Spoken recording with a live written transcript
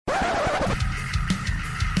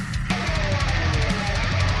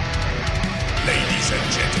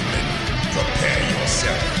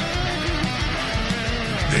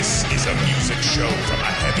show from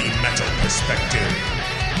a heavy metal perspective.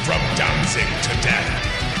 From Danzig to Death,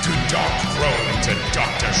 to Dark Throne to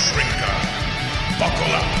Dr. Shrinker. Buckle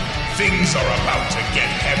up, things are about to get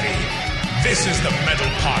heavy. This is the Metal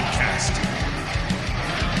Podcast.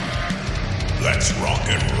 Let's rock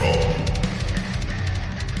and roll.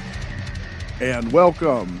 And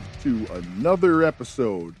welcome to another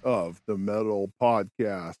episode of the Metal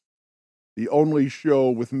Podcast, the only show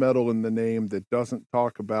with metal in the name that doesn't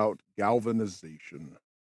talk about galvanization.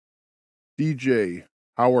 DJ,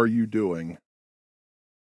 how are you doing?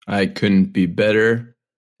 I couldn't be better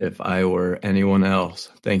if I were anyone else.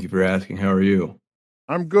 Thank you for asking. How are you?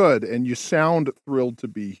 I'm good, and you sound thrilled to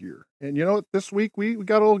be here. And you know what? This week we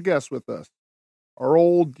got a little guest with us. Our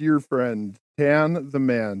old dear friend, Tan the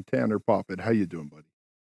Man, Tanner Poppet. How you doing, buddy?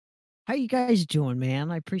 How you guys doing, man?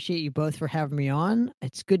 I appreciate you both for having me on.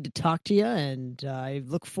 It's good to talk to you, and I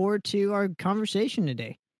look forward to our conversation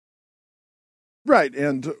today. Right,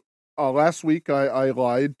 and last week I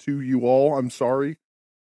lied to you all. I'm sorry.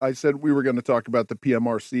 I said we were going to talk about the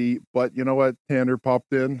PMRC, but you know what? Tanner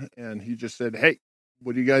popped in, and he just said, hey,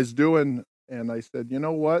 what are you guys doing? And I said, you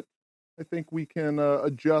know what? I think we can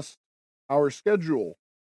adjust our schedule.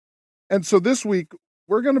 And so this week,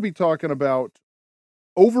 we're going to be talking about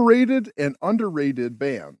overrated and underrated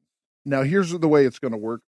bands. Now, here's the way it's going to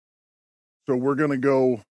work. So we're going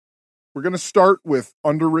to start with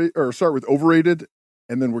overrated,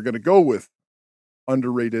 and then we're going to go with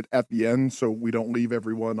underrated at the end, so we don't leave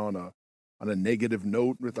everyone on a negative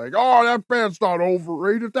note with like, oh, that band's not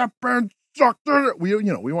overrated, that band sucked. We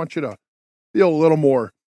want you to feel a little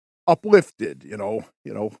more uplifted, you know.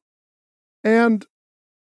 And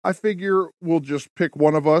I figure we'll just pick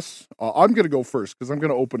one of us. I'm going to go first because I'm going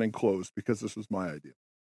to open and close because this was my idea.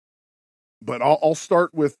 But I'll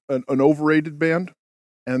start with an overrated band,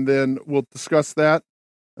 and then we'll discuss that,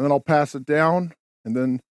 and then I'll pass it down, and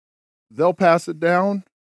then they'll pass it down,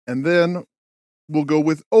 and then we'll go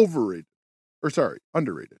with underrated.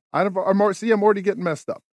 I'm already getting messed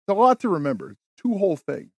up. It's a lot to remember. Two whole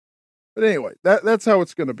things. But anyway, that's how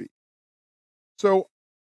it's going to be. So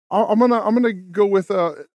I'm gonna go with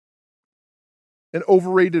an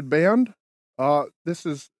overrated band.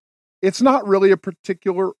 It's not really a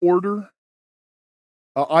particular order.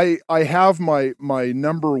 I have my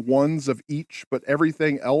number ones of each, but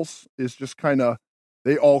everything else is just kind of,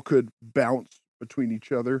 they all could bounce between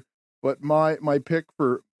each other. But my pick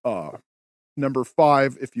for number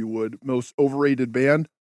 5, if you would, most overrated band.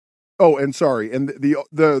 Oh, and sorry, and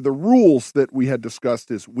the rules that we had discussed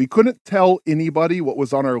is we couldn't tell anybody what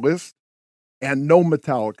was on our list, and no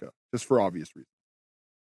Metallica, just for obvious reasons.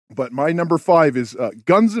 But my number 5 is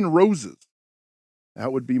Guns N' Roses.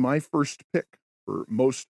 That would be my first pick for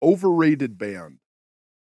most overrated band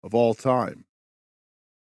of all time.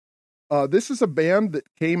 This is a band that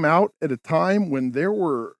came out at a time when there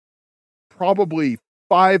were probably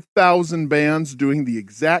 5,000 bands doing the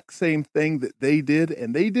exact same thing that they did,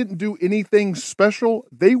 and they didn't do anything special.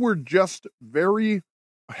 They were just very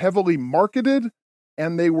heavily marketed,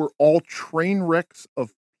 and they were all train wrecks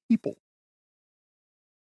of people.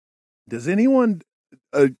 Does anyone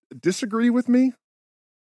disagree with me?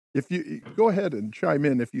 If you go ahead and chime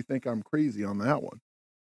in if you think I'm crazy on that one.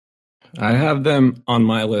 I have them on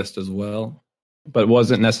my list as well, but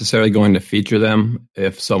wasn't necessarily going to feature them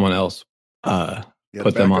if someone else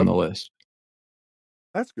put them on the list.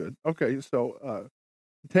 That's good. Okay, so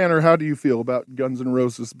Tanner, how do you feel about Guns N'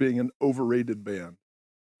 Roses being an overrated band?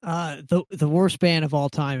 The worst band of all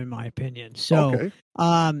time, in my opinion. So, okay.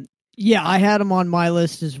 Yeah, I had them on my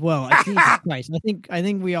list as well. Jesus Christ, I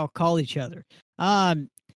think we all call each other.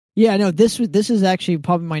 Yeah, no, this is actually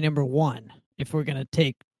probably my number 1 if we're gonna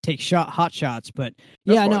take hot shots. But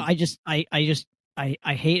yeah, no, I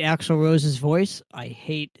hate Axl Rose's voice. I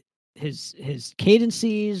hate his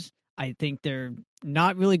cadences. I think they're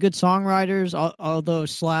not really good songwriters, although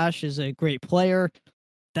Slash is a great player.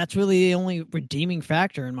 That's really the only redeeming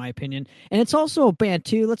factor, in my opinion. And it's also a band,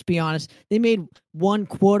 too, let's be honest. They made one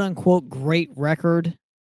quote-unquote great record,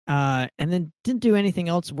 and then didn't do anything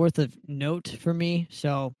else worth of note for me.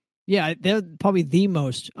 So, yeah, they're probably the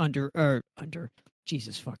most under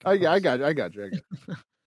Jesus fucking Christ. I got you.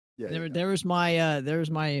 Yeah, there's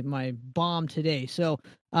my bomb today. So,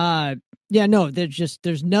 yeah, no,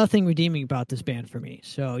 there's nothing redeeming about this band for me.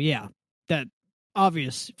 So, yeah, that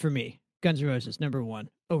obvious for me. Guns N' Roses, number 1,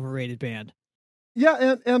 overrated band.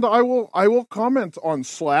 Yeah, and I will comment on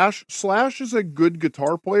Slash. Slash is a good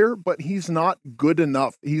guitar player, but he's not good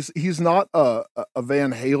enough. He's not a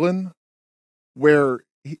Van Halen, where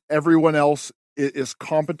everyone else is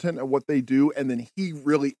competent at what they do, and then he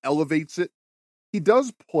really elevates it he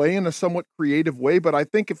does play in a somewhat creative way, but I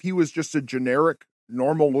think if he was just a generic,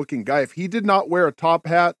 normal looking guy, if he did not wear a top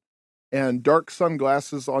hat and dark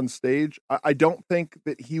sunglasses on stage, I don't think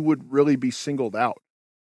that he would really be singled out.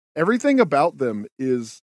 Everything about them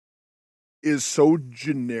is so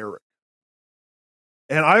generic.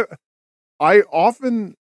 And I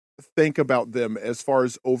often think about them as far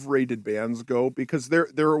as overrated bands go, because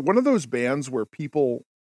they're one of those bands where people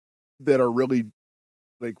that are really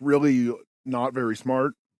not very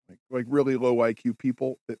smart, like really low IQ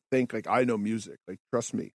people that think like, I know music. Like,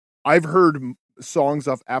 trust me, I've heard songs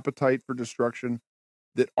off Appetite for Destruction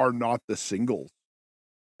that are not the singles.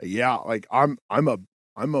 Yeah, like I'm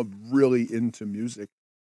a really into music.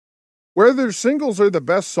 Where their singles are the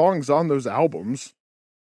best songs on those albums,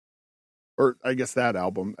 or I guess that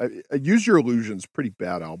album. Use Your Illusion's pretty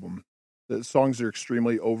bad album. The songs are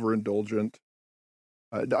extremely overindulgent.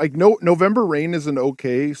 Like November Rain is an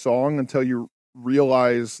okay song until you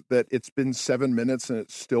realize that it's been 7 minutes and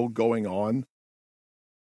it's still going on.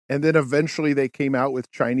 And then eventually they came out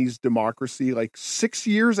with Chinese Democracy like 6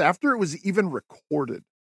 years after it was even recorded.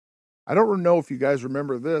 I don't know if you guys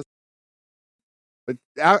remember this, but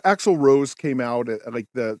Axl Rose came out at like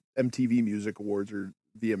the MTV Music Awards or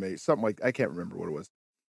VMA, something like, I can't remember what it was,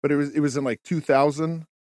 but it was in like 2000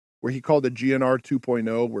 where he called the GNR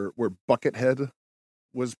 2.0 where Buckethead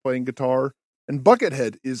was playing guitar, and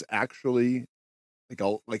Buckethead is actually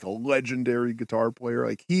like a legendary guitar player.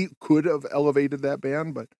 Like, he could have elevated that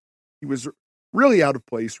band, but he was really out of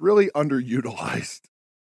place, really underutilized.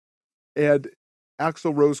 And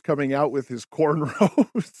Axl Rose coming out with his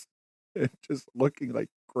cornrows and just looking like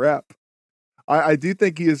crap. I do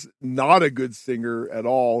think he is not a good singer at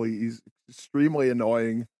all. He's extremely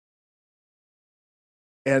annoying.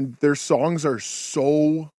 And their songs are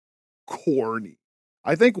so corny.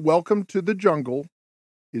 I think Welcome to the Jungle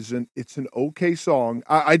it's an okay song.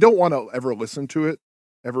 I don't want to ever listen to it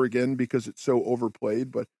ever again because it's so overplayed.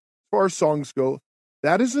 But as far as songs go,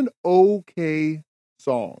 that is an okay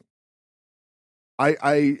song.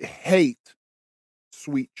 I hate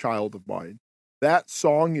Sweet Child of Mine. That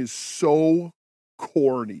song is so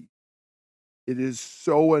corny. It is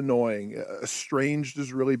so annoying. Estranged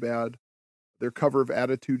is really bad. Their cover of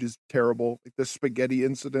Attitude is terrible. Like the Spaghetti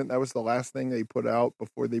Incident, that was the last thing they put out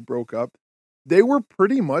before they broke up. They were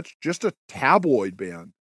pretty much just a tabloid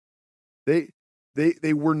band. They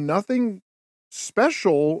were nothing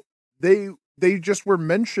special. They just were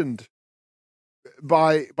mentioned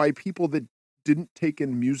by people that didn't take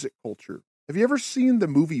in music culture. Have you ever seen the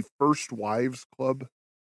movie First Wives Club?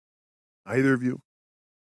 Either of you?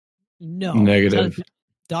 No. Negative.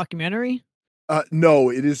 Documentary?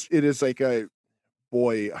 No, it is like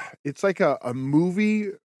it's like a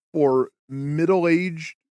movie for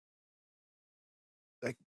middle-aged,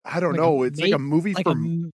 like, I don't know. It's like a movie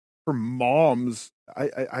for moms.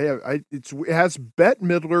 It has Bette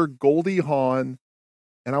Midler, Goldie Hawn,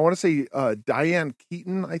 and I want to say Diane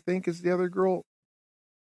Keaton, I think, is the other girl.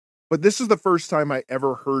 But this is the first time I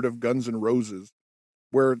ever heard of Guns N' Roses,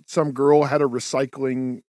 where some girl had a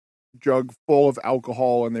recycling jug full of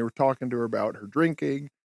alcohol and they were talking to her about her drinking.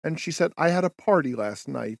 And she said, I had a party last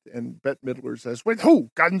night. And Bette Midler says, with who?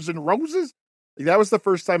 Guns N' Roses? Like, that was the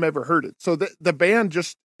first time I ever heard it. So the band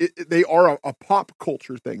just, they are a pop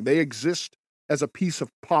culture thing. They exist as a piece of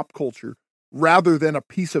pop culture rather than a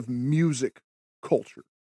piece of music culture.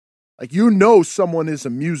 Like, someone is a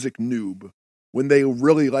music noob when they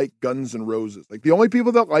really like Guns N' Roses. Like, the only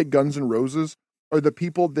people that like Guns N' Roses are the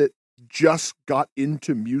people that just got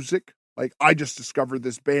into music. Like, I just discovered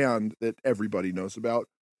this band that everybody knows about.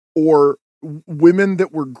 Or women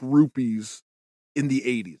that were groupies in the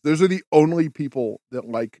 80s. Those are the only people that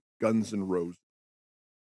like Guns N' Roses.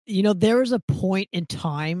 There was a point in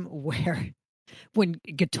time where when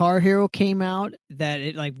Guitar Hero came out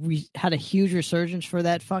that we had a huge resurgence for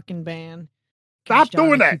that fucking band. Stop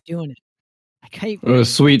doing that. Doing it.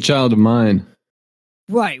 Sweet Child of Mine.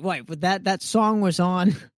 Right. But that song was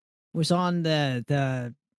on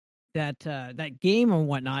that game or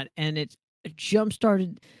whatnot, and it jump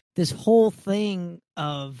started this whole thing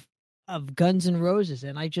of Guns N' Roses,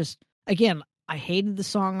 and I hated the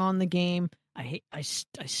song on the game. I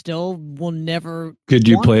still will never. Could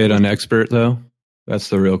you play it on expert though? That's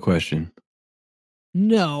the real question.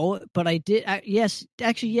 No, but I did. Yes,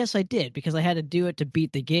 I did, because I had to do it to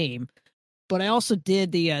beat the game. But I also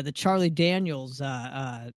did the Charlie Daniels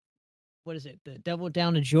what is it? The Devil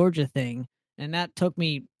Down in Georgia thing, and that took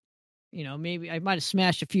me, maybe I might have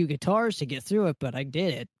smashed a few guitars to get through it, but I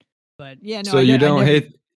did it. But yeah, no. So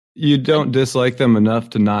you don't dislike them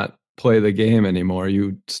enough to not play the game anymore.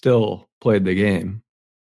 You still played the game.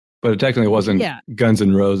 But it technically wasn't Guns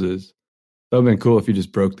N' Roses. That would have been cool if you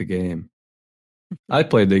just broke the game. I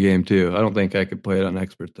played the game too. I don't think I could play it on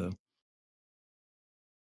expert though.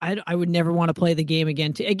 I would never want to play the game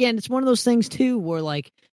again. Again, it's one of those things too where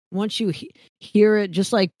like once you hear it,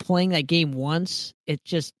 just like playing that game once, it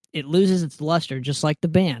loses its luster, just like the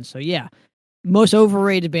band. So yeah, most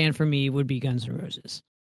overrated band for me would be Guns N' Roses.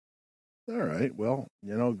 All right. Well,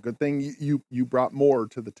 good thing you brought more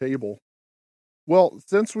to the table. Well,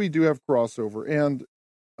 since we do have crossover and,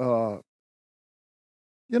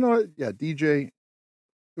 DJ,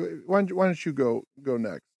 why don't you go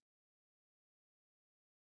next?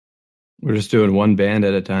 We're just doing one band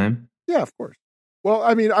at a time? Yeah, of course. Well,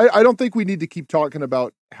 I mean, I don't think we need to keep talking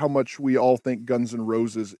about how much we all think Guns N'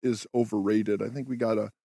 Roses is overrated. I think we got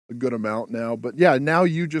a good amount now. But yeah, now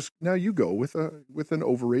you go with an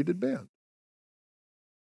overrated band.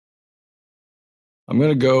 I'm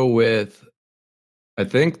gonna go with, I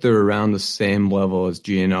think they're around the same level as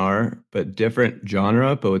GNR, but different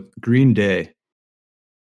genre. But with Green Day,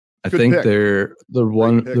 I think pick. they're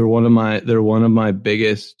one of my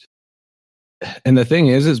biggest. And the thing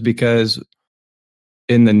is because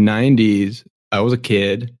in the 90s, I was a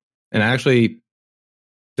kid, and actually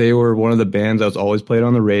they were one of the bands I was always played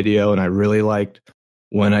on the radio, and I really liked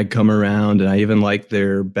When I Come Around, and I even liked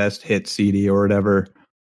their Best Hit CD or whatever.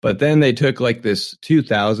 But then they took like this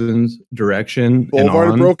 2000s direction. Boulevard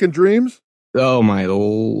of Broken Dreams? Oh my,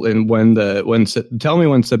 and tell me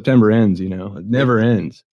when September ends, it never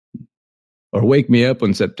ends. Or wake me up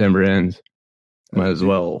when September ends. Might as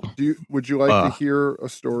well. Would you like to hear a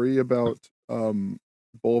story about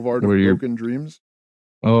Boulevard of Broken Dreams?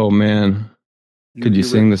 Oh man, could you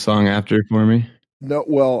sing the song after for me? No,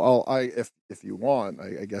 well, if you want,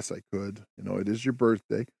 I guess I could. It is your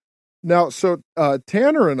birthday. Now, so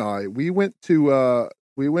Tanner and I, we went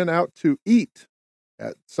out to eat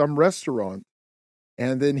at some restaurant,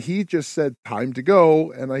 and then he just said, "Time to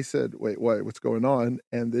go," and I said, "Wait, what's going on?"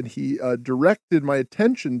 And then he directed my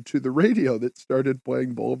attention to the radio that started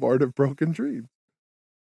playing Boulevard of Broken Dreams.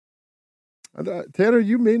 And, Tanner,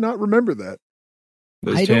 you may not remember that.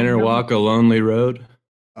 Does Tanner walk a lonely road?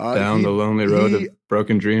 Down the lonely road of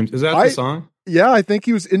broken dreams? Is that the song? Yeah, I think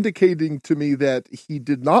he was indicating to me that he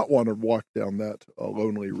did not want to walk down that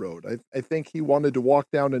lonely road. I think he wanted to walk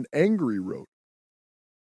down an angry road.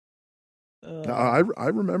 I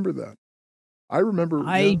remember that. I remember.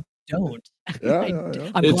 I don't. Yeah.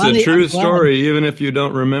 It's a true story, even if you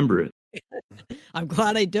don't remember it. I'm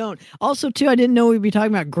glad I don't. Also, too, I didn't know we'd be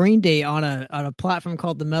talking about Green Day on a platform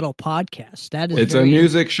called the Metal Podcast. It's a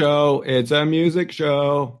music show. It's a music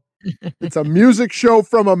show. It's a music show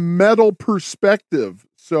from a metal perspective.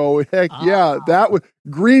 So heck yeah, that was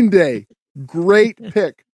Green Day. Great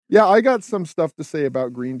pick. Yeah, I got some stuff to say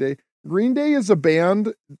about Green Day. Green Day is a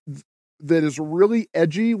band that is really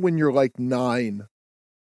edgy when you're like 9.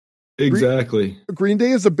 Exactly. Green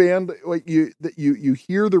Day is a band like you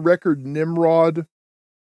hear the record Nimrod,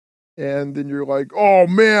 and then you're like, oh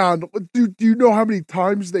man, do you know how many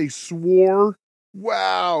times they swore?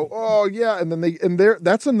 Wow. Oh yeah. And then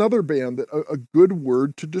that's another band that a good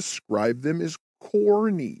word to describe them is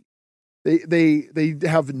corny. They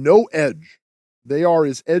have no edge. They are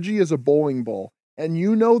as edgy as a bowling ball. And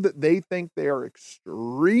that they think they are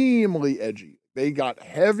extremely edgy. They got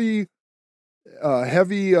heavy, I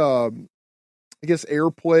guess,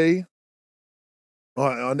 airplay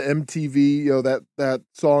on MTV. That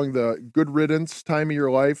song, the Good Riddance, Time of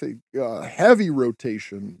Your Life, heavy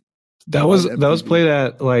rotation. That was played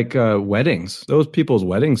at like weddings. Those people's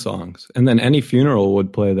wedding songs, and then any funeral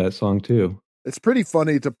would play that song too. It's pretty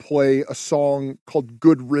funny to play a song called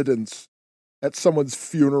Good Riddance at someone's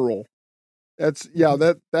funeral. That's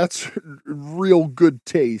real good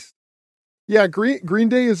taste. Yeah, Green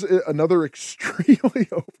Day is another extremely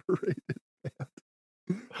overrated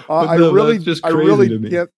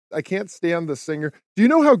band. I can't stand the singer. Do you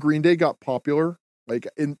know how Green Day got popular, like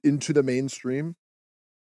into the mainstream?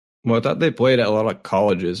 Well, I thought they played at a lot of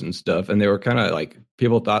colleges and stuff, and they were kind of like,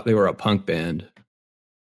 people thought they were a punk band.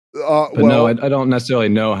 No, I don't necessarily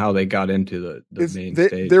know how they got into the main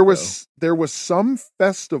stage. There was some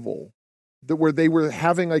festival where they were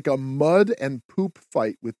having like a mud and poop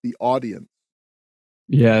fight with the audience.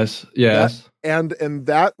 Yes. And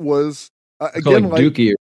that was again like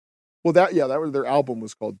Dookie. Well, that was their album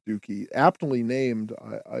was called Dookie, aptly named.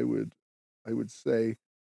 I would say,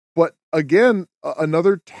 but again,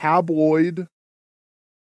 another tabloid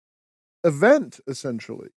event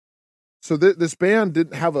essentially. So this band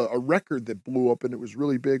didn't have a record that blew up and it was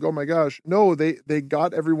really big. Oh my gosh. No, they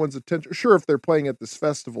got everyone's attention. Sure, if they're playing at this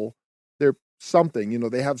festival, they're something,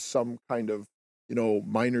 they have some kind of,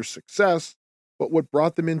 minor success. But what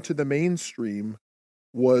brought them into the mainstream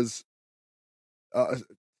was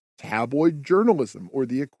tabloid journalism, or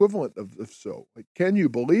the equivalent of so. Like, can you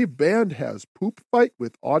believe band has poop fight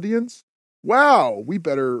with audience? Wow, we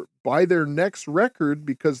better buy their next record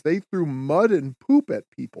because they threw mud and poop at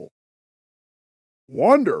people.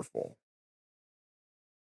 Wonderful.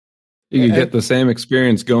 You could get the same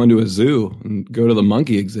experience going to a zoo and go to the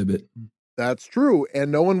monkey exhibit. That's true.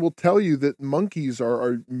 And no one will tell you that monkeys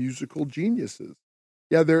are musical geniuses.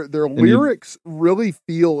 Yeah, their lyrics really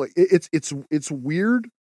feel it's weird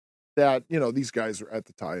that, these guys are at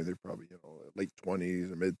the time, they're probably, late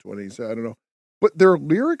 20s or mid 20s, I don't know. But their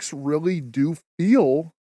lyrics really do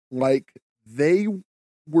feel like they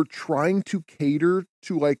were trying to cater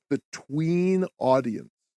to like the tween audience.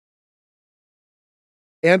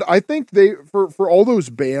 And I think they for all those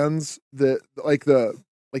bands that like the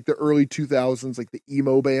early 2000s, like the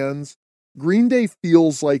emo bands, Green Day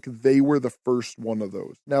feels like they were the first one of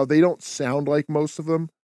those. Now, they don't sound like most of them,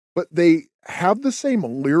 but they have the same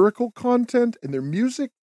lyrical content, and their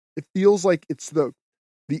music, it feels like it's the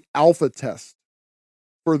alpha test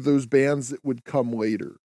for those bands that would come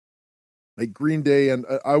later. Like Green Day, and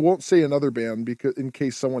I won't say another band because in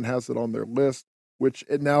case someone has it on their list, which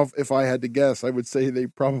now if I had to guess, I would say they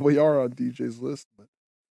probably are on DJ's list, but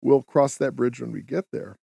we'll cross that bridge when we get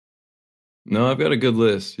there. No, I've got a good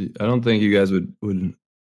list. I don't think you guys would.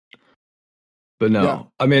 But no, yeah.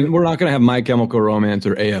 I mean, we're not going to have My Chemical Romance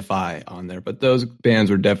or AFI on there, but those bands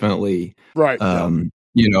were definitely right.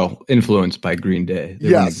 Influenced by Green Day. They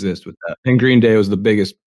wouldn't exist with that. And Green Day was the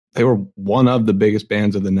biggest. They were one of the biggest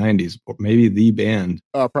bands of the 90s, or maybe the band.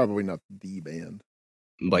 Probably not the band.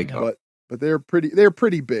 But they're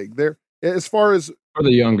pretty big. They're, as far as for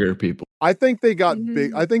the younger people, I think they got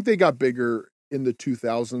big. I think they got bigger in the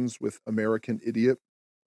 2000s with American Idiot.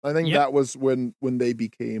 I think that was when they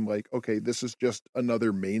became like, okay, this is just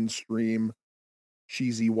another mainstream,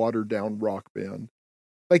 cheesy, watered down rock band.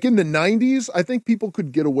 Like in the 90s, I think people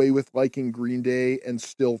could get away with liking Green Day and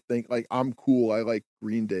still think like, I'm cool, I like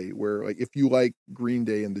Green Day. Where like if you like Green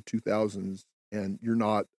Day in the 2000s and you're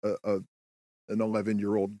not an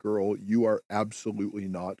 11-year-old girl, you are absolutely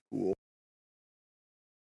not cool.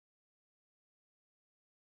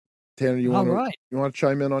 Tanner, you want to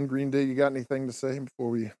chime in on Green Day? You got anything to say before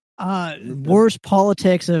we? Worst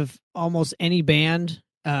politics of almost any band.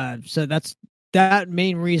 So that's that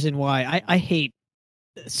main reason why I hate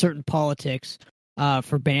certain politics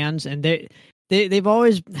for bands, and they've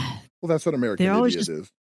always. Well, that's what American Idiot is.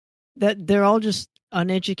 That they're all just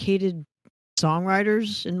uneducated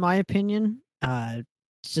songwriters, in my opinion.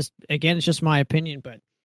 It's just my opinion, but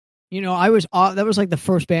that was like the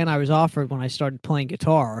first band I was offered when I started playing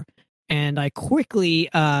guitar. And I quickly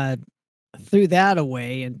threw that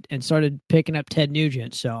away and started picking up Ted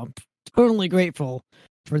Nugent. So I'm totally grateful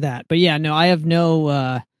for that. But yeah, no, I have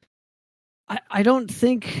no. I don't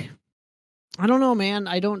know, man.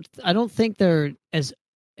 I don't think they're as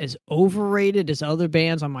overrated as other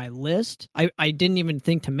bands on my list. I didn't even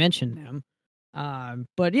think to mention them.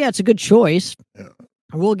 But yeah, it's a good choice. Yeah.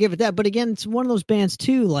 I will give it that. But again, it's one of those bands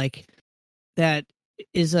too, like that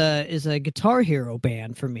is a Guitar Hero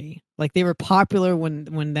band for me. Like they were popular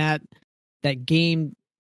when that game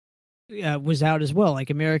was out as well. Like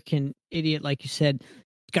American Idiot, like you said,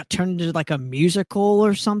 got turned into like a musical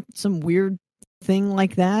or some weird thing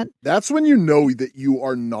like that. That's when you know that you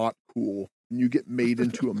are not cool and you get made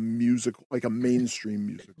into a musical, like a mainstream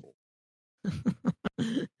musical.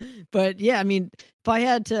 But yeah, I mean, if I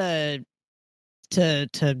had to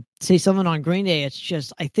say something on Green Day, it's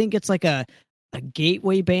just I think it's like a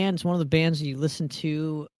gateway band. It's one of the bands that you listen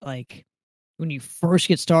to like when you first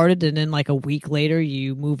get started, and then like a week later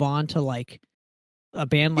you move on to like a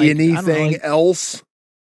band like anything else.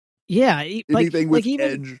 Yeah, anything with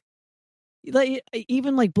edge. Like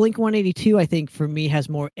even like Blink-182, I think for me has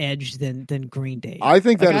more edge than Green Day. I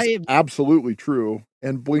think that is absolutely true.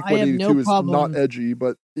 And Blink-182 is not edgy,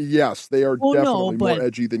 but yes, they are definitely more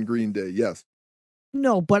edgy than Green Day. Yes.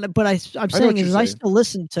 No, but I'm saying is I still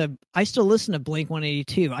listen to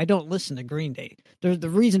Blink-182. I don't listen to Green Day. The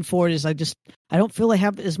reason for it is I don't feel I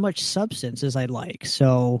have as much substance as I like.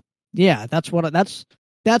 So yeah, that's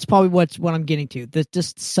probably what I'm getting to.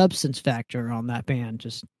 This substance factor on that band,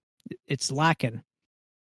 just it's lacking.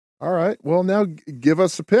 All right. Well, now give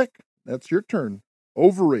us a pick. That's your turn.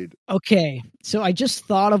 Overrated. Okay. So I just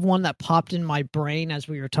thought of one that popped in my brain as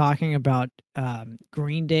we were talking about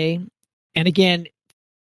Green Day. And again,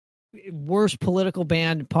 worst political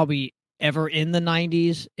band probably ever in the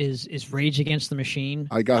 90s is Rage Against the Machine.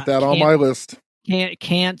 I got that on my list. I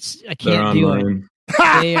can't do it.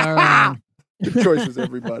 They are Good choices,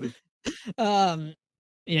 everybody.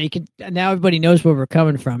 You can now. Everybody knows where we're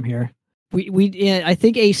coming from here. I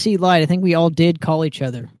think AC lied. I think we all did call each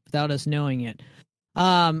other without us knowing it.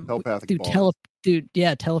 Telepathic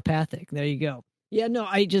telepathic. There you go. Yeah, no,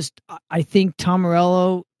 I think Tom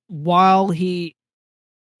Morello, while he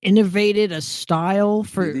innovated a style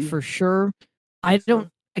for sure, I don't.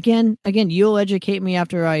 Again, you'll educate me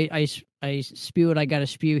after I spew what I got to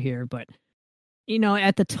spew here. But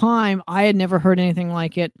at the time, I had never heard anything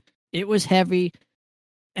like it. It was heavy.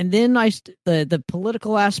 And then the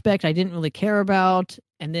political aspect I didn't really care about,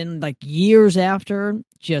 and then like years after,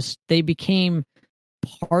 just they became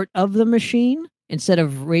part of the machine instead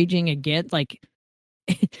of raging against. Like,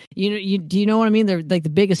 do you know what I mean? They're like the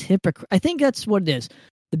biggest hypocrite. I think that's what it is.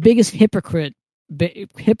 The biggest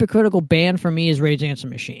hypocritical band for me is Rage Against the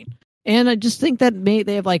Machine, and I just think that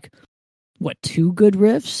they have like two good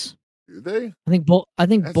riffs. Do they? I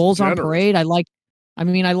think Bulls on Parade. I like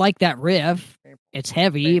that riff. It's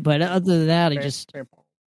heavy, but other than that,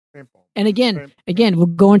 and again, we'll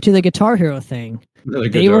go into the Guitar Hero thing.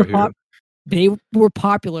 They were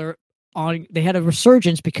popular they had a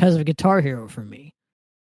resurgence because of Guitar Hero for me.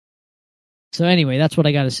 So anyway, that's what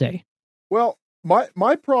I got to say. Well,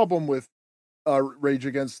 my problem with Rage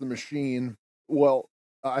Against the Machine, well,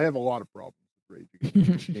 I have a lot of problems with Rage Against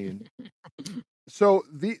the Machine. So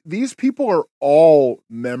these people are all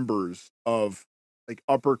members of like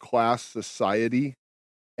upper class society,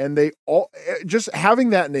 and they all just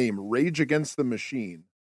having that name, Rage Against the Machine,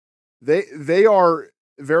 they are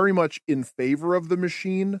very much in favor of the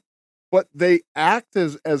machine, but they act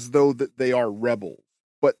as though that they are rebels,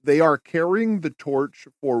 but they are carrying the torch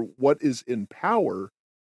for what is in power,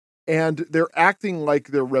 and they're acting like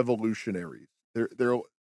they're revolutionaries. They're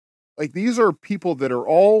like, these are people that they're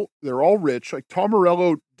all rich. Like Tom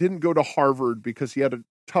Morello didn't go to Harvard because he had a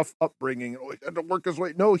tough upbringing and had to work his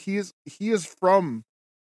way. No, he is from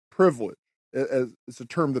privilege, as it's a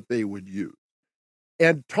term that they would use.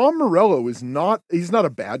 And Tom Morello he's not a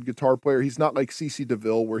bad guitar player. He's not like CeCe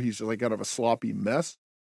DeVille where he's just like kind of a sloppy mess,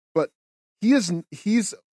 but he's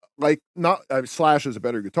like not Slash is a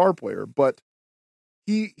better guitar player, but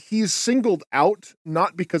he's singled out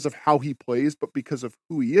not because of how he plays, but because of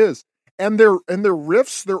who he is. And their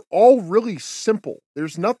riffs, they're all really simple.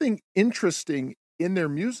 There's nothing interesting in their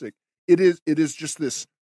music. It is just this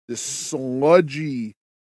sludgy,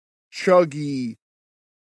 chuggy,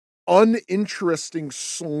 uninteresting,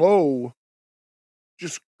 slow.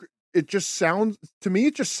 It just sounds to me.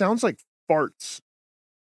 It just sounds like farts.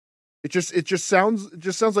 It just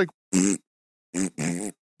sounds like.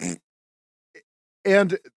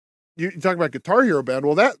 And you talk about Guitar Hero band.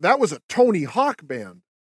 Well, that was a Tony Hawk band.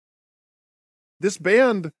 This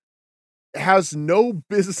band has no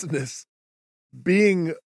business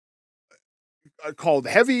being called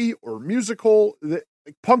heavy or musical.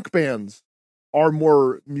 Punk bands are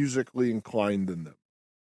more musically inclined than them.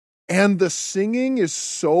 And the singing is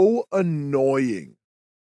so annoying.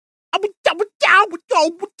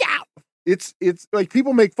 It's like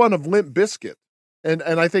people make fun of Limp Bizkit. And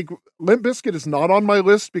I think Limp Bizkit is not on my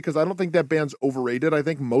list because I don't think that band's overrated. I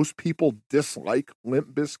think most people dislike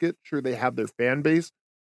Limp Bizkit. Sure, they have their fan base,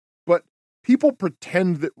 but people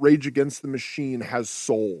pretend that Rage Against the Machine has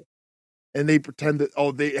soul, and they pretend that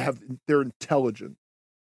they're intelligent.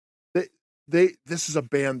 This is a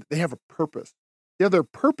band. They have a purpose. Yeah, their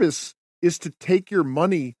purpose is to take your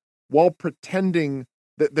money while pretending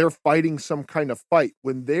that they're fighting some kind of fight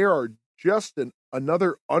when they are just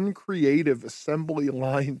another uncreative assembly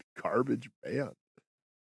line garbage band.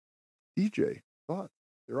 DJ, thought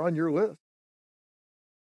they're on your list.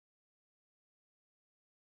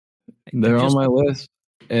 They're on my list,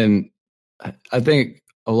 and I think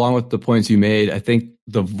along with the points you made, I think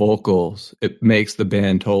the vocals, it makes the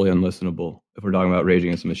band totally unlistenable. If we're talking about Rage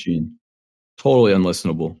Against the Machine, totally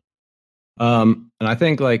unlistenable. And I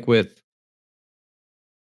think like with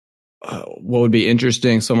what would be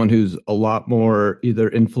interesting, someone who's a lot more either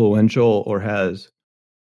influential or has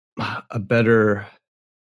a better,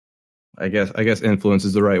 I guess influence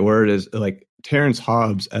is the right word, is like Terrence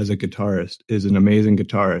Hobbs as a guitarist is an amazing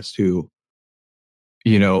guitarist who,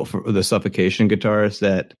 for the Suffocation guitarist,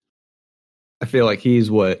 that I feel like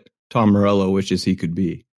he's what Tom Morello wishes he could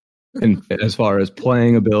be. And as far as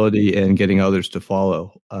playing ability and getting others to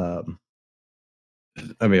follow. I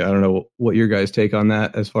mean, I don't know what your guys' take on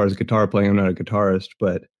that as far as guitar playing. I'm not a guitarist,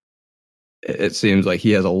 but it seems like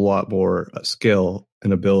he has a lot more skill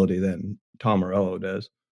and ability than Tom Morello does.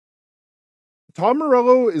 Tom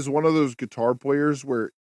Morello is one of those guitar players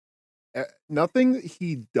where nothing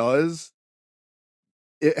he does,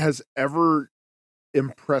 it has ever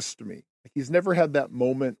impressed me. Like he's never had that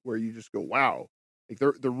moment where you just go, wow. Like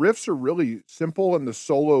the riffs are really simple and the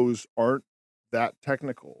solos aren't that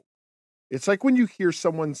technical. It's like when you hear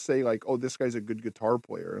someone say like, oh, this guy's a good guitar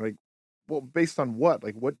player. And like, well, based on what?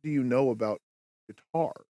 Like, what do you know about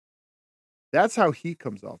guitar? That's how he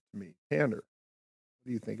comes off to me. Tanner, what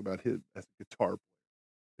do you think about him as a guitar player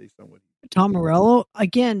based on what Tom Morello?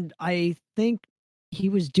 Again, I think he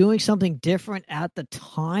was doing something different at the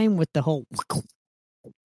time with the whole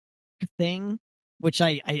thing, which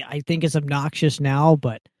I think is obnoxious now,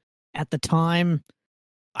 but at the time,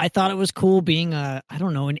 I thought it was cool being an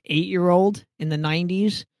 8-year-old in the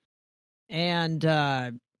 90s. And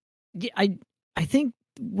I think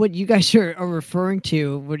what you guys are referring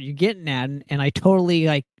to, what you're getting at, and I totally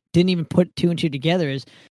like didn't even put two and two together, is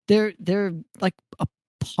they're like a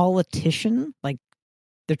politician. Like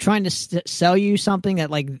they're trying to sell you something that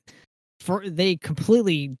like they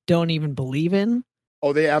completely don't even believe in.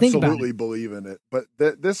 Oh, they absolutely believe in it. But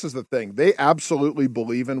this is the thing. They absolutely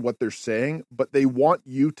believe in what they're saying, but they want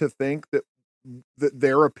you to think that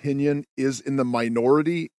their opinion is in the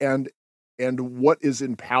minority and what is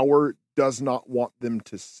in power does not want them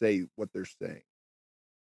to say what they're saying.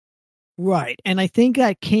 Right. And I think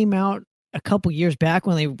that came out a couple years back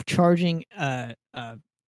when they were charging a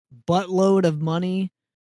buttload of money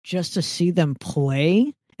just to see them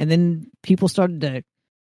play. And then people started to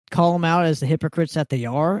call them out as the hypocrites that they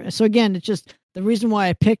are. So again, it's just the reason why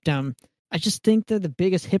I picked them. I just think they're the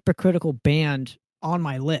biggest hypocritical band on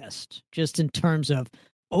my list, just in terms of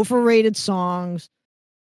overrated songs,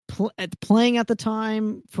 playing at the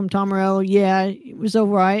time from Tom Morello. Yeah, it was all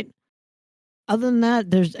right. Other than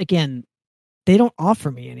that, they don't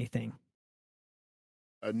offer me anything.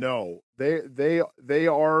 No, they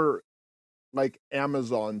are like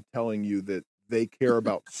Amazon telling you that they care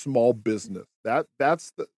about small business.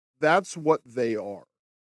 That's what they are.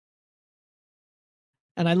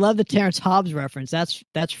 And I love the Terrence Hobbs reference. That's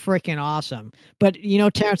freaking awesome. But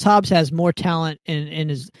Terrence Hobbs has more talent in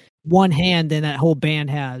his one hand than that whole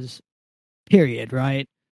band has. Period. Right?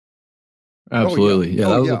 Absolutely.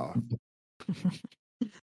 Yeah.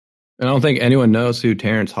 I don't think anyone knows who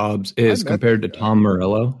Terrence Hobbs is compared to Tom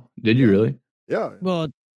Morello. Did you really? Yeah. Well,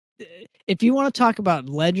 if you want to talk about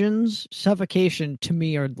legends, Suffocation to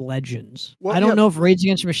me are legends. Well, I don't know if Rage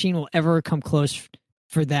Against the Machine will ever come close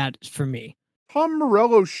for that for me. Tom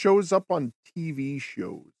Morello shows up on TV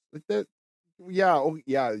shows like that. Yeah,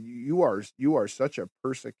 you are such a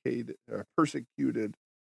persecuted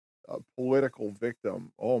political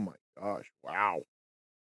victim. Oh my gosh! Wow.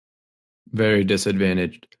 Very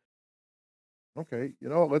disadvantaged. Okay,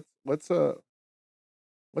 let's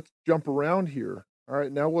jump around here. All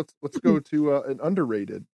right, now let's go to an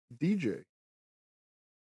underrated DJ.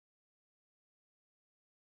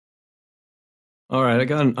 All right, I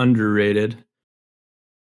got an underrated.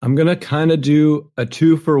 I'm gonna kind of do a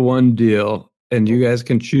 2-for-1 deal, and you guys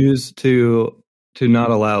can choose to not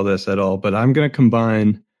allow this at all. But I'm gonna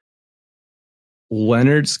combine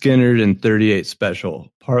Lynyrd Skynyrd and 38 Special,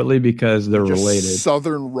 partly because they're related.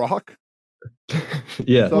 Southern rock.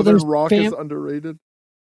 Yeah, Southern rock is underrated.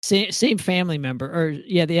 Same family member, or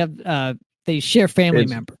they have they share family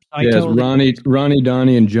members. Ronnie,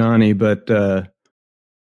 Donnie, and Johnny, but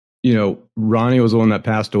Ronnie was the one that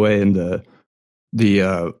passed away in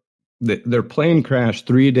their plane crashed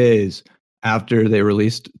 3 days after they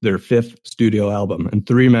released their 5th studio album, and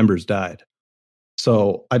 3 members died.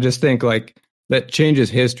 So I just think like that changes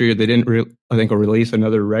history. They didn't, release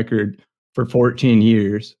another record for 14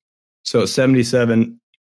 years. So 77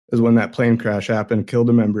 is when that plane crash happened, killed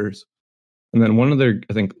the members. And then one of their,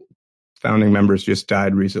 founding members just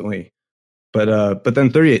died recently. But then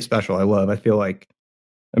 38 Special, I love. I feel like,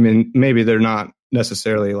 maybe they're not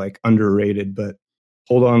necessarily like underrated, but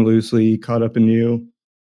Hold On Loosely, Caught Up in You,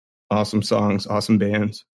 awesome songs, awesome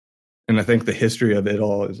bands. And I think the history of it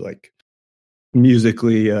all is like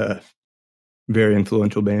musically very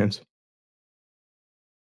influential bands.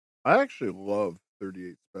 I actually love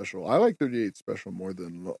 38 Special. I like 38 Special more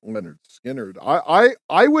than Lynyrd Skynyrd.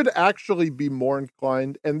 I would actually be more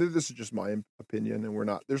inclined, and this is just my opinion,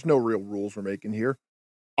 and there's no real rules we're making here.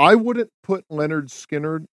 I wouldn't put Lynyrd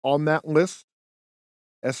Skynyrd on that list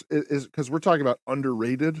as is because we're talking about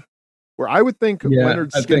underrated. Where I would think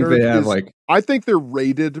Lynyrd Skynyrd I think they're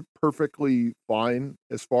rated perfectly fine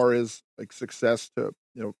as far as like success to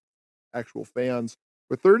actual fans.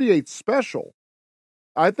 With 38 Special,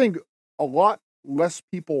 I think a lot less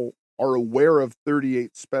people are aware of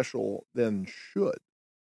 38 Special than should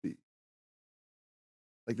be.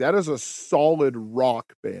 Like that is a solid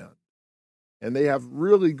rock band, and they have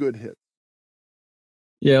really good hits.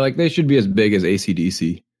 Yeah, like they should be as big as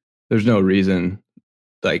AC/DC. there's no reason.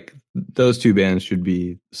 Like, those two bands should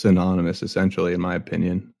be synonymous, essentially, in my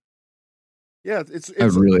opinion. Yeah, I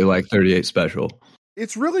really like 38 Special.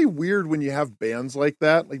 It's really weird when you have bands like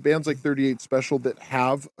that, like bands like 38 Special that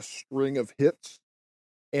have a string of hits,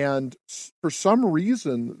 and for some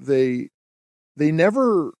reason they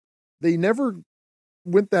never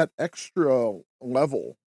went that extra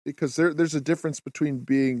level, because there's a difference between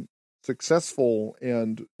being successful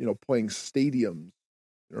and, you know, playing stadiums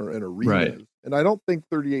or in arenas. Right. And I don't think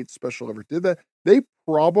 38 Special ever did that. They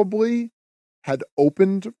probably had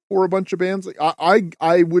opened for a bunch of bands.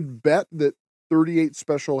 I would bet that 38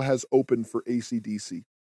 Special has opened for AC/DC.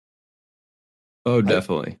 Oh,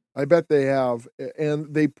 definitely. I bet they have,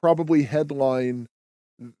 and they probably headline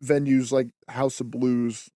venues like House of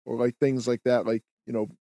Blues or like things like that, like, you know,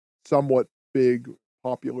 somewhat big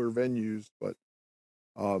popular venues, but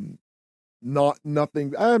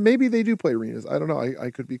nothing. Maybe they do play arenas. I don't know.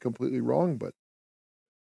 I could be completely wrong, but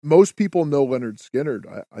most people know Lynyrd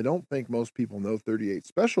Skynyrd. I don't think most people know 38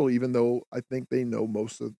 Special, even though I think they know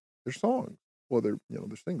most of their songs. Well, their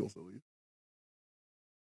singles at least.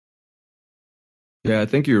 Yeah, I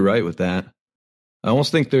think you're right with that. I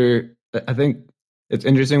almost think I think it's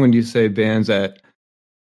interesting when you say bands that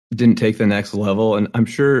didn't take the next level, and I'm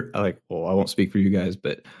sure, I won't speak for you guys,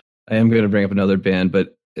 but I am going to bring up another band,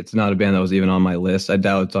 but it's not a band that was even on my list. I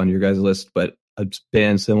doubt it's on your guys' list, but a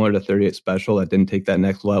band similar to 38 Special that didn't take that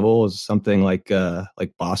next level is something like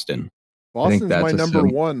Boston. Boston's my number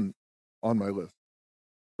one on my list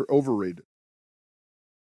for overrated.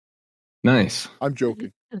 Nice. I'm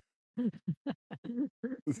joking.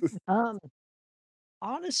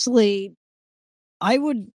 Honestly,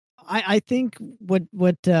 I think what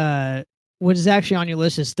is actually on your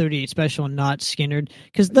list is 38 Special and not Skynyrd,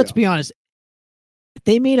 because let's be honest,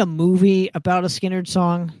 they made a movie about a Skynyrd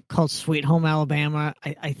song called Sweet Home Alabama.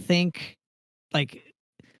 I think, like,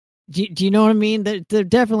 do you know what I mean? They're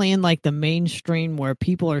definitely in like the mainstream where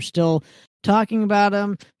people are still talking about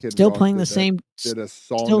them, still playing the same. Did a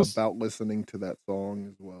song about listening to that song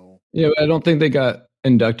as well. Yeah, but I don't think they got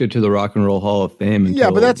inducted to the Rock and Roll Hall of Fame. Yeah,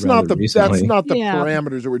 but that's not the recently.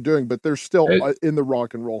 parameters that we're doing. But they're still in the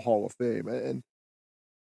Rock and Roll Hall of Fame, and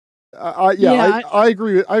I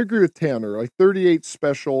agree. I agree with Tanner. Like 38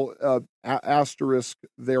 Special, asterisk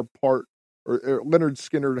their part, or Lynyrd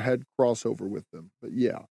Skynyrd had crossover with them. But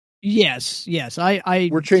yeah. Yes.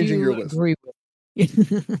 We're changing your list. Agree with.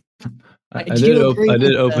 I did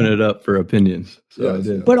open it up for opinions. So I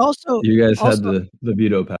did. But also, you guys had the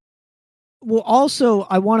veto power. Well, also,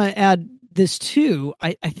 I want to add this too.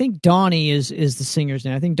 I think Donnie is the singer's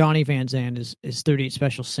name. I think Donnie Van Zandt is 38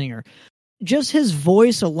 Special singer. Just his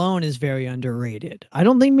voice alone is very underrated. I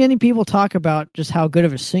don't think many people talk about just how good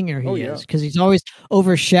of a singer he is, because he's always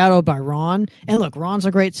overshadowed by Ron. And look, Ron's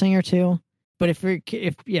a great singer too. But for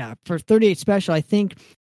 38 Special, I think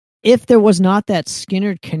if there was not that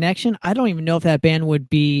Skynyrd connection, I don't even know if that band would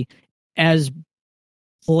be as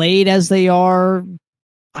played as they are.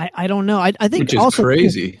 I don't know. I think which is also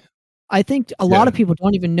crazy. I think a lot of people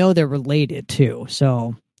don't even know they're related too.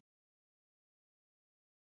 So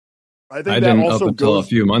I think I that didn't also up until a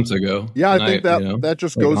few months ago. Yeah, I think that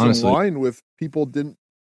just goes in line with people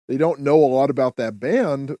they don't know a lot about that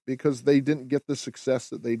band because they didn't get the success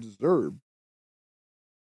that they deserved.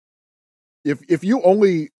 If you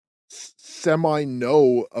only semi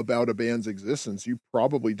know about a band's existence, you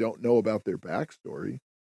probably don't know about their backstory.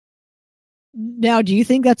 Now, do you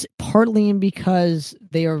think that's partly because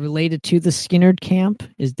they are related to the Skynyrd camp?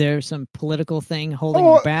 Is there some political thing holding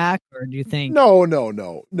them back, or do you think?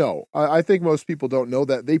 No. I think most people don't know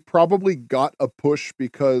that. They probably got a push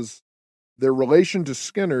because their relation to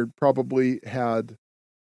Skynyrd probably had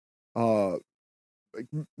like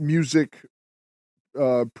music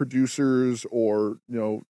producers or, you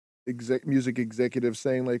know, music executives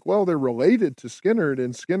saying like, well, they're related to Skynyrd,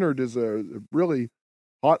 and Skynyrd is a really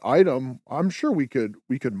hot item. I'm sure we could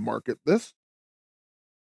market this.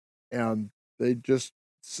 And they just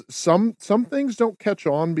some things don't catch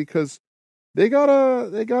on because they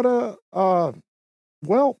gotta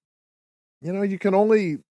well, you know, you can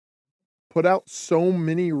only put out so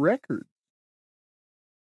many records.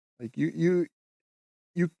 Like you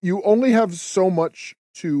only have so much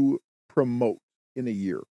to promote in a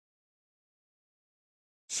year.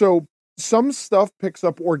 So some stuff picks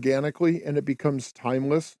up organically and it becomes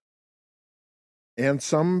timeless. And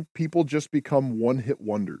some people just become one-hit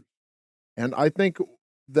wonders. And I think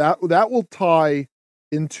that will tie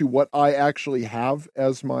into what I actually have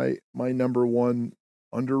as my number one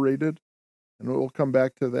underrated. And we'll come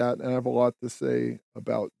back to that. And I have a lot to say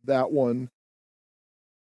about that one.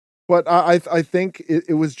 But I think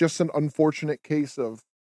it was just an unfortunate case of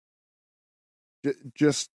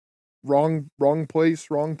just wrong place,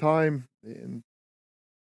 wrong time, and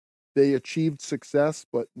they achieved success,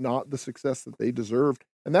 but not the success that they deserved.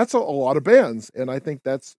 And that's a lot of bands, and I think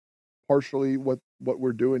that's partially what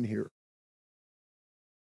we're doing here.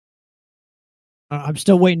 I'm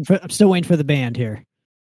still waiting for the band here.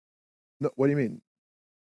 No, what do you mean?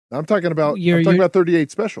 I'm talking about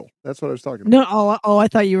 38 Special. That's what I was talking about. No, I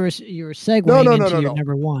thought you were segueing into your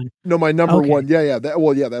number one. No, my number one. Yeah.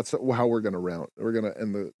 That's how we're going to We're going to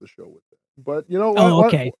end the show with that. But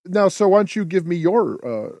okay. Now, so why don't you give me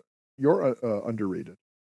your underrated?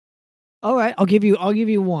 All right, I'll give you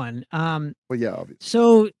one. Well, yeah, obviously.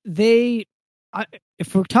 So if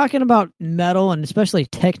we're talking about metal and especially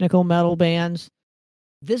technical metal bands,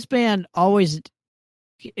 this band always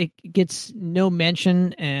it gets no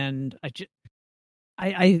mention, and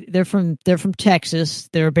they're from Texas.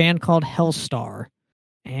 They're a band called Hellstar,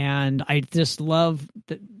 and I just love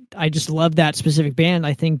that specific band.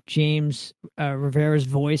 I think James Rivera's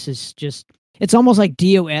voice is just, it's almost like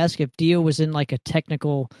Dio-esque. If Dio was in like a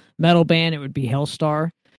technical metal band, it would be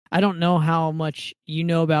Hellstar. I don't know how much you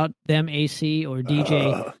know about them, AC or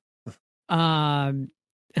DJ.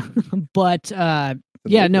 But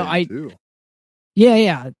yeah, no, I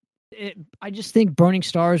just think Burning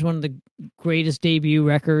Star is one of the greatest debut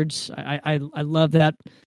records. I love that.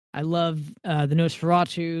 I love the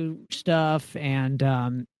Nosferatu stuff,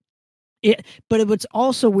 and but it was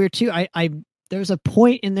also weird too. There's a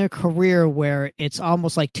point in their career where it's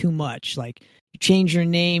almost like too much. Like, you change your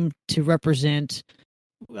name to represent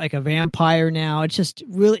like a vampire now. It's just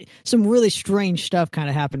really some really strange stuff kind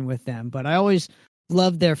of happened with them. But I always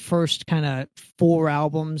loved their first kind of 4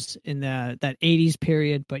 albums in that 80s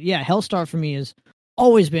period. But yeah, Hellstar for me has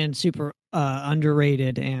always been super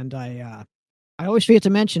underrated, and I always forget to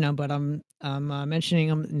mention them, but I'm mentioning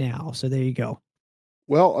them now. So there you go.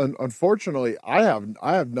 Well, unfortunately, I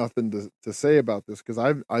have nothing to say about this because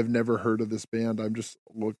I've never heard of this band. I'm just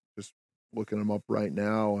looking them up right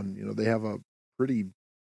now, and they have a pretty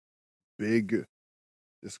big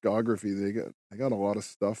discography. They got a lot of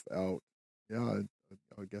stuff out. Yeah,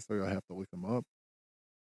 I guess I have to look them up,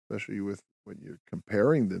 especially with when you're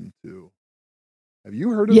comparing them to. Have you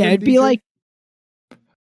heard of them? Yeah, it'd be like.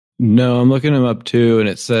 No, I'm looking them up too, and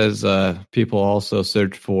it says people also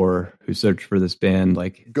search for this band,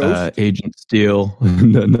 like Agent Steel.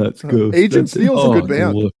 That's Ghost. Agent Steel is a good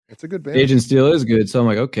band. Cool. It's a good band. Agent Steel is good, so I'm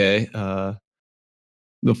like, okay.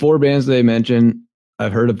 The 4 bands they mentioned,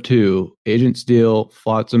 I've heard of 2: Agent Steel,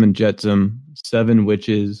 Flotsam and Jetsam, Seven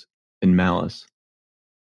Witches, and Malice.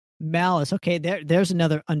 Malice, okay. There's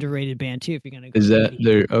another underrated band too. If you're gonna go, is that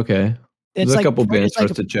there? Okay, there's a couple bands for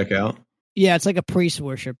us to check out. Yeah, it's like a priest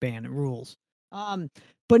worship band. It rules.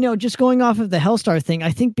 But no, just going off of the Hellstar thing,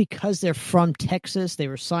 I think because they're from Texas, they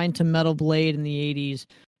were signed to Metal Blade in the 80s.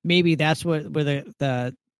 Maybe that's where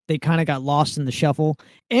they kind of got lost in the shuffle.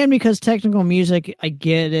 And because technical music, I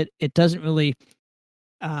get it. It doesn't really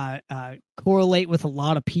correlate with a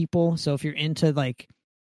lot of people. So if you're into like,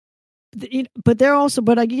 but they're also,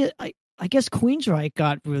 but I guess Queensryche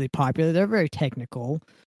got really popular. They're very technical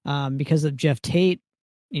because of Jeff Tate.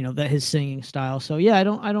 That his singing style. So yeah, I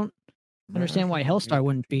don't understand why Hellstar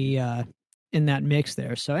wouldn't be in that mix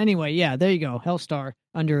there. So anyway, yeah, there you go. Hellstar,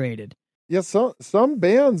 underrated. Yeah, some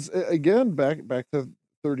bands, again, back to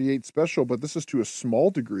 38 Special, but this is to a small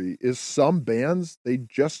degree, is some bands, they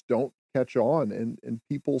just don't catch on, and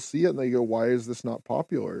people see it and they go, why is this not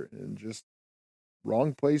popular? And just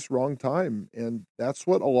wrong place, wrong time. And that's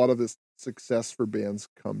what a lot of this success for bands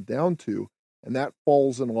come down to. And that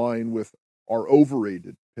falls in line with our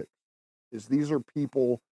overrated pick, is these are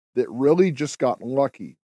people that really just got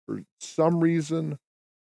lucky for some reason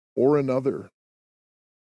or another.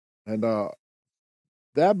 And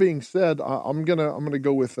that being said, I'm gonna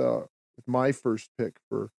go with my first pick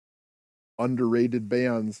for underrated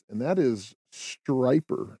bands, and that is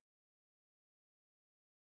Stryper.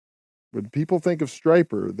 When people think of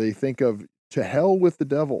Stryper, they think of To Hell with the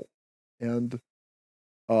Devil, and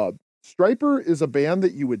Stryper is a band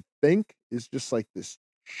that you would think is just like this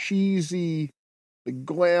cheesy, the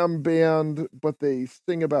glam band, but they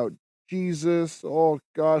sing about Jesus. Oh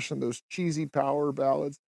gosh, and those cheesy power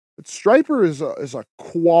ballads. But Stryper is a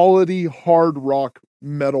quality hard rock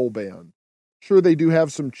metal band. Sure, they do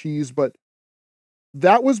have some cheese, but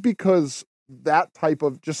that was because that type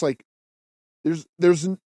of just like there's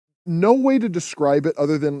no way to describe it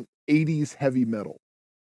other than 80s heavy metal.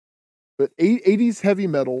 But 80s heavy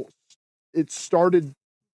metal, it started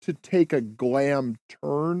to take a glam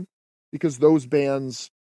turn because those bands,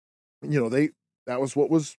 that was what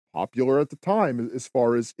was popular at the time as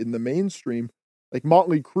far as in the mainstream. Like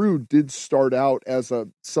Motley Crue did start out as a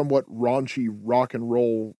somewhat raunchy rock and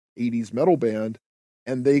roll 80s metal band,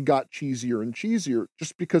 and they got cheesier and cheesier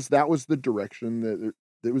just because that was the direction that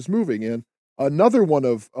it was moving in. Another one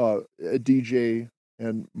of a DJ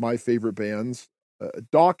and my favorite bands,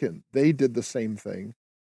 Dokken, they did the same thing.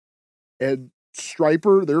 And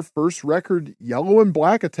Stryper, their first record, Yellow and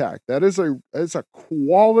Black Attack, that is a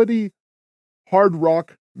quality hard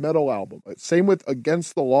rock metal album. Same with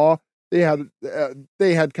Against the Law. They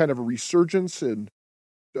had kind of a resurgence in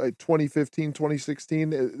 2015,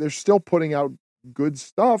 2016. They're still putting out good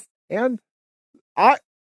stuff, and I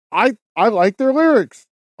like their lyrics.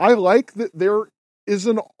 I like that there is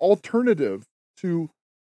an alternative to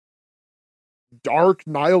dark,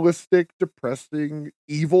 nihilistic, depressing,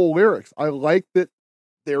 evil lyrics. I like that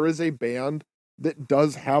there is a band that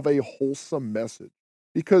does have a wholesome message,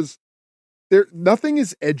 because nothing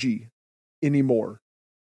is edgy anymore.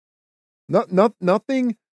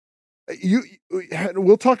 Nothing.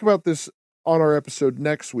 We'll talk about this on our episode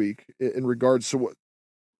next week in regards to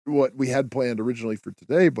what we had planned originally for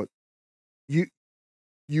today, but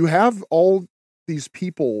you have all these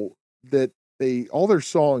people that all their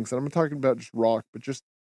songs, and I'm not talking about just rock, but just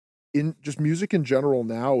music in general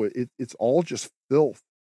now, it's all just filth.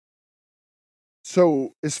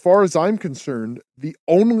 So as far as I'm concerned, the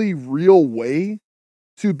only real way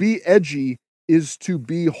to be edgy is to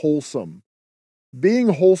be wholesome. Being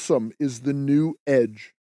wholesome is the new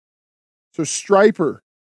edge. So Stryper,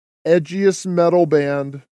 edgiest metal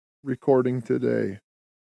band recording today.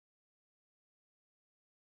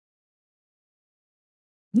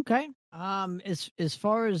 Okay. As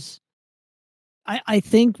far as I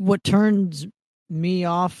think what turns me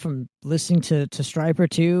off from listening to Stryper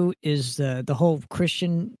too is the whole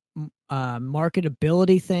Christian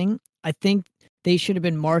marketability thing. I think they should have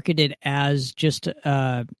been marketed as just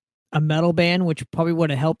a metal band, which probably would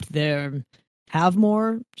have helped them have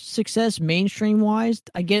more success mainstream wise.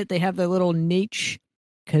 I get it, they have their little niche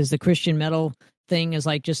because the Christian metal thing is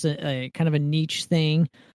like just a kind of a niche thing.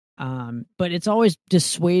 But it's always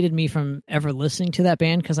dissuaded me from ever listening to that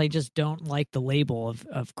band because I just don't like the label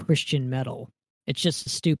of Christian metal. It's just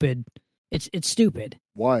stupid. It's stupid.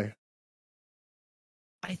 Why?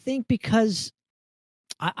 I think because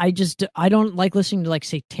I don't like listening to like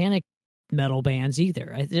satanic metal bands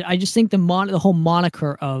either. I just think the whole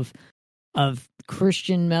moniker of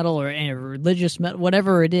Christian metal or religious metal,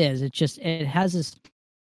 whatever it is, it has this,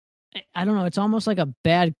 I don't know, it's almost like a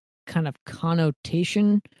bad kind of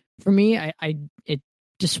connotation for me. It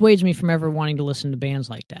dissuades me from ever wanting to listen to bands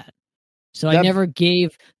like that. So I never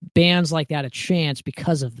gave bands like that a chance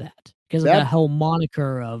because of that. Because of that whole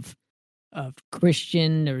moniker of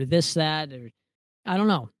Christian or this, that, or I don't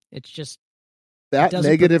know. It's just that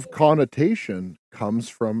negative connotation comes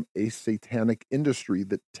from a satanic industry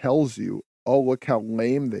that tells you, oh, look how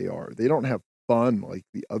lame they are. They don't have fun like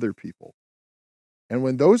the other people. And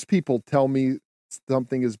when those people tell me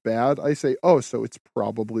something is bad, I say, oh, so it's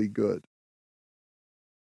probably good.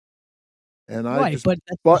 And I just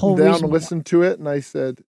buttoned down and listened to it, and I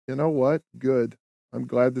said, you know what? Good. I'm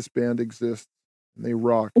glad this band exists, and they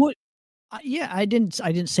rock. Well, yeah, I didn't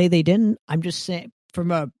say they didn't. I'm just saying,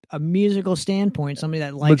 from a musical standpoint, somebody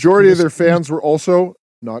that likes majority of their fans were also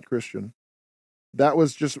not Christian. That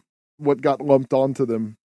was just what got lumped onto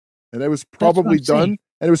them, and it was probably done.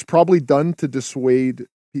 And it was probably done to dissuade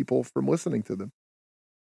people from listening to them.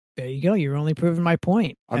 There you go. You're only proving my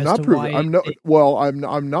point. I'm not proving.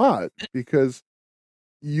 I'm not, because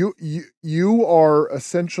you are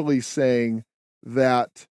essentially saying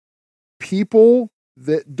that people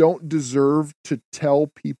that don't deserve to tell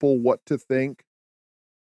people what to think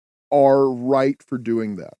are right for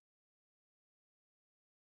doing that.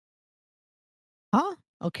 Huh?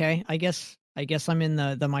 Okay. I guess I'm in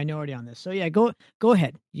the minority on this. So yeah, go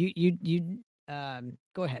ahead. You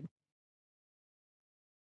go ahead.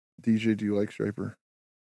 DJ, do you like Stryper?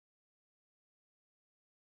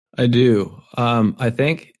 I do. I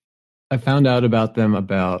think I found out about them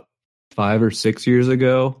about 5 or 6 years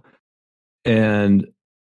ago, and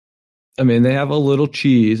I mean they have a little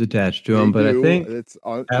cheese attached to them, but I think it's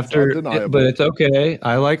undeniable. But it's okay.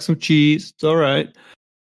 I like some cheese. It's all right.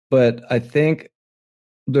 But I think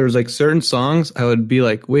there's like certain songs I would be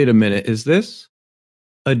like, wait a minute, is this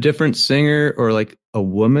a different singer or like a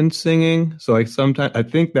woman singing? So like sometimes I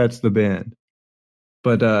think that's the band,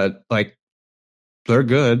 but like they're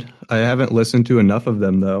good. I haven't listened to enough of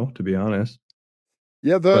them though, to be honest.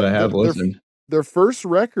 Yeah, but I have listened. Their first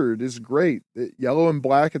record is great. Yellow and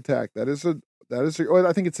Black Attack. That is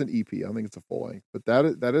I think it's an EP. I don't think it's a full length, but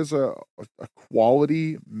that is a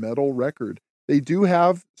quality metal record. They do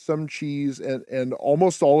have some cheese, and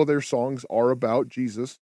almost all of their songs are about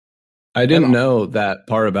Jesus. I didn't know that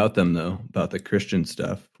part about them, though, about the Christian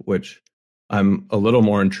stuff, which I'm a little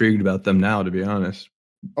more intrigued about them now, to be honest.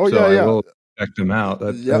 Oh, so yeah. I will check them out.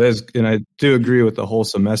 That is, and I do agree with the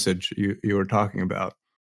wholesome message you were talking about.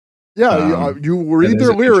 Yeah, you read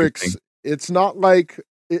their lyrics. It's not like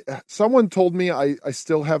someone told me I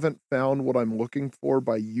still haven't found what I'm looking for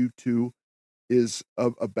by U2 is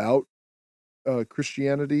about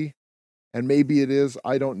Christianity, and maybe it is.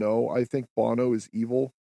 I don't know. I think Bono is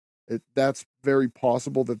evil. That's very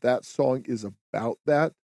possible that song is about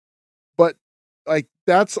that, but like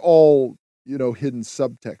that's all hidden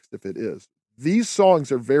subtext if it is. These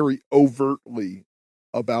songs are very overtly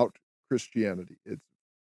about Christianity.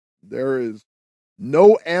 There is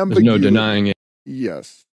no ambiguity. There's no denying it.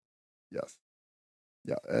 Yes.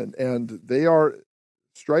 Yeah, and they are.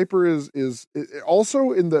 Stryper is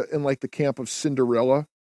also in like the camp of Cinderella,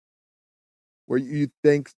 where you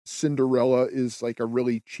think Cinderella is like a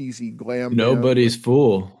really cheesy glam. Nobody's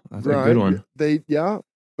fool. That's a good one.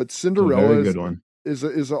 But Cinderella good one.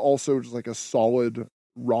 is also just like a solid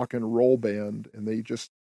rock and roll band, and they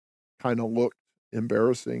just kind of look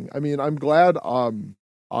embarrassing. I mean, I'm glad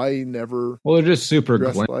I never they're just super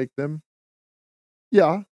dressed like them.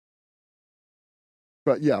 Yeah.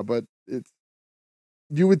 But it's,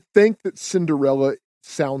 you would think that Cinderella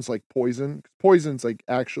sounds like Poison. Poison's like,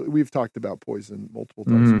 actually, we've talked about Poison multiple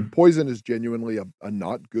times. Mm-hmm. Poison is genuinely a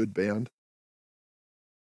not good band.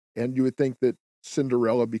 And you would think that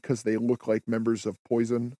Cinderella, because they look like members of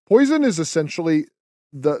Poison. Poison is essentially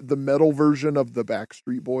the metal version of the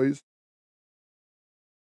Backstreet Boys.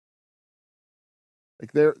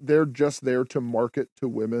 Like they're just there to market to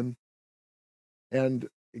women. And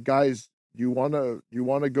guys, you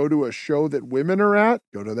wanna go to a show that women are at?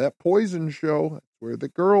 Go to that Poison show. That's where the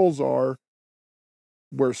girls are.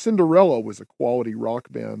 Where Cinderella was a quality rock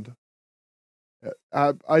band.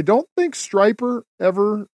 I don't think Stryper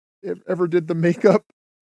ever did the makeup.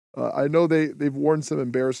 I know they've worn some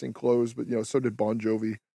embarrassing clothes, but so did Bon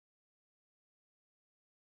Jovi.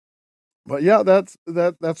 But yeah, that's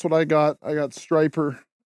what I got. I got Stryper.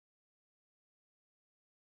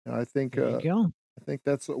 And I think I think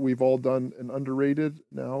that's what we've all done and underrated.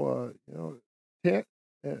 Now,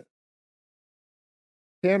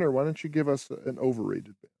 Tanner, why don't you give us an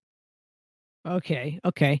overrated band?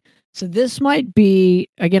 Okay. So this might be,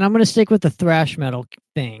 again, I'm going to stick with the thrash metal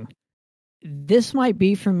thing. This might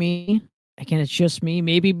be for me, again, it's just me,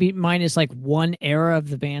 maybe mine is like one era of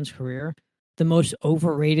the band's career, the most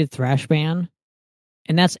overrated thrash band,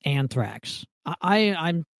 and that's Anthrax.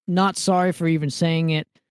 I'm not sorry for even saying it.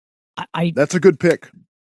 That's a good pick.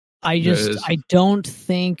 I don't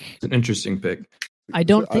think it's an interesting pick. I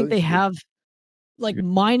don't think they have like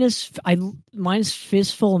minus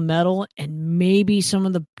Fistful of Metal and maybe some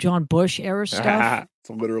of the John Bush era stuff. That's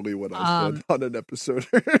literally what I said on an episode.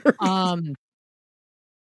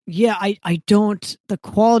 Yeah, I don't. The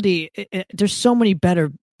quality. There's so many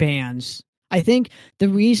better bands. I think the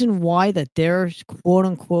reason why that they're quote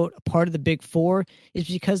unquote a part of the Big Four is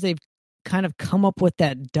because they've kind of come up with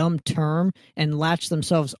that dumb term and latched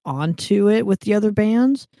themselves onto it with the other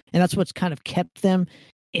bands, and that's what's kind of kept them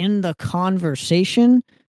in the conversation.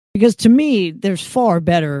 Because to me, there's far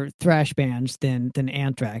better thrash bands than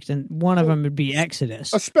Anthrax, and one of them would be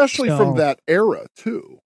Exodus, especially from that era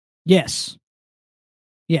too. Yes.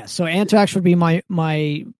 So Anthrax would be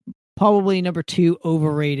my probably number 2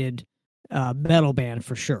 overrated metal band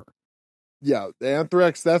for sure. Yeah,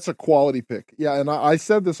 Anthrax, that's a quality pick. Yeah, and I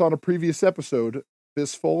said this on a previous episode,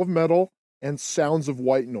 Fistful of Metal and Sounds of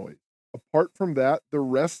White Noise. Apart from that, the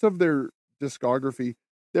rest of their discography,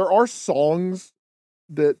 there are songs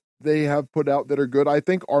that they have put out that are good. I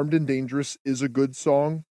think Armed and Dangerous is a good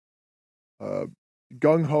song.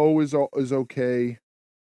 Gung Ho is okay.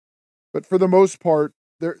 But for the most part,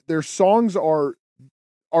 their songs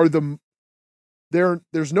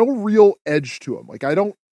there's no real edge to them. Like I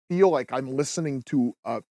don't feel like I'm listening to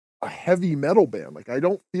a heavy metal band. Like I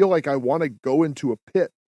don't feel like I want to go into a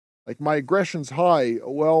pit. Like my aggression's high.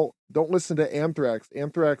 Well, don't listen to Anthrax.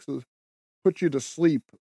 Anthrax will put you to sleep.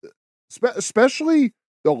 Especially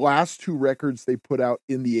the last 2 records they put out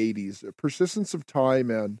in the 80s, Persistence of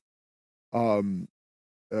Time and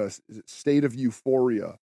State of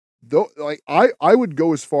Euphoria. Though, like I would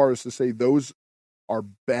go as far as to say those are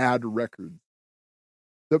bad records.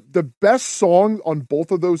 The best song on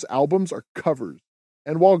both of those albums are covers.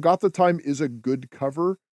 And while Got the Time is a good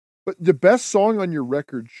cover, But the best song on your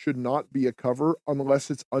record should not be a cover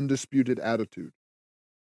unless it's Undisputed Attitude.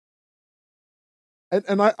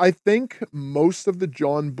 And I think most of the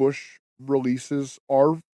John Bush releases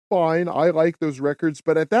are fine. I like those records,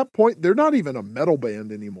 but at that point, they're not even a metal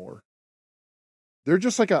band anymore. They're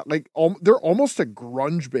just they're almost a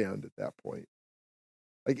grunge band at that point.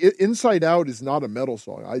 Like Inside Out is not a metal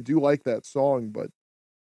song. I do like that song, but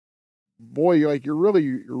boy, you're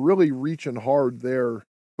really reaching hard there.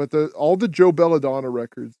 But all the Joe Belladonna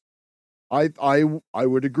records, I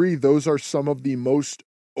would agree, those are some of the most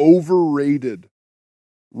overrated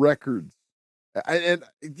records. And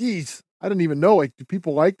geez, I don't even know. Like, do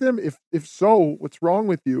people like them? If so, what's wrong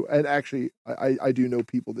with you? And actually, I do know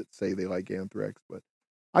people that say they like Anthrax, but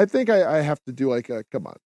I think I have to do like a come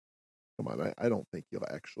on. I don't think you'll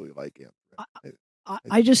actually like Anthrax.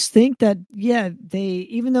 I just think that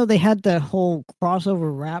even though they had the whole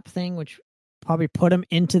crossover rap thing, which probably put them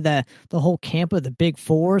into the whole camp of the Big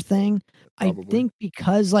Four thing. Probably. I think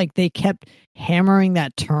because like they kept hammering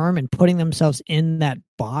that term and putting themselves in that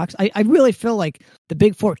box. I really feel like the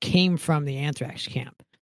Big Four came from the Anthrax camp.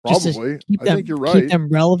 Probably. I think you're right. Keep them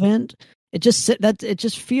relevant. It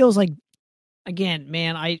just feels like, again,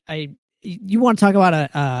 man, you want to talk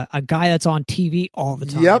about a guy that's on TV all the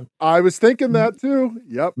time. Yep. I was thinking that too.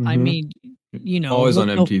 Yep. I mean, always on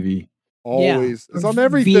MTV. Always. Yeah. It's on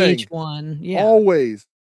everything. VH1. Yeah. Always.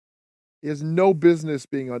 He has no business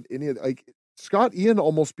being on any, like, Scott Ian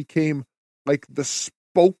almost became like the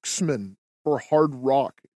spokesman for hard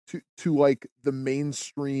rock to like the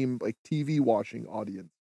mainstream like TV watching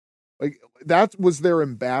audience. Like that was their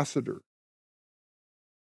ambassador.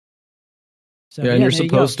 So, and you're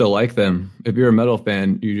supposed to like them. If you're a metal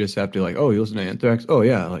fan, you just have to like, oh, you listen to Anthrax? Oh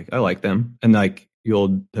yeah, like I like them. And like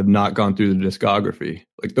you'll have not gone through the discography.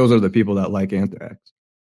 Like those are the people that like Anthrax.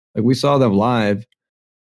 Like we saw them live,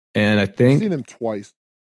 and I think I've seen them twice.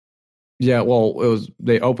 Yeah, well,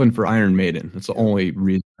 they opened for Iron Maiden. That's the only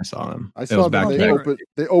reason I saw them. I saw them.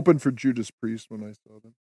 They opened for Judas Priest when I saw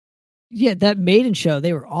them. Yeah, that Maiden show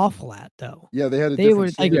they were awful at though. Yeah, they had they were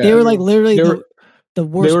like literally the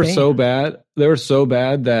worst. They were band. so bad. They were so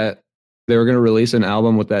bad that they were going to release an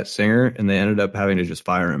album with that singer, and they ended up having to just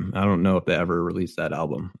fire him. I don't know if they ever released that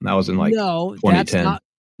album. That was in like 2010.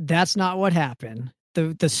 That's not what happened.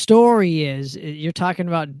 The story is you're talking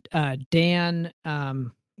about Dan.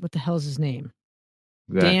 What the hell is his name?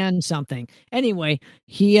 That. Dan something. Anyway,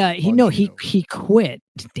 he quit.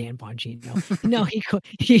 Dan Bongino. No, he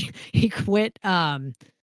quit.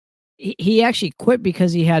 He actually quit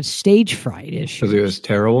because he had stage fright issues. Because he was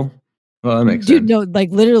terrible. Well, that makes sense. No, like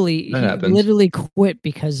literally, literally quit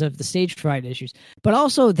because of the stage fright issues. But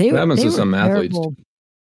also, they were some athletes.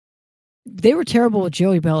 They were terrible with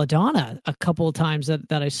Joey Belladonna a couple of times that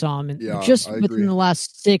I saw him within the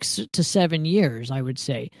last 6 to 7 years, I would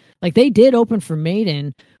say. Like they did open for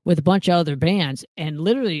Maiden with a bunch of other bands, and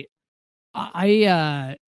literally, they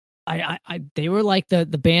were like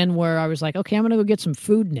the band where I was like, okay, I'm gonna go get some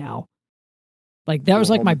food now. Like that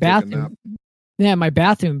was like my bathroom. Yeah, my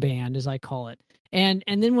bathroom band, as I call it. And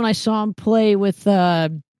then when I saw him play with, I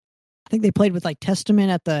think they played with like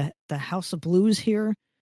Testament at the House of Blues here.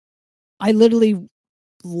 I literally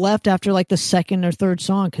left after like the second or third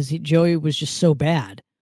song because Joey was just so bad.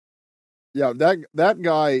 Yeah, that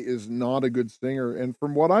guy is not a good singer. And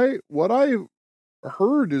from what I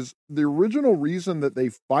heard is the original reason that they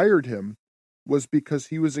fired him was because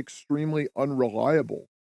he was extremely unreliable.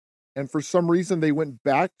 And for some reason they went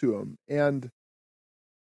back to him. And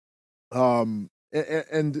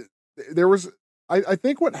there was, I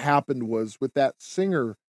think what happened was with that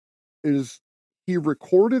singer is he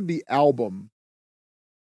recorded the album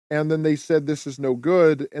and then they said, this is no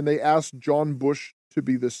good. And they asked John Bush to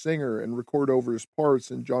be the singer and record over his parts.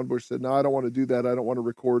 And John Bush said, no, I don't want to do that. I don't want to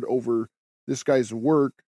record over this guy's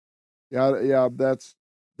work. Yeah.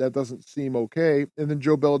 That doesn't seem okay. And then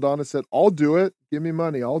Joe Belladonna said, I'll do it. Give me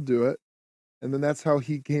money. I'll do it. And then that's how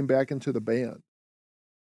he came back into the band.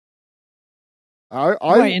 I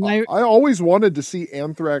always wanted to see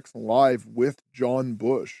Anthrax live with John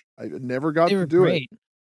Bush. I never got to do it.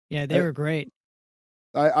 Yeah, they were great.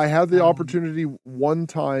 I had the opportunity one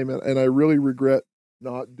time, and I really regret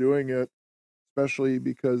not doing it, especially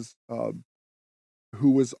because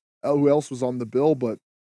who else was on the bill. But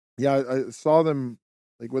yeah, I saw them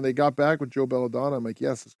like when they got back with Joe Belladonna. I'm like,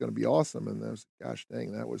 yes, it's going to be awesome. And I was, gosh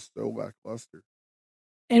dang, that was so lackluster.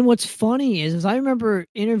 And what's funny is I remember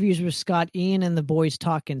interviews with Scott Ian and the boys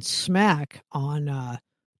talking smack on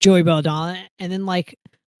Joey Belladonna, and then like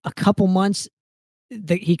a couple months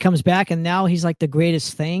he comes back and now he's like the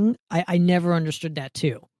greatest thing. I never understood that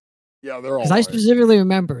too. Yeah, they're all. Because I specifically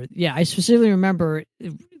remember,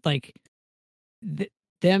 like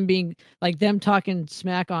them being like them talking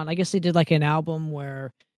smack on. I guess they did like an album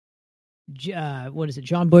where, what is it?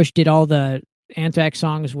 John Bush did all the Anthrax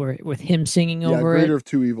songs with him singing over Greater it. of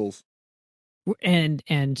Two Evils. And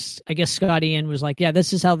I guess Scott Ian was like, yeah,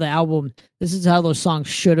 this is how those songs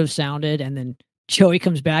should have sounded. And then Joey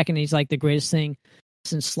comes back and he's like, the greatest thing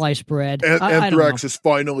since sliced bread. Anthrax is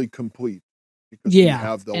finally complete. Because we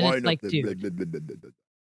have the lineup. Like,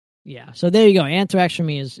 yeah, so there you go. Anthrax for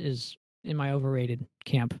me is in my overrated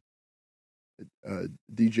camp.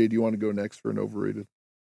 DJ, do you want to go next for an overrated?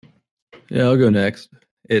 Yeah, I'll go next.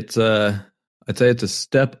 It's I'd say it's a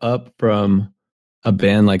step up from a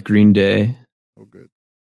band like Green Day. Oh, good.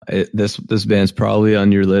 This band's probably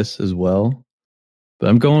on your list as well, but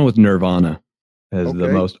I'm going with Nirvana as the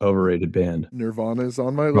most overrated band. Nirvana is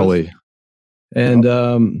on my list. Probably.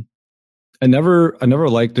 And I never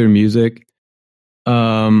liked their music.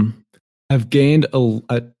 I've gained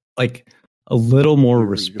a little more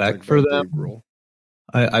respect for them.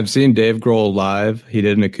 I've seen Dave Grohl live. He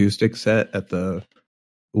did an acoustic set at the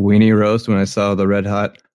Weenie Roast when I saw the Red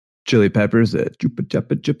Hot Chili Peppers at Chupa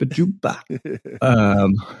Chupa Chupa Chupa.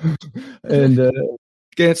 And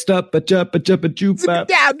can't stop a Chupa Chupa Chupa.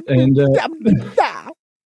 And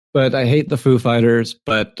but I hate the Foo Fighters.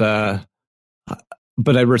 But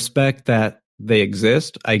I respect that they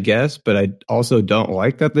exist, I guess, but I also don't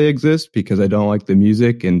like that they exist because I don't like the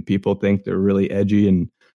music and people think they're really edgy. And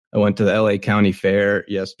I went to the LA County Fair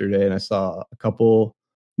yesterday and I saw a couple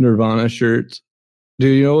Nirvana shirts.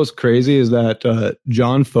 Dude, you know what's crazy is that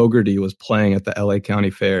John Fogerty was playing at the LA County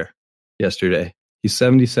Fair yesterday. He's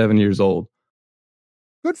 77 years old.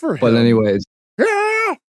 Good for him. But anyways.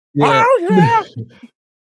 Yeah. Oh, yeah.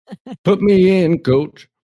 Put me in, coach.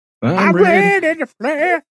 I'm ready to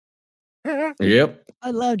flare. Yep.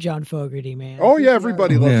 I love John Fogerty, man. Oh, yeah.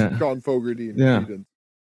 Everybody loves John Fogerty. Yeah.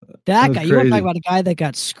 That guy. You want to talk about a guy that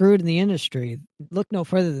got screwed in the industry. Look no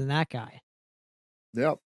further than that guy.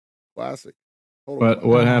 Yep. Classic.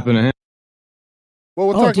 What happened to him? Well,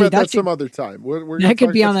 we'll talk about that some other time. That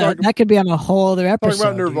could be on a whole other episode.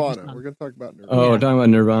 Talk about Nirvana. We're going to talk about Nirvana. Oh, we're talking about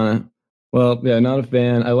Nirvana. Well, yeah, not a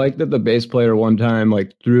fan. I like that the bass player one time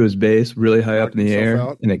threw his bass really high up in the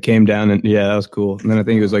air and it came down and that was cool. And then I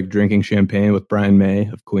think he was drinking champagne with Brian May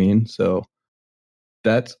of Queen. So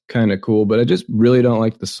that's kind of cool, but I just really don't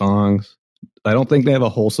like the songs. I don't think they have a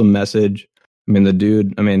wholesome message. I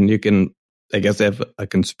mean, I guess they have a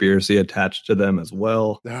conspiracy attached to them as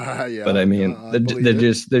well. Yeah, but I mean, they're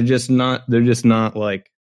just not like,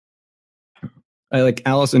 I like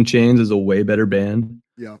Alice in Chains is a way better band.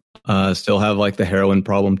 Yeah. Still have the heroin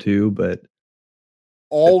problem too, but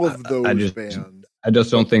all of those bands. I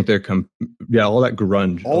just don't think they're all that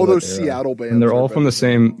grunge. All those Seattle bands. And they're all from the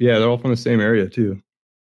same they're all from the same area too.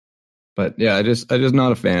 But yeah, I just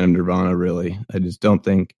not a fan of Nirvana really. I just don't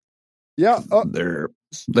think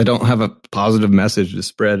they don't have a positive message to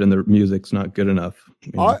spread and their music's not good enough.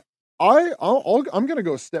 I'm going to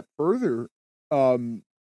go a step further.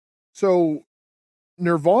 So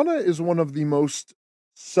Nirvana is one of the most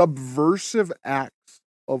subversive acts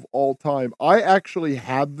of all time. I actually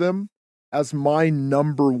had them as my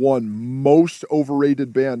number one most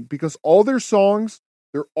overrated band because all their songs,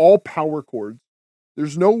 they're all power chords.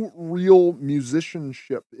 There's no real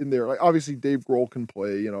musicianship in there. Obviously Dave Grohl can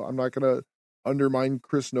play, I'm not going to undermine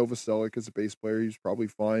Chris Novoselic as a bass player. He's probably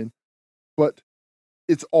fine, but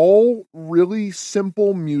it's all really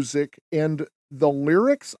simple music and the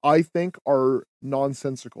lyrics, I think, are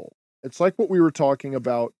nonsensical. It's like what we were talking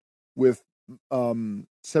about with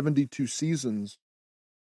 72 Seasons,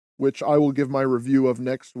 which I will give my review of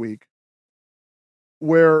next week,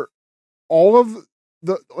 where all of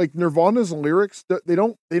the Nirvana's lyrics, they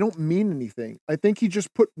don't mean anything. I think he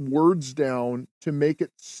just put words down to make it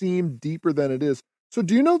seem deeper than it is. So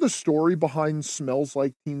do you know the story behind Smells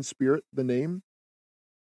Like Teen Spirit, the name?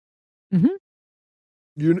 Mm-hmm.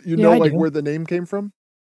 You know where the name came from?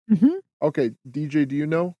 Mm-hmm. Okay, DJ, do you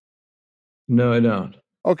know? No, I don't.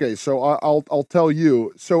 Okay, so I'll tell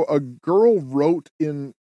you. So a girl wrote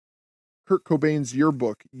in Kurt Cobain's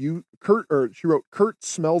yearbook, she wrote, "Kurt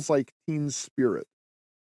smells like teen spirit."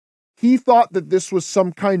 He thought that this was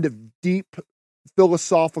some kind of deep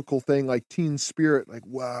philosophical thing, like teen spirit, like,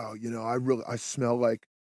 wow, I smell like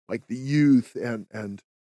the youth and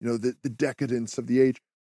the decadence of the age.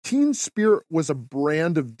 Teen Spirit was a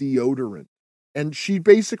brand of deodorant. And she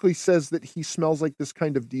basically says that he smells like this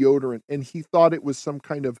kind of deodorant. And he thought it was some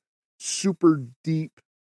kind of super deep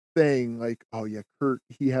thing. Like, oh yeah, Kurt,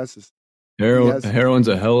 he has this. Heroin's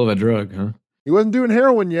a hell of a drug, huh? He wasn't doing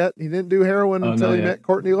heroin yet. He didn't do heroin until he met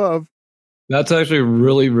Courtney Love. That's actually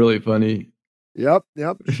really, really funny. Yep.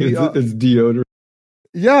 It's deodorant.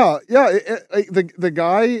 Yeah. The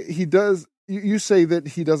guy, he does. You say that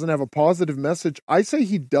he doesn't have a positive message. I say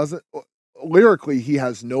he doesn't. Lyrically, he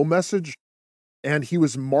has no message, and he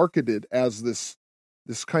was marketed as this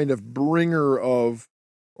kind of bringer of,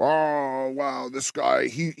 oh wow, this guy,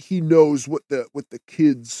 he knows what the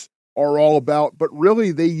kids are all about. But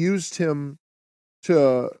really, they used him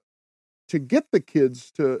to get the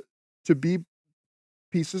kids to be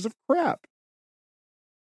pieces of crap.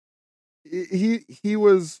 He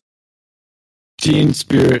was Teen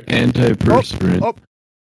spirit, antiperspirant.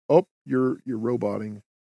 You're roboting.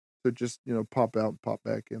 So just, pop out and pop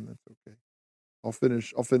back in. That's okay. I'll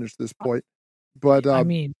finish this point. But I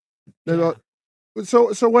mean,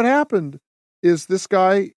 so what happened is this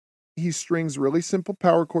guy, he strings really simple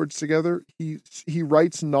power chords together. He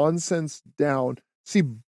writes nonsense down. See,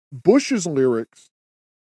 Bush's lyrics,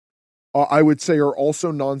 I would say, are also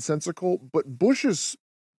nonsensical, but Bush's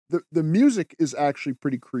the music is actually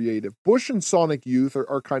pretty creative. Bush and Sonic Youth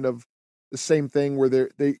are kind of the same thing, where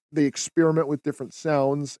they experiment with different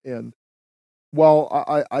sounds. And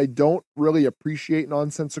while I don't really appreciate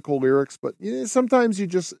nonsensical lyrics, but sometimes you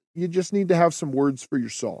just need to have some words for your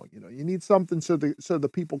song. You need something so the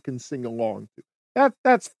people can sing along to.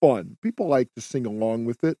 That's fun. People like to sing along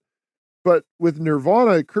with it. But with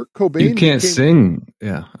Nirvana, Kurt Cobain, you can't sing.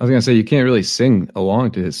 Yeah, I was gonna say you can't really sing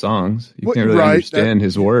along to his songs. You can't really understand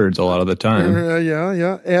his words a lot of the time.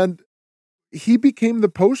 Yeah, and he became the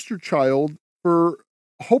poster child for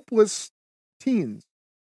hopeless teens,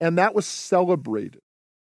 and that was celebrated.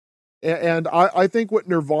 And I think what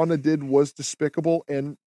Nirvana did was despicable,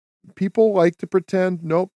 and people like to pretend,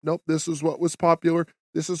 nope, this is what was popular.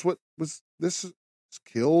 This is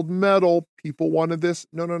killed metal. People wanted this.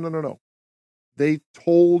 No. They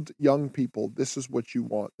told young people, this is what you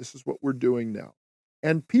want. This is what we're doing now.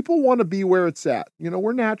 And people want to be where it's at.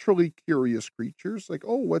 We're naturally curious creatures. Like,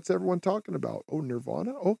 oh, what's everyone talking about? Oh,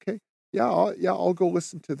 Nirvana? Okay. Yeah, I'll go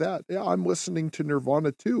listen to that. Yeah, I'm listening to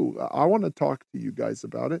Nirvana too. I want to talk to you guys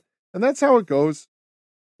about it. And that's how it goes.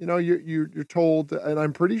 You're told, and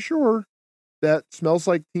I'm pretty sure that Smells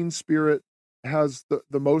Like Teen Spirit has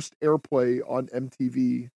the most airplay on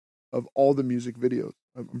MTV of all the music videos.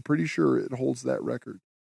 I'm pretty sure it holds that record.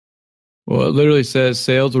 Well, it literally says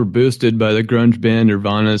sales were boosted by the grunge band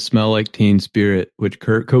Nirvana's Smell Like Teen Spirit, which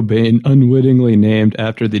Kurt Cobain unwittingly named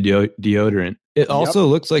after the deodorant. It also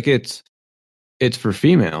looks like it's for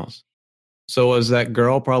females. So was that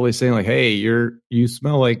girl probably saying like, "Hey, you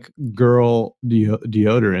smell like girl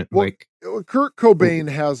deodorant"? Well, Kurt Cobain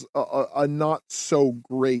has a not so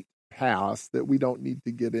great past that we don't need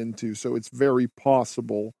to get into. So it's very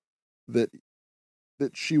possible that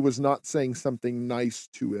she was not saying something nice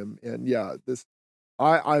to him. And yeah,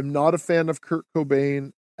 I'm not a fan of Kurt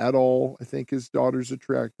Cobain at all. I think his daughter's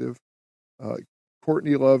attractive.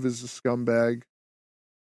 Courtney Love is a scumbag.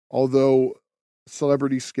 Although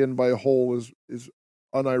Celebrity Skin by a Hole is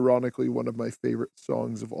unironically one of my favorite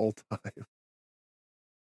songs of all time.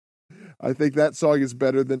 I think that song is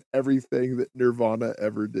better than everything that Nirvana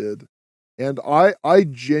ever did. And I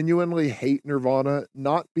genuinely hate Nirvana,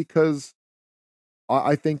 not because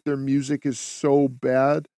I think their music is so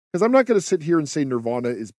bad, because I'm not going to sit here and say Nirvana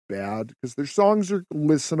is bad, because their songs are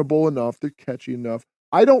listenable enough, they're catchy enough.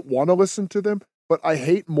 I don't want to listen to them, but I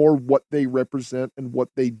hate more what they represent and what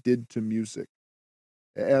they did to music.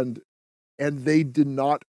 And they did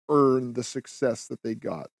not earn the success that they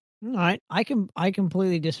got. I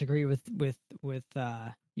completely disagree with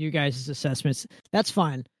you guys' assessments. That's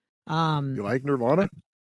fine. You like Nirvana?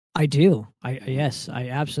 I do. Yes, I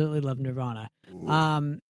absolutely love Nirvana.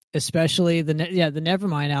 Especially the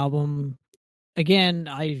Nevermind album. Again,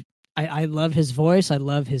 I love his voice. I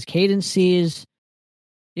love his cadences.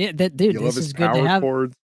 Yeah, this is good to have.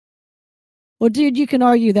 Chords. Well, dude, you can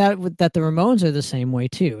argue that the Ramones are the same way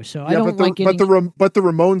too. So I don't like getting. But the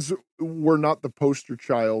Ramones were not the poster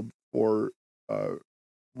child for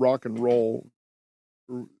rock and roll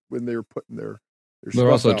when they were putting their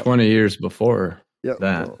They're also out. 20 years before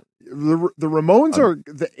that. The Ramones are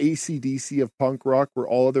the AC/DC of punk rock, where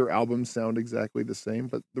all of their albums sound exactly the same.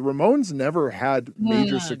 But the Ramones never had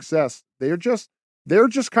major success. They're just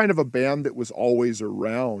kind of a band that was always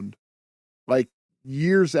around. Like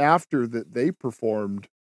years after that they performed,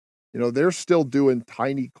 they're still doing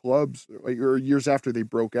tiny clubs. Or years after they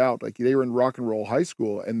broke out, like they were in Rock and Roll High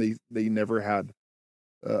School, and they never had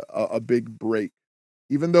a big break.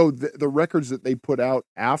 Even though the records that they put out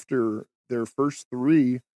after their first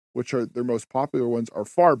three, which are their most popular ones, are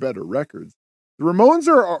far better records. The Ramones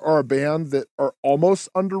are a band that are almost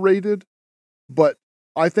underrated, but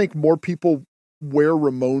I think more people wear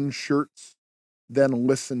Ramones shirts than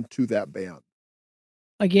listen to that band.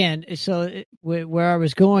 Again, so where I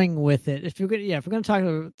was going with it, if we're going to talk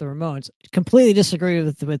about the Ramones, completely disagree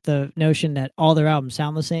with the notion that all their albums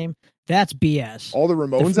sound the same. That's BS. All the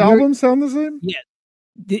Ramones albums sound the same? Yeah.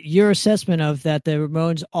 Your assessment of that the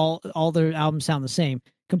Ramones all their albums sound the same,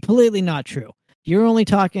 completely not true. You're only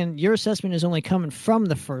talking. Your assessment is only coming from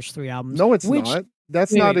the first 3 albums. No, it's not.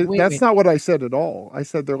 That's not what I said at all. I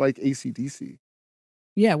said they're like AC/DC.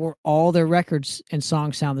 Yeah, where all their records and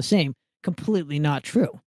songs sound the same. Completely not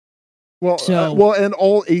true. Well, and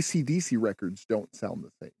all AC/DC records don't sound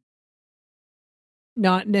the same.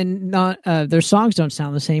 Not their songs don't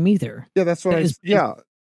sound the same either. Yeah, that's what yeah.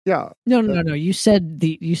 No. You said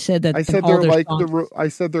that. I said they're like I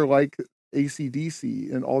said they're like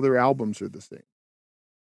AC/DC, and all their albums are the same.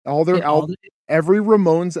 Every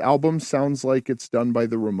Ramones album sounds like it's done by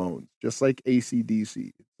the Ramones, just like AC/DC.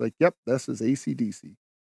 It's like, yep, this is AC/DC.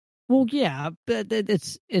 Well, yeah, but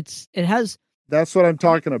it has. That's what I'm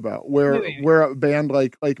talking about. Where a band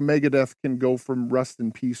like Megadeth can go from Rest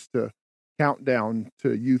in Peace to Countdown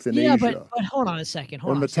to Euthanasia. Yeah, but hold on a second.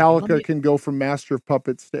 Or Metallica can go from Master of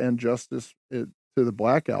Puppets to End Justice to the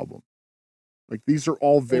Black Album. Like, these are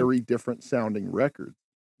all very different sounding records.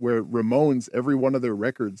 Where Ramones, every one of their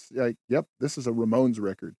records, like, yep, this is a Ramones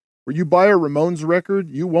record. Where you buy a Ramones record,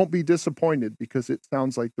 you won't be disappointed because it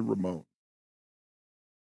sounds like the Ramones.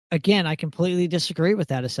 Again, I completely disagree with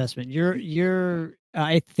that assessment.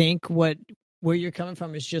 I think where you're coming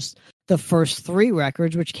from is just the first 3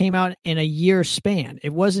 records, which came out in a year span.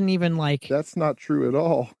 It wasn't even like... That's not true at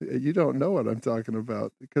all. You don't know what I'm talking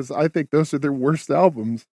about, because I think those are their worst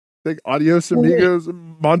albums. I think Adios Amigos,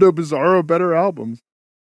 Mondo Bizarro, better albums.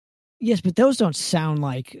 Yes, but those don't sound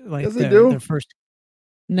like yes, they do. Their first.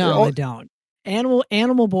 No, they don't.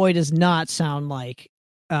 Animal Boy does not sound like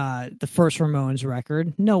the first Ramones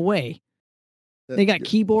record. No way. They got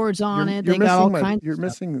keyboards on it. They got all kinds. You've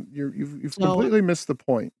completely missed the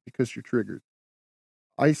point because you're triggered.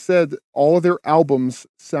 I said all of their albums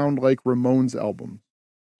sound like Ramones albums.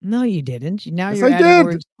 No, you didn't. Now yes, you're adding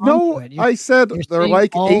words. No, I said they're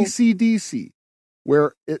like AC/DC,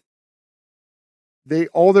 where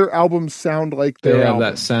all their albums sound like they their have album.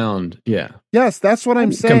 That sound. Yeah. Yes, that's what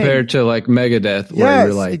I'm saying. Compared to like Megadeth, where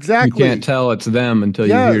you're like, exactly. You can't tell it's them until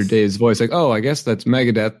you hear Dave's voice. Like, oh, I guess that's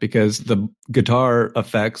Megadeth because the guitar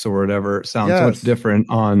effects or whatever sound so much different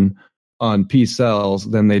on Peace Cells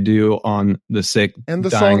than they do on The Sick, and the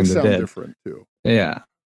Dying songs and the sound Dead. Different too. Yeah.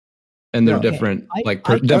 And they're different,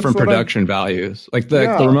 different production values. Like the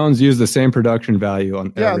Ramones use the same production value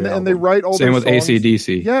on every album. And they write all same with songs.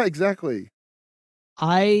 AC/DC. Yeah, exactly.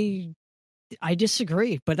 I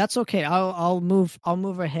disagree, but that's okay. I'll move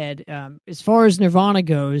ahead. As far as Nirvana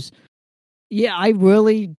goes, yeah, I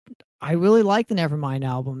really like the Nevermind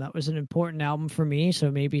album. That was an important album for me.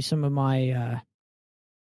 So maybe some of my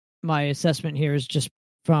my assessment here is just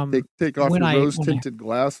from take off your rose tinted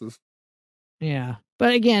glasses. Yeah.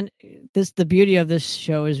 But again, the beauty of this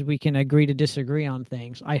show is we can agree to disagree on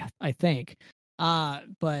things. I think.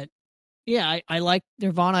 But yeah, I like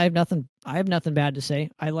Nirvana. I have nothing bad to say.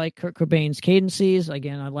 I like Kurt Cobain's cadences.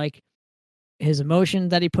 Again, I like his emotion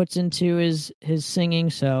that he puts into his singing.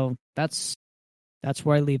 So that's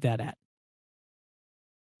where I leave that at.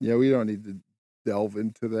 Yeah, we don't need to delve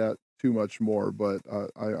into that too much more, but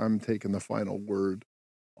I'm taking the final word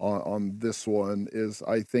on this one. Is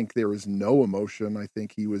I think there is no emotion. I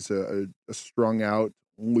think he was a strung out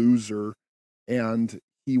loser, and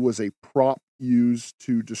he was a prop used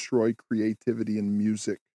to destroy creativity in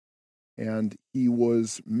music. And he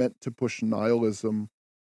was meant to push nihilism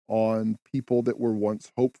on people that were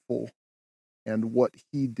once hopeful. And what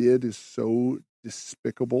he did is so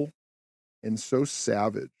despicable and so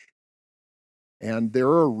savage. And there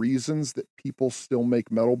are reasons that people still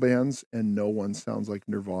make metal bands and no one sounds like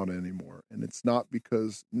Nirvana anymore. And it's not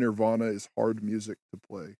because Nirvana is hard music to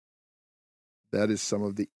play. That is some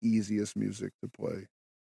of the easiest music to play.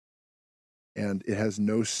 And it has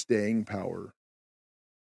no staying power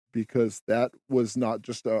because that was not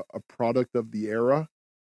just a product of the era.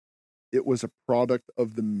 It was a product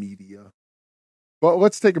of the media. But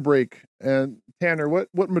let's take a break. And Tanner, what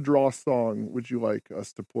Madross song would you like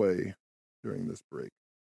us to play during this break?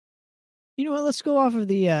 You know what? Let's go off of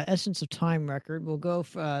the Essence of Time record. We'll go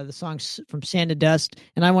for the songs from Sand to Dust.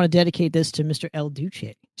 And I want to dedicate this to Mr. El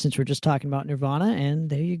Duce, since we're just talking about Nirvana. And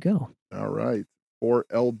there you go. All right. For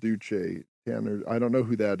El Duce. Tanner, I don't know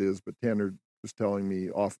who that is, but Tanner was telling me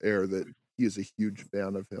off air that he is a huge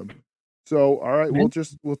fan of him. So, all right,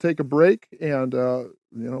 we'll take a break, and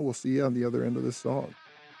we'll see you on the other end of this song.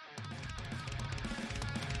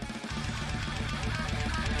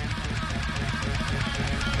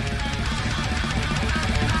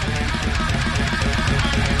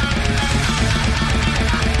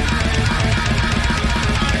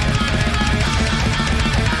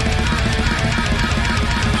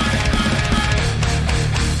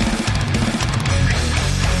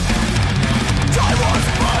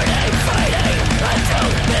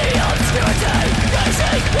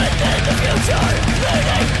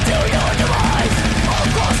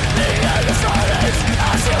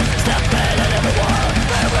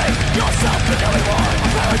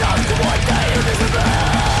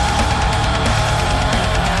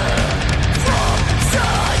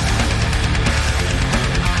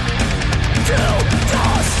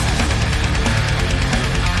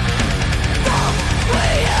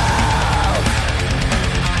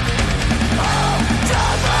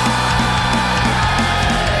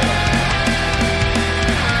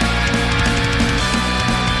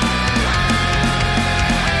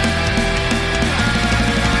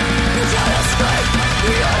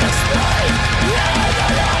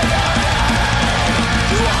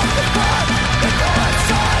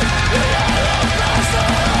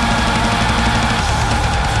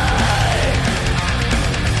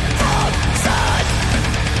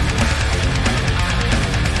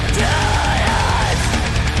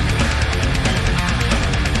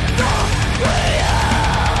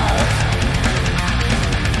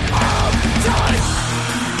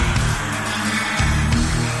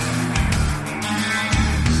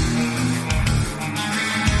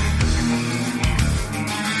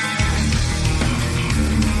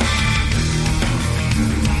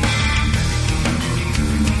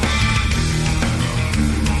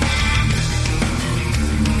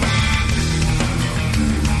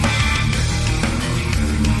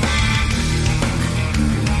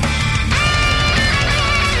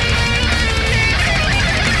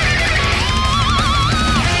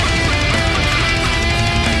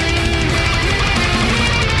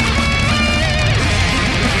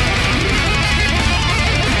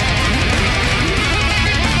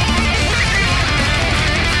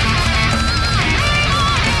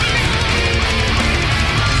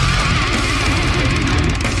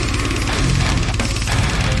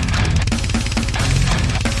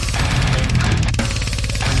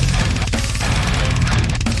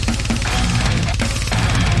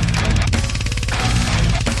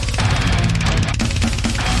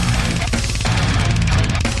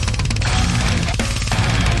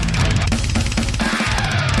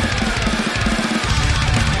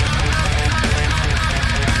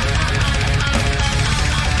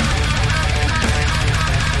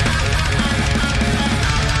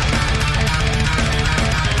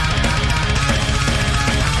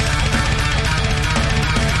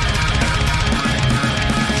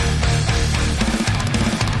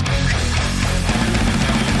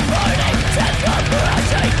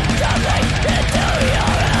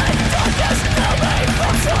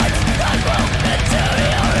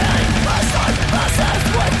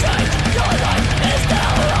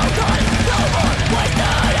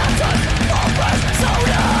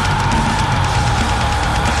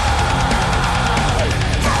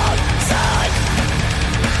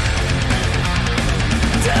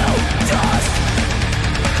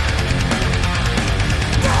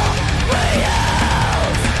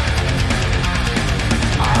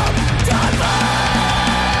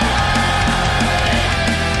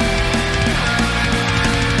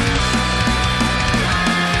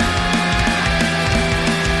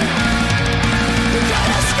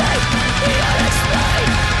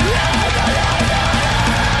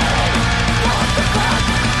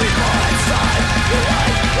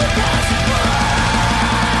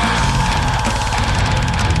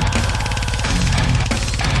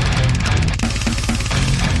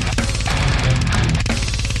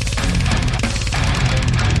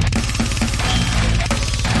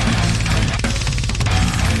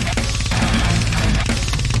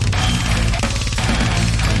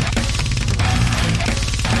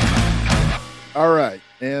 All right,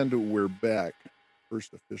 and we're back.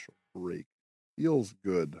 First official break. Feels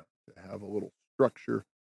good to have a little structure.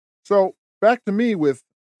 So back to me with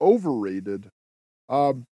overrated.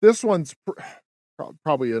 This one's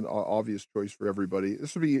probably an obvious choice for everybody.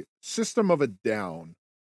 This would be System of a Down.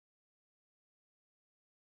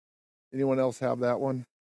 Anyone else have that one?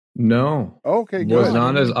 No. Okay, good. Was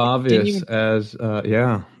not as obvious as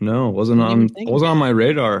wasn't on my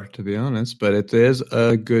radar, to be honest, but it is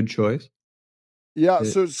a good choice. Yeah,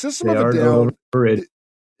 so System of a Down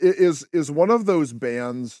is one of those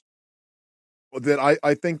bands that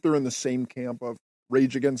I think they're in the same camp of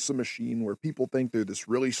Rage Against the Machine, where people think they're this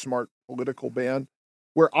really smart political band,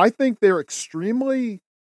 where I think they're extremely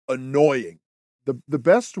annoying. The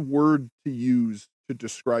best word to use to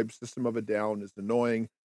describe System of a Down is annoying.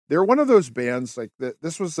 They're one of those bands like that.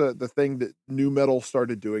 This was the thing that nu metal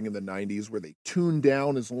started doing in the 90s, where they tune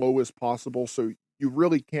down as low as possible, so you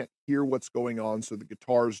really can't hear what's going on. So the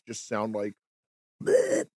guitars just sound like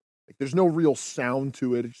there's no real sound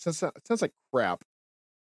to it. It sounds like crap.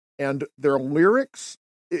 And their lyrics,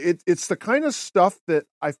 it's the kind of stuff that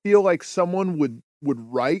I feel like someone would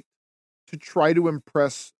write to try to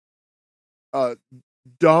impress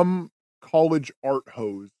dumb college art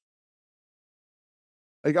hose.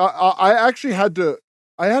 Like I actually had to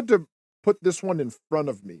put this one in front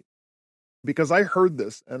of me because I heard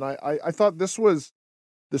this and I thought this was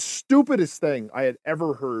the stupidest thing I had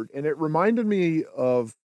ever heard, and it reminded me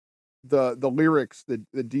of the lyrics that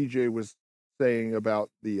the DJ was saying about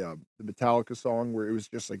the Metallica song, where it was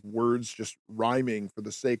just like words just rhyming for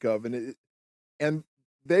the sake of, and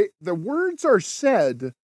the words are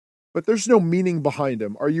said, but there's no meaning behind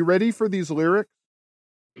them. Are you ready for these lyrics?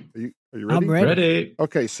 Are you ready? I'm ready.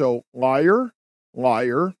 Okay, so liar,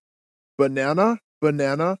 liar, banana,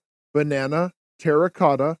 banana, banana,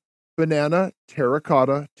 terracotta, banana,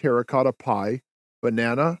 terracotta, terracotta pie,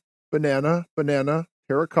 banana, banana, banana,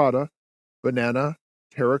 terracotta, banana,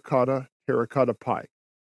 terracotta, terracotta pie.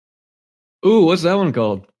 Ooh, what's that one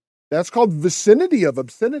called? That's called Vicinity of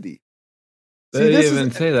Obscenity. They didn't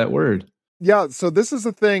even say that word. Yeah, so this is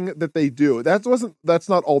a thing that they do. That's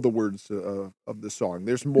not all the words of the song.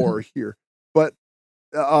 There's more here, but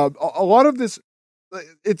a lot of this,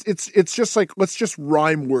 it's just like, let's just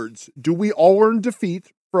rhyme words. Do we all earn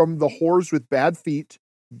defeat from the whores with bad feet?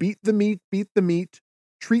 Beat the meat,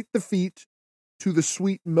 treat the feet to the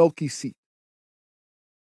sweet milky seat.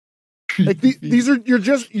 Like these are you're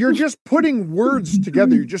just putting words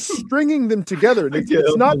together. You're just stringing them together, and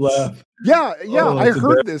it's not. Yeah. Oh, I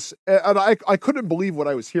heard this, and I couldn't believe what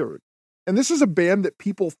I was hearing. And this is a band that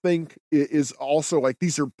people think is also like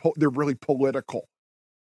they're really political.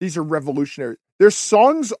 These are revolutionary. Their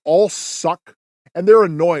songs all suck, and they're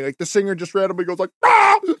annoying. Like the singer just randomly goes like,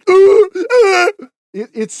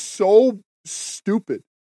 it's so stupid,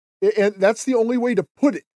 and that's the only way to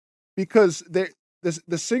put it, because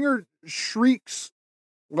the singer shrieks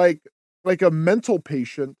like a mental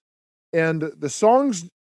patient, and the songs,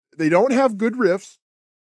 they don't have good riffs.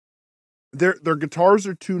 Their guitars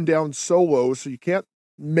are tuned down so low, so you can't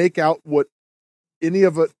make out what any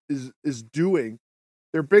of it is doing.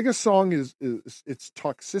 Their biggest song is it's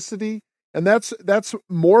Toxicity, and that's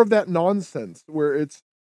more of that nonsense where it's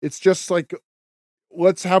just like,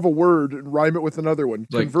 let's have a word and rhyme it with another one.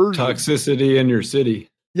 Like toxicity in your city.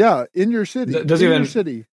 Yeah, in your city. Your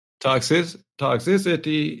city.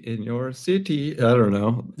 Toxicity in your city. I don't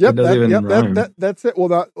know. Yep, that's it.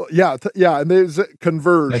 Well, and there's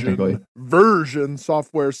conversion version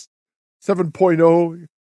software 7.0,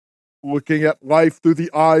 looking at life through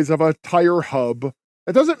the eyes of a tire hub.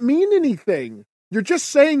 It doesn't mean anything. You're just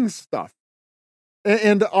saying stuff,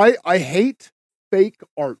 and I hate fake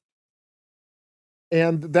art.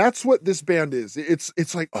 And that's what this band is.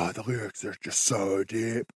 It's like, oh, the lyrics are just so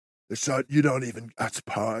deep. They're so, you don't even, that's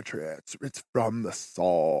poetry. It's from the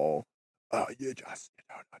soul. Oh, you just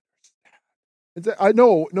don't understand. I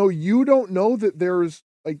know, no, you don't know that there's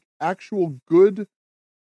like actual good,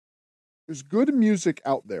 there's good music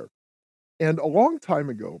out there. And a long time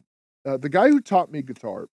ago, the guy who taught me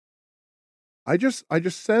guitar, I just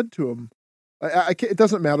said to him, it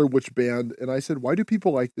doesn't matter which band. And I said, why do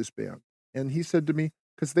people like this band? And he said to me,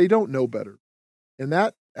 because they don't know better. And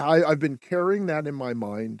that I've been carrying that in my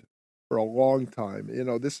mind for a long time. You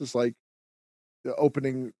know, this is like the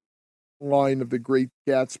opening line of The Great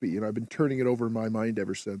Gatsby, and I've been turning it over in my mind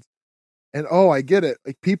ever since. And I get it.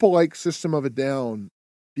 Like, people like System of a Down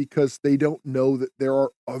because they don't know that there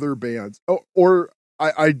are other bands.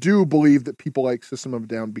 I do believe that people like System of a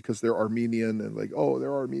Down because they're Armenian and like,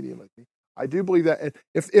 they're Armenian like me. I do believe that. And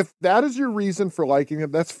if that is your reason for liking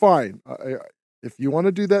them, that's fine. If you want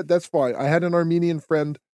to do that, that's fine. I had an Armenian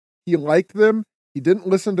friend. He liked them. He didn't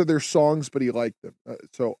listen to their songs, but he liked them.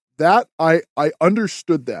 So that I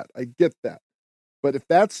understood that. I get that. But if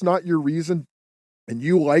that's not your reason and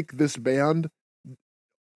you like this band,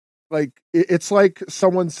 like it's like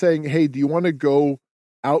someone saying, "Hey, do you want to go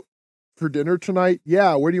out for dinner tonight?"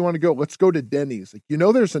 "Yeah, where do you want to go?" "Let's go to Denny's." Like,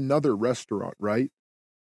 there's another restaurant, right?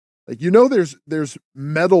 Like, there's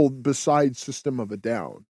metal besides System of a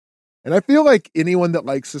Down. And I feel like anyone that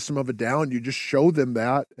likes System of a Down, you just show them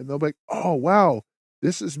that and they'll be like, "Oh, wow,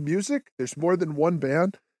 this is music? There's more than one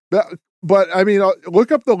band?" But I mean,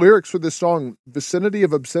 look up the lyrics for this song, Vicinity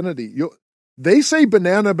of Obscenity. They say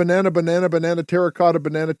banana, banana, banana, banana, terracotta,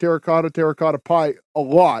 terracotta pie a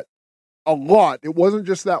lot. It wasn't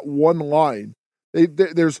just that one line.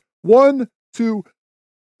 There's one, two.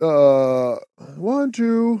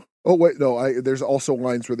 Oh, wait, no, there's also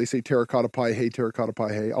lines where they say terracotta pie,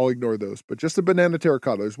 hey. I'll ignore those. But just the banana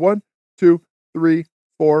terracotta. There's 1, 2, 3,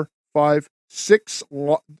 4, 5, 6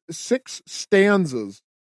 stanzas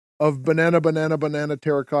of banana, banana, banana,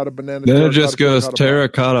 terracotta, banana. Then it just goes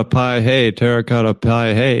terracotta pie, hey, terracotta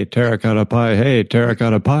pie, hey, terracotta pie, hey,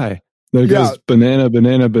 terracotta pie. Then it goes banana,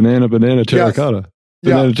 banana, banana, banana, terracotta.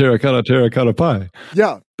 Yes. Banana, terracotta pie.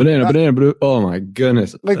 Yeah. Banana. Oh my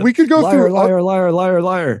goodness. Like we could go liar, through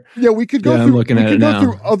liar. Yeah, we could go through. I'm looking at it now.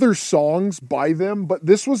 Through other songs by them, but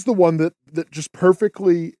this was the one that just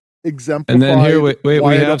perfectly exemplified. And then here, wait,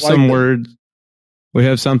 we have some words. We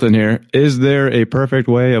have something here. Is there a perfect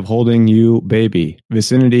way of holding you, baby?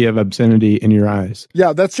 Vicinity of obscenity in your eyes.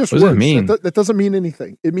 Yeah, that's just what words. Does that mean? That doesn't mean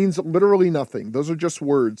anything. It means literally nothing. Those are just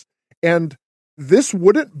words. And this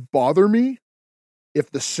wouldn't bother me if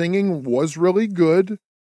the singing was really good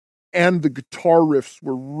and the guitar riffs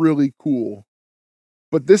were really cool.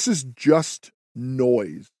 But this is just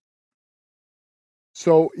noise.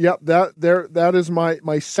 So, yeah, that is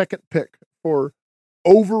my second pick for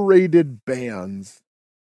overrated bands.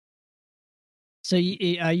 So are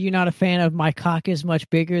you not a fan of My Cock Is Much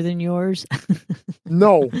Bigger Than Yours?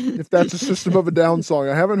 No, if that's a System of a Down song.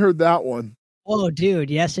 I haven't heard that one. Oh, dude,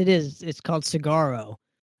 yes, it is. It's called Cigarro.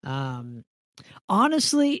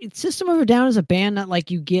 Honestly, System of a Down is a band that like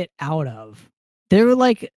you get out of. They were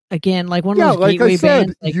like, again, like one of those like gateway I said,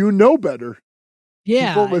 bands. Like, you know better.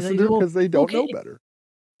 Yeah. People listen to it because they don't know better.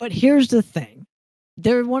 But here's the thing.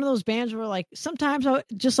 They're one of those bands where like sometimes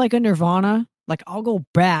just like a Nirvana, like I'll go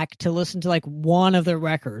back to listen to like one of their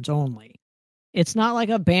records only. It's not like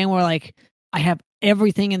a band where like I have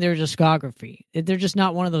everything in their discography. They're just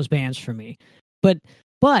not one of those bands for me. But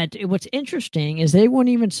what's interesting is they weren't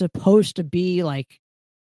even supposed to be like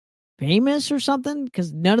famous or something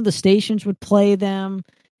because none of the stations would play them.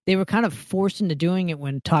 They were kind of forced into doing it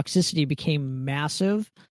when Toxicity became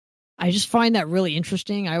massive. I just find that really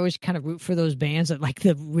interesting. I always kind of root for those bands that like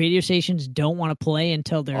the radio stations don't want to play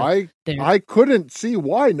until they're. I couldn't see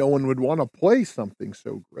why no one would want to play something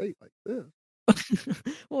so great like this.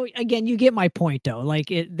 Well, again, you get my point though. Like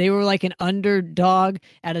they were like an underdog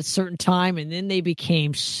at a certain time, and then they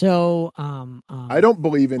became so. I don't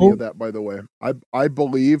believe any of that, by the way. I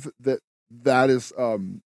believe that is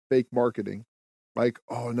fake marketing. Like,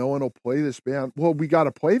 oh, no one will play this band. Well, we got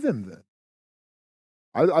to play them then.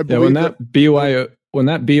 I believe when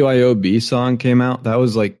that BYOB song came out, that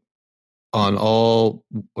was like on all.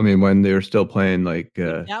 I mean, when they were still playing like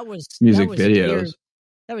music videos.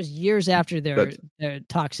 That was years after their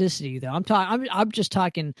Toxicity, though. I'm just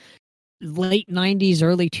talking late '90s,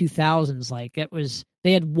 early 2000s. Like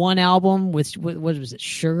they had one album with what was it,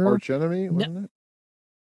 Sugar? Arch Enemy, wasn't it?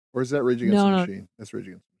 Or is that Rage Against the Machine? That's Rage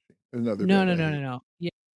Against the Machine. Another No. Yeah.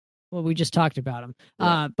 Well, we just talked about them.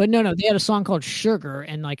 Yeah. But no, they had a song called Sugar,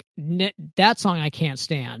 and like that song I can't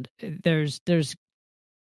stand. They're annoying.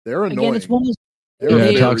 Again, it's one of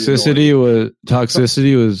those.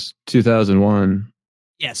 Toxicity was 2001.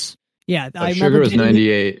 Yes. Yeah. I Sugar was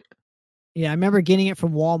 98. Yeah, I remember getting it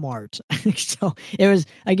from Walmart. So it was,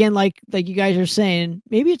 again, like you guys are saying,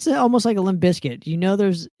 maybe it's almost like a Limp Bizkit. You know,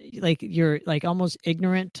 there's like you're like almost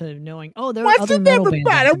ignorant to knowing. Oh, there are other metal bands.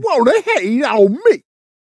 What's everybody want to hate on me?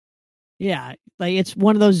 Yeah, like it's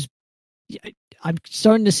one of those. I'm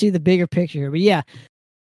starting to see the bigger picture here, but yeah,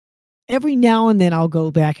 every now and then I'll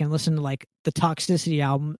go back and listen to like the Toxicity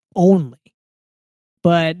album only.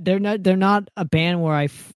 But they're not a band where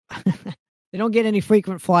they don't get any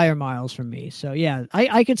frequent flyer miles from me. So yeah,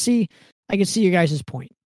 I could see your guys'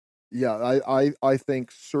 point. Yeah, I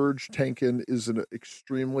think Serj Tankian is an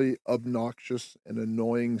extremely obnoxious and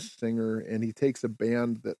annoying singer, and he takes a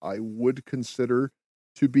band that I would consider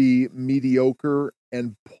to be mediocre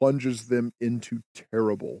and plunges them into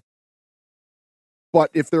terrible.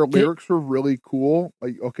 But if their lyrics were really cool,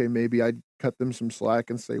 like, okay, maybe I'd cut them some slack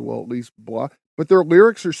and say, well, at least blah. But their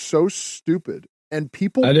lyrics are so stupid. And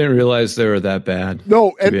people, I didn't realize they were that bad.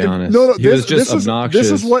 No, to be honest, no, he was just obnoxious.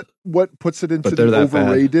 This is what puts it into the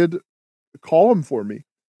overrated column for me.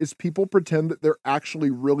 Is people pretend that they're actually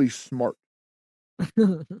really smart.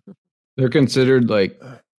 They're considered like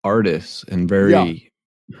artists and very,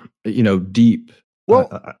 deep. Well,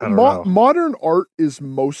 I don't know. Modern art is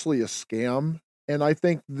mostly a scam, and I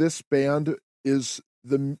think this band is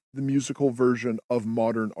the musical version of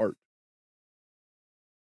modern art.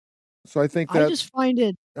 So I think that I just find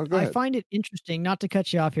it. I find it interesting. Not to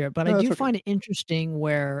cut you off here, but I do find it interesting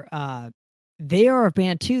where they are a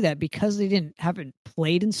band too that because they haven't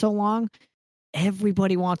played in so long,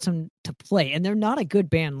 everybody wants them to play, and they're not a good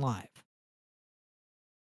band live.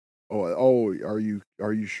 Oh, are you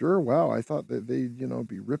sure? Wow, I thought that they'd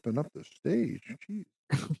be ripping up the stage. Jeez,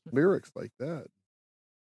 lyrics like that.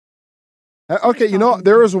 Okay,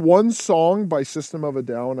 there is one song by System of a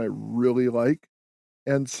Down I really like,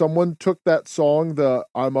 and someone took that song, the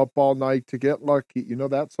 "I'm Up All Night to Get Lucky." You know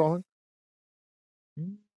that song?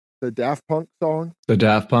 The Daft Punk song. The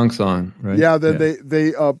Daft Punk song, right? Yeah. Then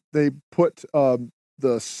they put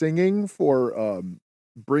the singing for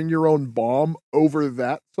 "Bring Your Own Bomb" over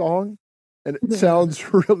that song, and it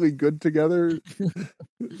sounds really good together.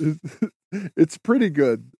 It's pretty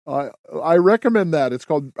good. I recommend that. It's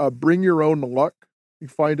called "Bring Your Own Luck." You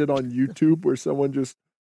find it on YouTube, where someone just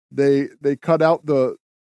they cut out the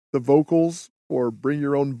vocals for "Bring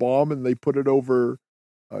Your Own Bomb" and they put it over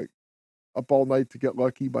 "Up All Night to Get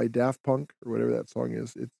Lucky" by Daft Punk or whatever that song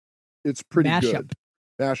is. It's pretty good.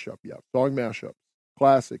 Mashup, yeah, song mashup,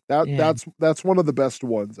 classic. That's one of the best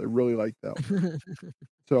ones. I really like that one.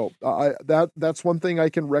 So that's one thing I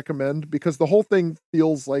can recommend, because the whole thing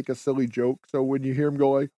feels like a silly joke. So when you hear him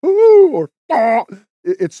go like "ooh" or "ah,"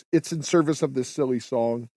 it's in service of this silly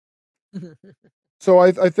song. So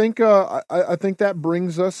I think that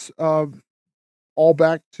brings us all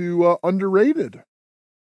back to underrated.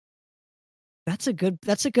 That's a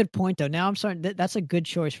good point though. Now I'm sorry, that's a good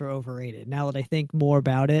choice for overrated. Now that I think more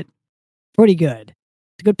about it, pretty good.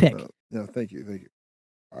 It's a good pick. Yeah, thank you.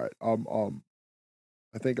 All right,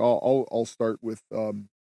 I think I'll start with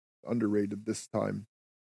underrated this time.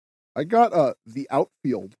 I got The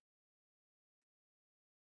Outfield.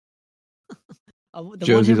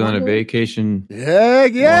 Josie's on a vacation.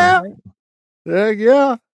 Heck yeah. Heck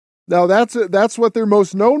yeah. Now that's what they're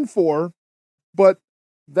most known for, but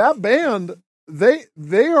that band,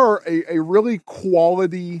 they are a really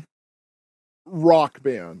quality rock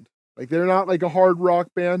band. Like, they're not like a hard rock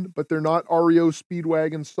band, but they're not REO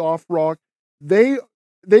Speedwagon soft rock. They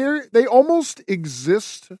almost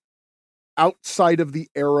exist outside of the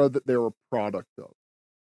era that they're a product of.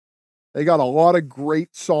 They got a lot of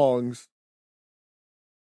great songs,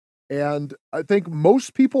 and I think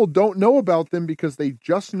most people don't know about them because they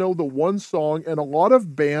just know the one song. And a lot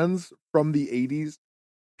of bands from the 80s,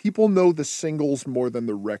 people know the singles more than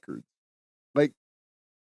the records. Like,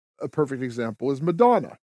 a perfect example is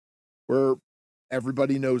Madonna, where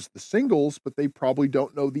everybody knows the singles, but they probably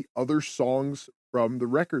don't know the other songs from the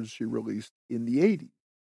records she released in the 80s.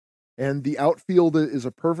 And The Outfield is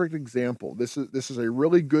a perfect example. This is a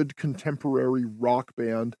really good contemporary rock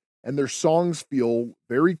band, and their songs feel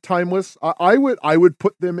very timeless. I would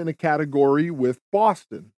put them in a category with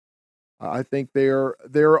Boston. I think they're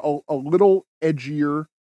a little edgier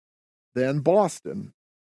than Boston.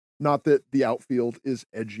 Not that The Outfield is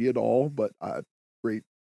edgy at all, but great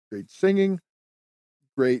singing,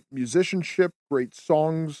 great musicianship, great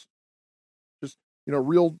songs, just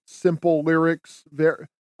real simple lyrics.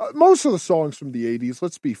 Most of the songs from the 80s,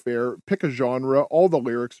 let's be fair, pick a genre, all the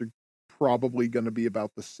lyrics are probably going to be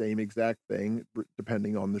about the same exact thing,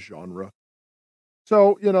 depending on the genre.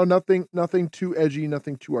 So, nothing too edgy,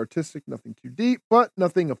 nothing too artistic, nothing too deep, but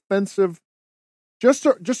nothing offensive. Just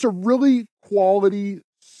a really quality,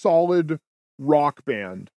 solid rock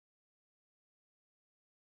band.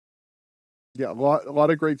 Yeah, a lot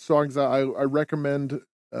of great songs. I recommend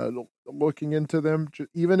looking into them,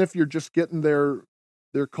 even if you're just getting their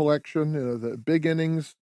collection. The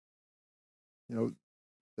beginnings.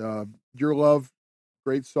 Your Love,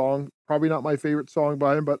 great song. Probably not my favorite song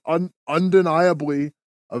by him, but undeniably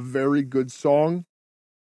a very good song.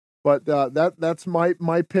 But that's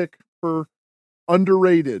my pick for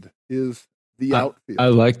underrated is The Outfield. I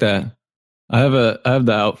like that. I have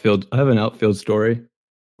the outfield. I have an outfield story.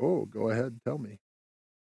 Oh, go ahead, tell me.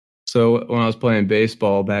 So when I was playing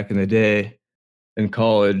baseball back in the day in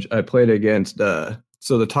college, I played against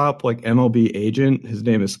so the top MLB agent. His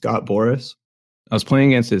name is Scott Boras. I was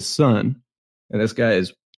playing against his son, and this guy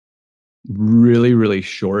is really, really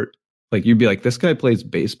short. Like you'd be like, this guy plays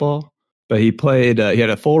baseball, but he played. He had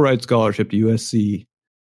a full ride scholarship to USC,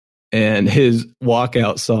 and his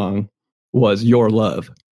walkout song was "Your Love."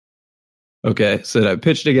 Okay, so I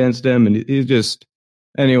pitched against him, and he's just.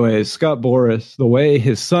 Anyways, Scott Boras, the way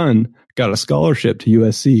his son got a scholarship to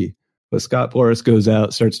USC, but Scott Boras goes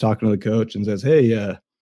out, starts talking to the coach, and says, "Hey,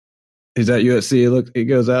 he's at USC. He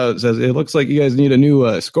goes out and says, it looks like you guys need a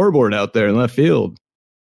new scoreboard out there in left field."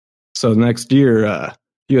 So next year,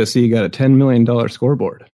 USC got a $10 million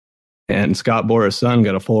scoreboard, and Scott Boras' son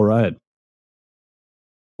got a full ride.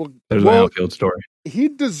 There's an outfield story. He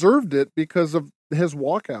deserved it because of his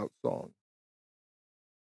walkout song.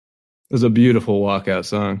 It was a beautiful walkout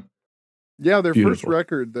song. Yeah, their first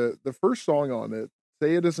record, the first song on it,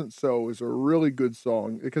 "Say It Isn't So," is a really good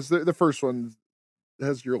song because the first one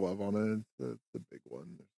has "Your Love" on it. It's the big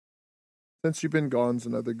one. "Since You've Been Gone's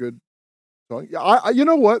another good song. Yeah, I you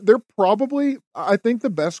know what? They're probably. I think the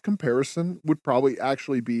best comparison would probably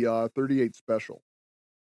actually be 38 Special,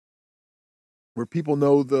 where people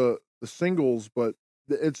know the singles, but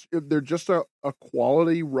they're just a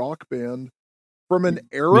quality rock band from an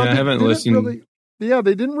era. Yeah, I haven't listened. They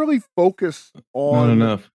didn't really focus on not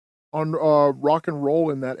enough on rock and roll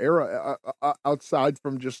in that era, outside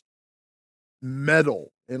from just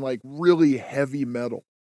metal and like really heavy metal.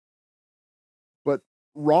 But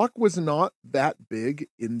rock was not that big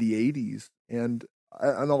in the 80s, and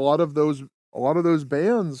a lot of those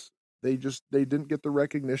bands, they didn't get the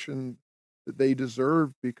recognition that they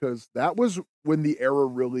deserved, because that was when the era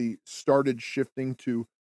really started shifting to,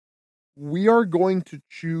 we are going to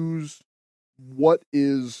choose what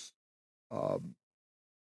is the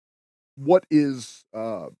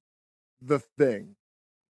thing.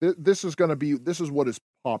 This is what is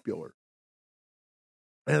popular.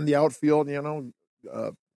 And the outfield,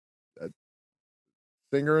 that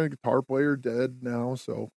singer and guitar player dead now,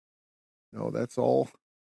 so that's all.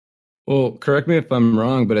 Well, correct me if I'm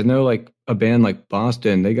wrong, but I know like a band like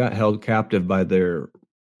Boston, they got held captive by their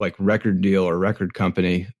like record deal or record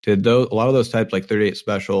company. Did a lot of those types, like 38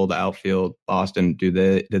 Special, the outfield, Boston, did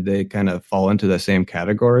they kind of fall into the same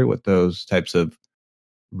category with those types of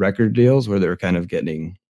record deals where they're kind of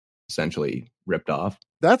getting essentially ripped off?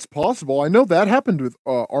 That's possible. I know that happened with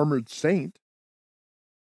Armored Saint.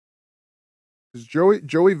 Because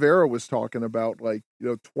Joey Vera was talking about,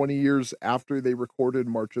 20 years after they recorded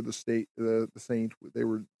March of the Saint, they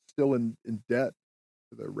were still in debt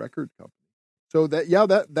to the record company. So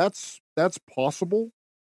that's possible.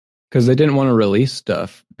 Because they didn't want to release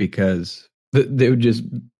stuff because they would just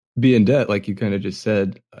be in debt, like you kind of just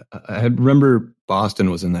said. I remember Boston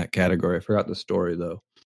was in that category. I forgot the story though.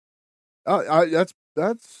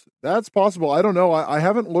 That's possible. I don't know. I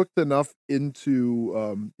haven't looked enough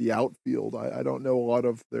into the outfield. I don't know a lot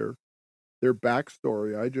of their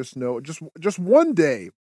backstory. I just know just one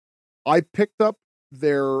day I picked up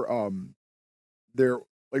their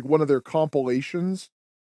like one of their compilations,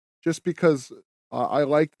 just because I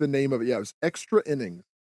liked the name of it. Yeah, it was Extra Innings.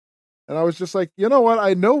 And I was just like, you know what?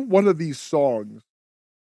 I know one of these songs.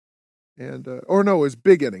 And or no, it was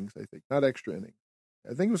Big Innings, I think, not Extra Innings.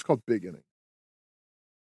 I think it was called Big Innings.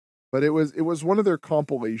 But it was one of their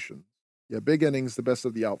compilations. Yeah, Big Innings, the best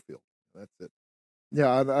of the outfield. That's it.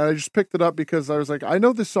 Yeah, and I just picked it up because I was like, I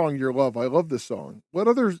know this song, Your Love. I love this song. What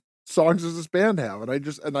other songs does this band have? And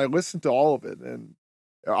I listened to all of it, and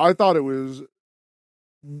I thought it was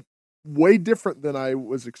way different than I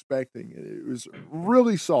was expecting. It was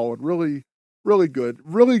really solid, really, really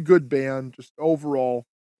good band. Just overall,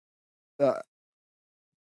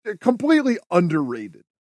 completely underrated,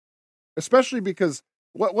 especially because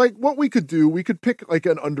what we could do, we could pick like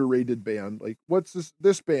an underrated band. Like, what's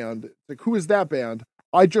this band? Like, who is that band?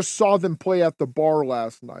 I just saw them play at the bar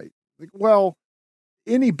last night. Like, well,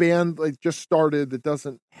 any band like just started that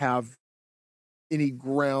doesn't have any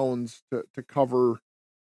grounds to cover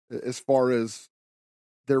as far as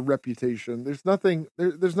their reputation, there's nothing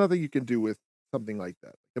you can do with something like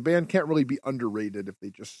that. A band can't really be underrated if they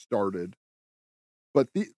just started. But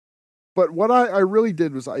what I really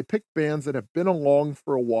did was I picked bands that have been along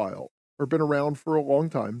for a while or been around for a long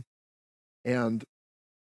time, and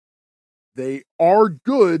they are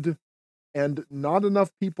good, and not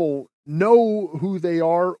enough people know who they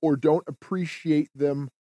are or don't appreciate them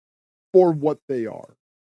for what they are.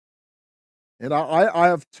 And I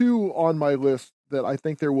have two on my list that I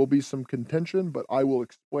think there will be some contention, but I will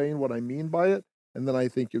explain what I mean by it, and then I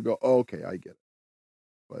think you'll go, oh, okay, I get it.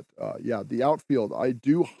 But yeah, the outfield, I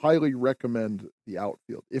do highly recommend the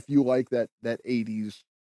outfield if you like that 80s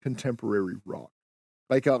contemporary rock,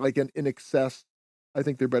 like an INXS I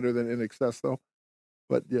think they're better than In Excess, though.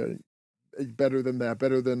 But yeah, better than that.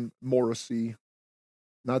 Better than Morrissey.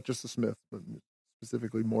 Not just the Smith, but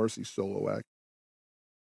specifically Morrissey's solo act.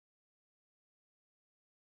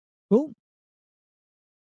 Cool.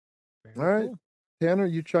 All right, cool. Tanner,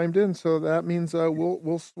 you chimed in, so that means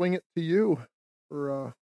we'll swing it to you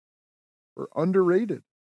for underrated.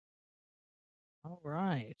 All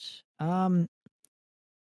right.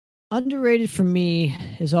 Underrated for me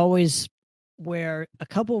is always where a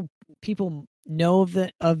couple people know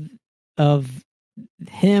of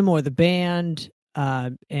him or the band,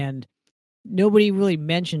 and nobody really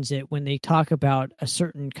mentions it when they talk about a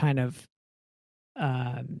certain kind of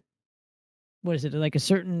what is it, like a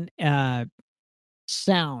certain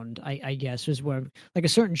sound, I guess is where, like a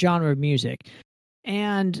certain genre of music.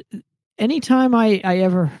 And anytime I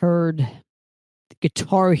ever heard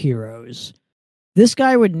Guitar Heroes, this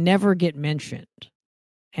guy would never get mentioned.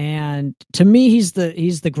 And to me, he's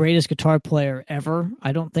the greatest guitar player ever.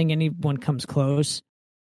 I don't think anyone comes close,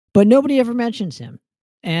 but nobody ever mentions him.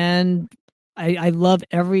 And I love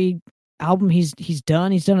every album he's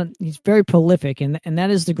done. He's very prolific, and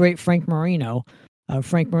that is the great Frank Marino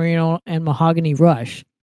and Mahogany Rush.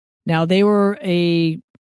 Now, they were a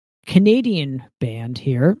Canadian band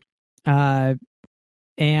here, and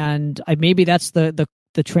maybe that's the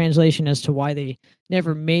translation as to why they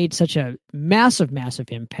never made such a massive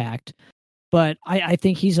impact. But I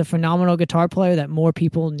think he's a phenomenal guitar player that more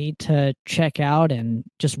people need to check out, and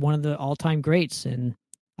just one of the all-time greats. And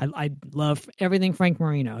I love everything Frank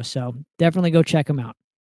Marino, so definitely go check him out.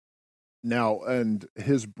 Now, and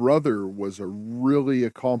his brother was a really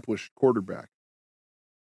accomplished quarterback.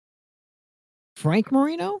 Frank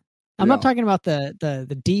Marino? I'm not talking about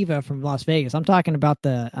the diva from Las Vegas. I'm talking about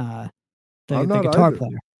the guitar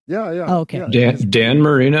player. Yeah. Oh, okay. Yeah. Dan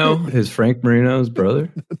Marino is Frank Marino's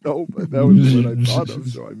brother? No, but that was what I thought of,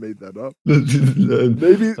 so I made that up.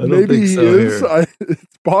 Maybe he is.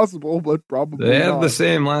 It's possible, but probably they have not. The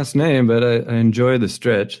same last name, but I enjoy the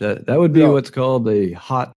stretch. That would be what's called a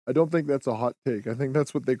hot. I don't think that's a hot take. I think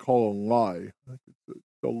that's what they call a lie.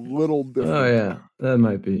 It's a little different. Oh yeah, that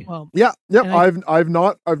might be. Well, yeah. I've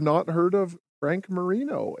not heard of Frank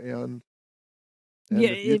Marino, and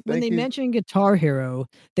when they mention Guitar Hero,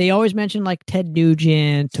 they always mention like Ted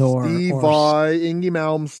Nugent or Steve Vai, Inge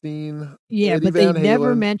Malmsteen. Yeah, Eddie but Van they Halen.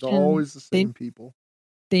 never mention always the same people.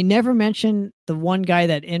 They never mention the one guy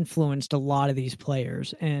that influenced a lot of these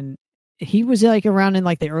players, and he was like around in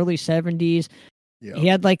like the early 70s. Yeah. He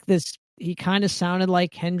had like this. He kind of sounded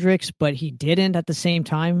like Hendrix, but he didn't at the same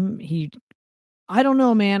time. I don't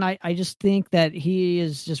know, man. I just think that he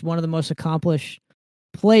is just one of the most accomplished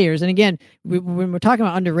players. And again, when we're talking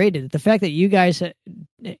about underrated, the fact that you guys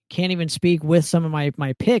can't even speak with some of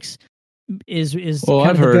my picks is well,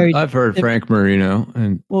 I've heard Frank Marino,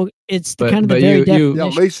 and it's kind of the very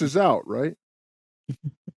definition. Laces Out, right?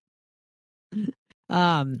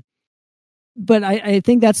 But I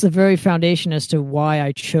think that's the very foundation as to why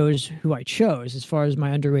I chose who I chose as far as my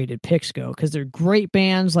underrated picks go, because they're great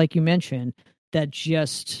bands, like you mentioned, that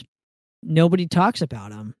just nobody talks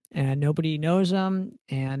about them and nobody knows them,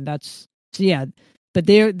 and that's But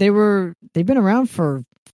they've been around for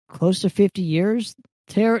close to 50 years.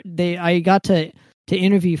 I got to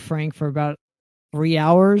interview Frank for about 3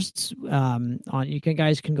 hours.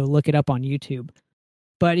 Guys can go look it up on YouTube.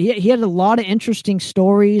 But he had a lot of interesting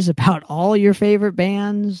stories about all your favorite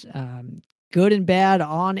bands, good and bad,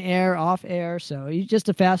 on air, off air. So he's just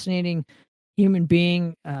a fascinating human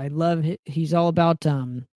being. I love it. He's all about.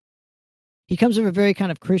 He comes from a very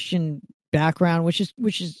kind of Christian background, which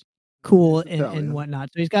is cool and whatnot.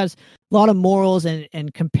 So he's got a lot of morals,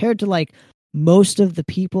 and compared to like most of the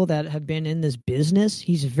people that have been in this business,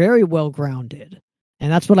 he's very well grounded,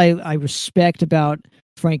 and that's what I respect about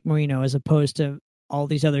Frank Marino as opposed to all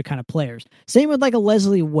these other kind of players. Same with like a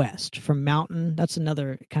Leslie West from Mountain. That's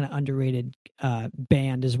another kind of underrated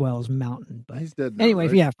band as well as Mountain. But he's dead now, anyway,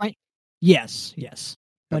 right? Yeah, Frank. Yes.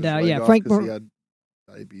 But Frank he had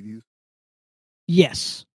diabetes.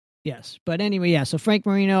 Yes. But anyway, so Frank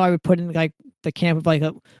Marino, I would put in like the camp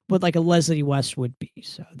of what a Leslie West would be.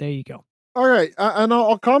 So there you go. All right, and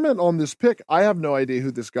I'll comment on this pick. I have no idea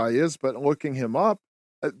who this guy is, but looking him up,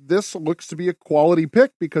 this looks to be a quality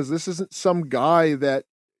pick, because this isn't some guy that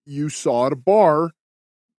you saw at a bar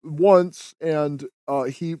once and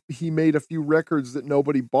he made a few records that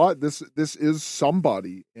nobody bought. This is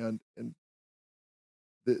somebody, and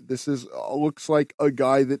this is looks like a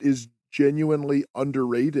guy that is genuinely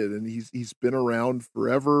underrated, and he's been around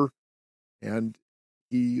forever, and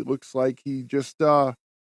he looks like he just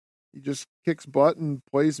kicks butt and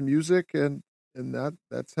plays music, and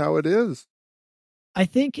that's how it is. I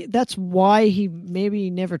think that's why he maybe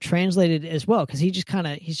never translated as well, because he's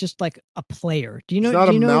just like a player. Do you know? He's not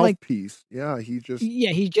do you a know like mouthpiece. Yeah, he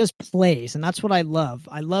he just plays, and that's what I love.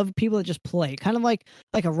 I love people that just play, kind of like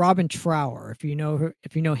a Robin Trower. If you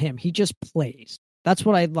know him, he just plays. That's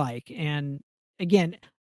what I like. And again,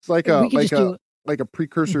 it's like we could just do. a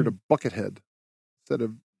precursor to Buckethead. Instead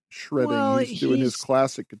of shredding, Well, he's doing his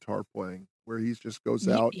classic guitar playing, where he just goes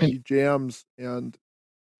out, he jams, and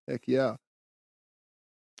heck yeah.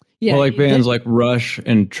 Yeah, well, like bands like Rush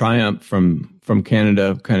and Triumph from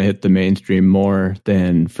Canada kind of hit the mainstream more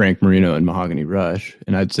than Frank Marino and Mahogany Rush,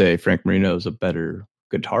 and I'd say Frank Marino is a better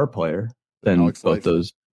guitar player than Alex both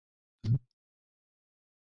those.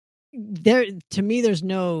 To me, there's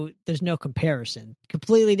no comparison.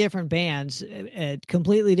 Completely different bands,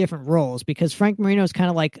 completely different roles. Because Frank Marino is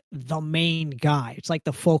kind of like the main guy. It's like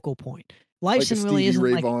the focal point. Lifeson really isn't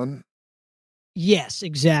Ray like. Vaughan. Yes,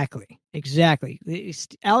 exactly.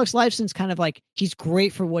 Alex Lifeson's kind of like, he's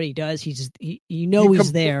great for what he does. He's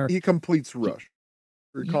there. He completes Rush.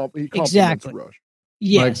 He complements exactly. Rush.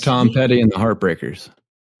 Yes, like Tom Petty and the Heartbreakers.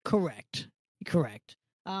 Correct.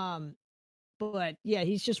 But yeah,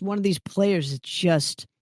 he's just one of these players that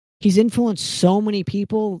he's influenced so many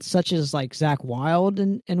people, such as like Zakk Wylde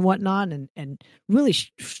and whatnot, and really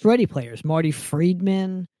shreddy players, Marty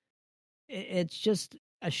Friedman. It's just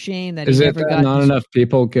a shame that not enough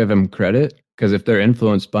people give him credit, because if they're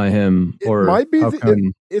influenced by him, or it might be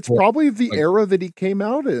it's probably the era that he came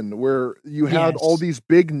out in, where you had all these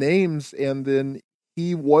big names, and then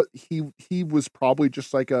he was probably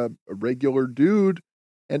just like a regular dude,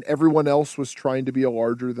 and everyone else was trying to be a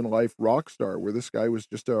larger than life rock star, where this guy was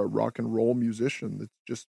just a rock and roll musician that's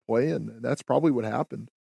just playing, and that's probably what happened.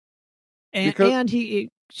 And he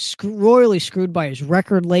royally screwed by his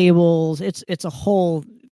record labels. It's a whole.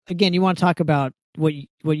 Again, you want to talk about what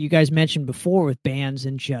you guys mentioned before with bands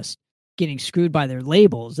and just getting screwed by their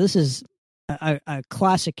labels. This is a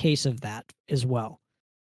classic case of that as well.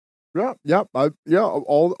 Yeah.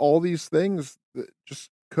 All these things that just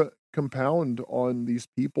compound on these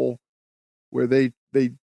people, where they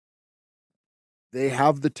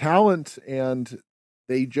have the talent and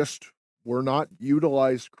they just were not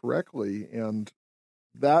utilized correctly, and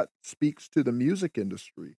that speaks to the music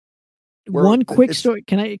industry. One quick story.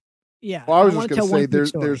 Can I? Yeah. Well, I was just going to say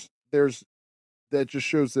there's that just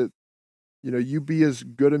shows that, you be as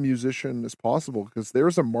good a musician as possible, because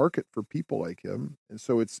there's a market for people like him, and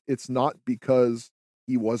so it's not because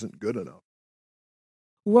he wasn't good enough.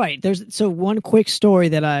 Right. There's one quick story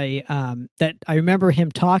that I remember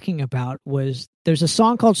him talking about was, there's a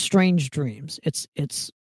song called Strange Dreams.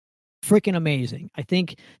 It's freaking amazing. I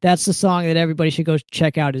think that's the song that everybody should go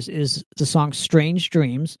check out is the song Strange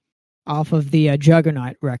Dreams off of the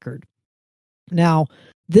Juggernaut record. Now,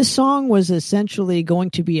 this song was essentially going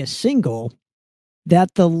to be a single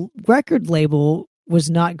that the record label was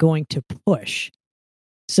not going to push.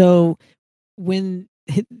 So when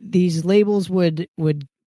these labels would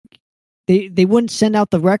they wouldn't send out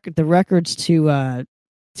the records to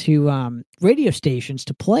radio stations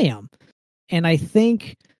to play them. And I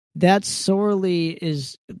think that sorely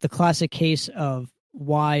is the classic case of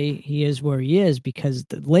why he is where he is, because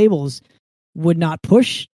the labels would not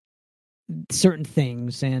push certain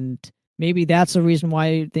things, and maybe that's the reason why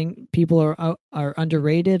I think people are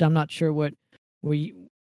underrated. I'm not sure what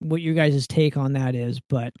you guys' take on that is,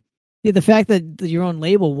 but yeah, the fact that your own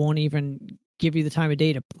label won't even give you the time of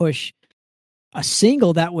day to push a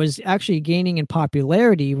single that was actually gaining in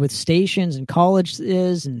popularity with stations and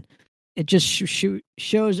colleges, and it just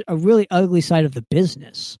shows a really ugly side of the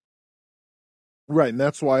business. Right, and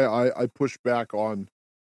that's why I push back on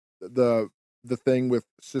the thing with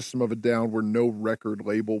System of a Down, where no record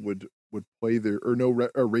label would play their, or no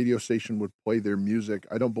radio station would play their music.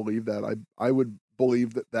 I don't believe that. I would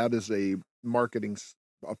believe that is a marketing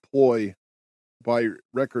ploy by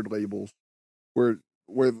record labels, where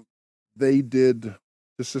they did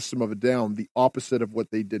to System of a Down the opposite of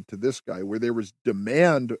what they did to this guy, where there was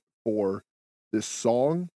demand for this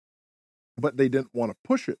song, but they didn't want to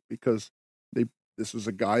push it because this was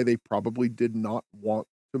a guy they probably did not want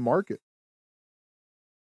to market.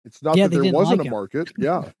 It's not that there wasn't a market.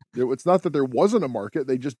 Yeah. It's not that there wasn't a market.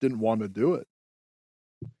 They just didn't want to do it.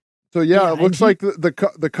 So yeah, it looks like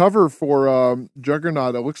the cover for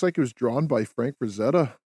Juggernaut, it looks like it was drawn by Frank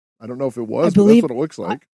Frazetta. I don't know if it was, but that's what it looks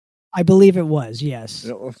like. I believe it was, yes.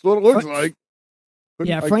 Yeah, that's what it looks like.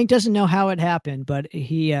 Frank doesn't know how it happened, but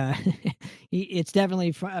it's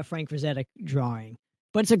definitely a Frank Frazetta drawing.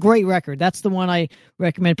 But it's a great record. That's the one I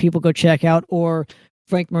recommend people go check out. Or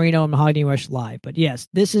Frank Marino and Mahogany Rush live. But yes,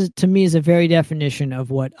 this is to me is a very definition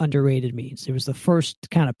of what underrated means. It was the first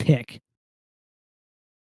kind of pick.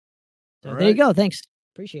 So there you go. Thanks.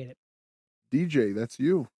 Appreciate it. DJ, that's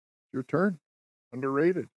you. Your turn.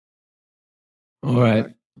 Underrated. All right.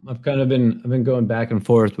 I've been going back and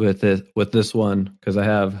forth with this one because I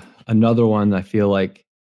have another one I feel like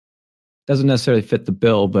doesn't necessarily fit the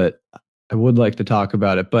bill, but I would like to talk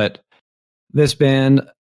about it. But this band,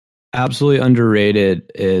 absolutely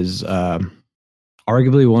underrated, is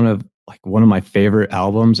arguably one of my favorite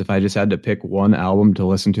albums. If I just had to pick one album to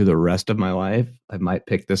listen to the rest of my life, I might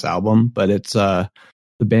pick this album. But it's the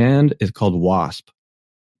band is called Wasp,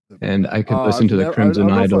 and I could listen to the Crimson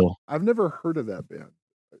Idol. I've never heard of that band.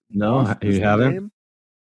 No, Wasp you haven't?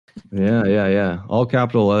 Yeah. All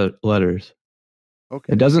capital letters.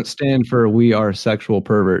 Okay. It doesn't stand for "we are sexual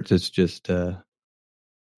perverts." It's just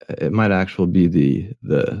it might actually be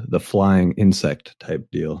the flying insect type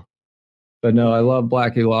deal. But no, I love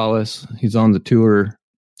Blackie Lawless. He's on the tour.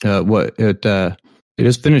 He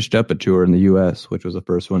just finished up a tour in the U.S., which was the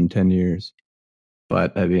first one in 10 years.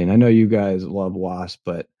 But I mean, I know you guys love Wasp,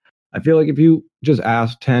 but I feel like if you just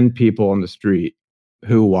ask 10 people on the street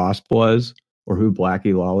who Wasp was or who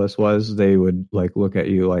Blackie Lawless was, they would like look at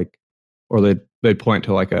you like, or they'd point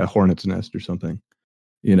to like a hornet's nest or something.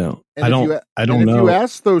 You know, and I don't know. If you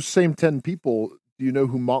ask those same 10 people, do you know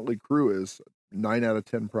who Motley Crue is? 9 out of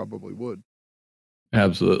 10 probably would.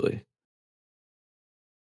 Absolutely.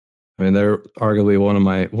 I mean, they're arguably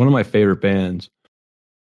one of my favorite bands.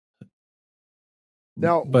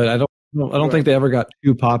 Now, but I don't think they ever got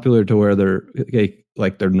too popular to where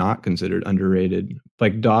they're not considered underrated.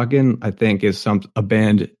 Like Dokken, I think is a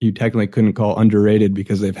band you technically couldn't call underrated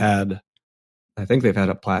because I think they've had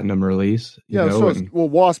a platinum release.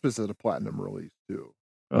 Wasp is at a platinum release too.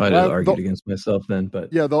 I just argued against myself then,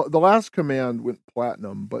 but yeah, the Last Command went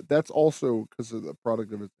platinum, but that's also because of the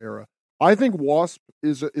product of its era. I think Wasp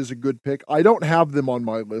is a good pick. I don't have them on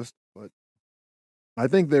my list, but I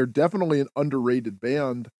think they're definitely an underrated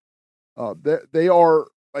band. They are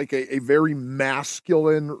like a very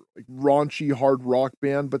masculine, raunchy hard rock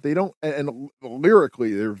band, but they don't. And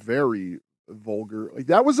lyrically, they're very vulgar. Like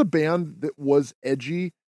that was a band that was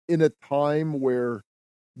edgy in a time where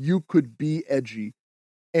you could be edgy.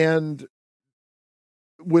 And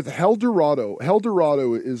with Hell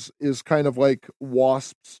Dorado is kind of like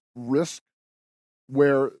Wasp's Risk,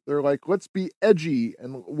 where they're like, let's be edgy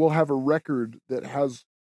and we'll have a record that has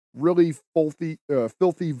really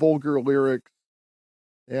filthy, vulgar lyrics,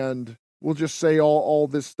 and we'll just say all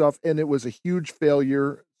this stuff. And it was a huge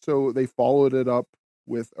failure, so they followed it up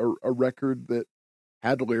with a record that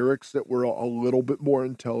had lyrics that were a little bit more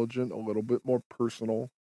intelligent, a little bit more personal.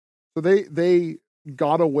 So they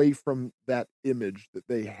got away from that image that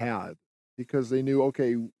they had because they knew,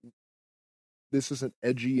 okay, this isn't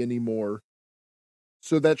edgy anymore.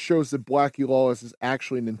 So that shows that Blackie Lawless is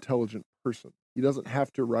actually an intelligent person. He doesn't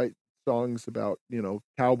have to write songs about,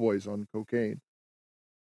 cowboys on cocaine.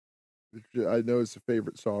 Which I know is a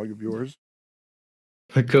favorite song of yours.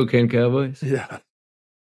 Cocaine Cowboys? Yeah.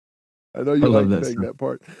 I know you like saying that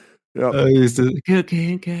part. Yeah. I used to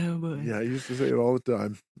Cocaine Cowboys. Yeah, I used to say it all the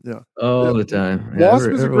time. Yeah. All the time. Yeah, Wasp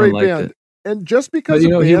is a great band. And just because a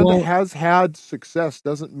band has had success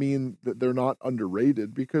doesn't mean that they're not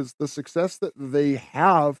underrated, because the success that they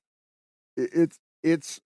have,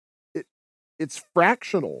 it's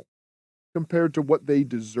fractional compared to what they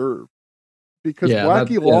deserve. Because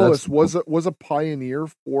Blackie Lawless was a pioneer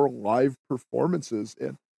for live performances,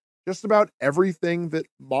 and just about everything that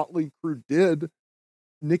Motley Crue did,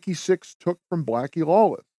 Nikki Sixx took from Blackie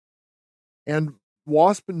Lawless. And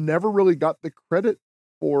Wasp never really got the credit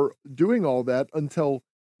for doing all that until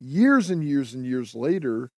years and years and years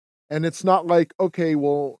later. And it's not like, okay,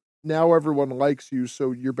 well, now everyone likes you,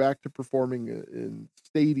 so you're back to performing in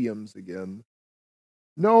stadiums again.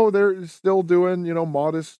 No, they're still doing,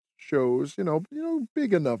 modest shows,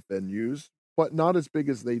 big enough venues, but not as big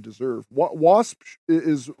as they deserve. Wasp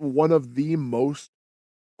is one of the most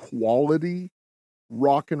quality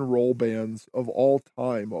rock and roll bands of all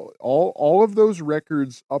time. All of those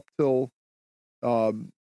records up till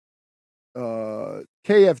KFD.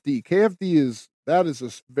 KFD is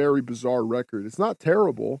a very bizarre record. It's not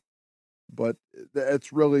terrible, but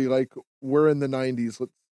it's really like, we're in the 90s.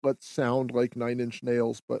 Let's sound like Nine Inch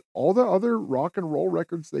Nails. But all the other rock and roll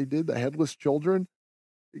records they did, the Headless Children,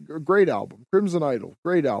 great album. Crimson Idol,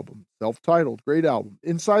 great album. Self-Titled, great album.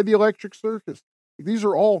 Inside the Electric Circus. These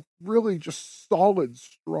are all really just solid,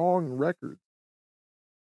 strong records.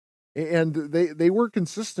 And they were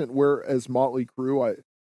consistent, whereas Motley Crue,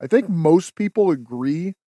 I think most people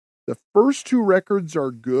agree The first 2 records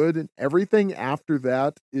are good, and everything after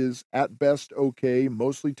that is at best okay,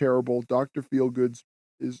 mostly terrible. Dr. Feelgood's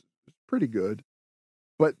is pretty good,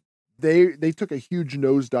 but they took a huge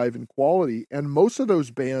nosedive in quality, and most of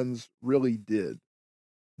those bands really did.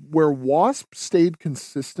 Where Wasp stayed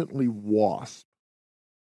consistently Wasp,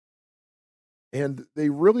 and they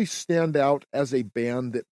really stand out as a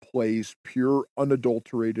band that plays pure,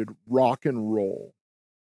 unadulterated rock and roll.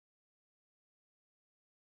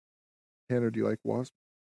 Tanner, do you like Wasp?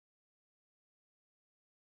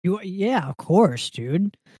 Yeah, of course,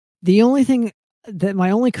 dude. The only thing that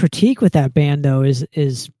my only critique with that band though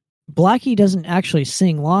is Blackie doesn't actually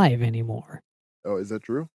sing live anymore. Oh, is that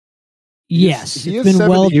true? Yes, he is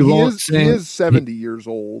 70 years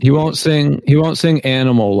old. He won't sing. He won't sing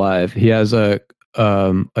 "Animal" live. He has a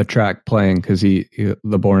track playing because he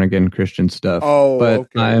the Born Again Christian stuff. Oh, but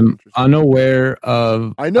okay. I'm unaware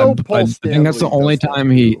of. I know Paul Stanley. I think that's the only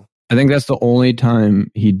time I think that's the only time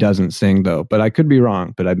he doesn't sing, though. But I could be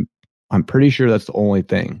wrong. But I'm pretty sure that's the only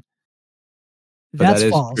thing. But that's that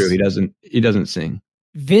is false. True. He doesn't sing.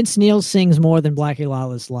 Vince Neil sings more than Blackie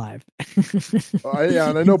Lawless live. Yeah,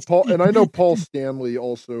 and I know Paul Stanley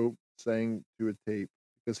also sang to a tape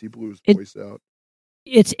because he blew his voice out.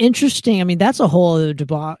 It's interesting. I mean, that's a whole other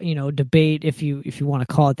debate, if you want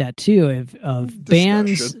to call it that too, of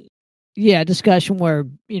bands. Yeah, discussion where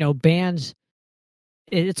bands.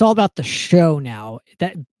 It's all about the show now.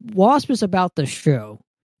 That Wasp is about the show.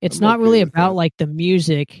 It's not really about like the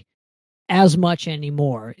music as much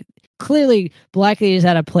anymore. Clearly, Blackie is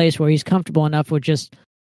at a place where he's comfortable enough with just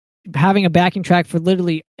having a backing track for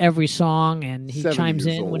literally every song, and he chimes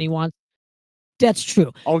in when he wants. That's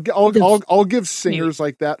true. I'll give singers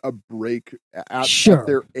like that a break at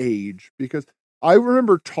their age, because I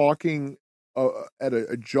remember talking at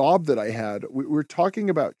a job that I had. We were talking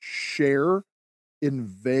about Cher in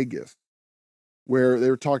Vegas, where they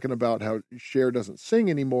were talking about how Cher doesn't sing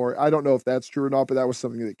anymore. I don't know if that's true or not, but that was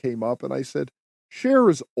something that came up, and I said, Cher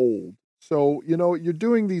is old. So, you're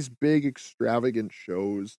doing these big, extravagant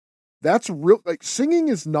shows. That's real. Like, singing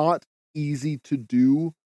is not easy to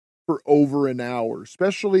do for over an hour,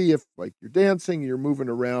 especially if like you're dancing, you're moving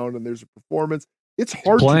around, and there's a performance. It's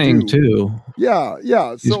hard playing to do. Too. Yeah.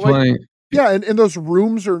 He's playing. Yeah, and those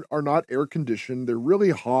rooms are not air conditioned. They're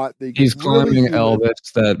really hot. He's climbing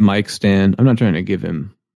Elvis, that mic stand. I'm not trying to give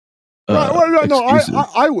him.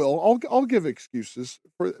 I will. I'll give excuses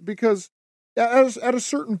because at a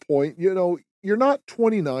certain point, you're not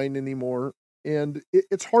 29 anymore, and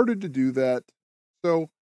it's harder to do that. So,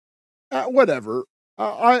 whatever.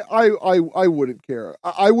 I wouldn't care.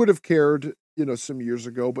 I would have cared, some years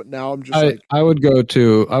ago, but now I'm just I would go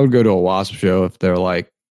to a Wasp show if they're like,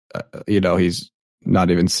 he's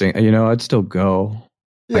not even singing. I'd still go.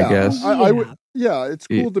 Yeah, I guess I would. Yeah, it's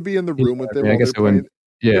cool to be in the room with them. I guess I wouldn't.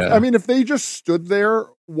 Yeah, if they just stood there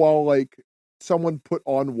while like someone put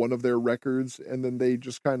on one of their records, and then they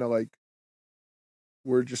just kind of like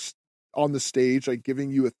were just on the stage, like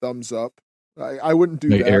giving you a thumbs up, I wouldn't do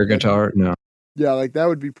like that. Air guitar, no. Yeah, like that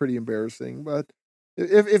would be pretty embarrassing. But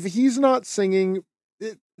if he's not singing,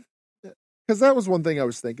 because that was one thing I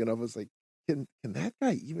was thinking of, was like, can that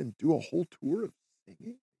guy even do a whole tour of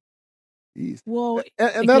singing? Jeez. Well, and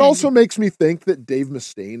again, that also makes me think that Dave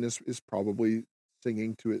Mustaine is probably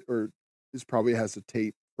singing to it, or probably has a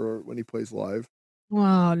tape for when he plays live.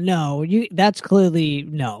 Well, no, that's clearly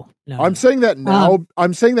no. I'm saying that now.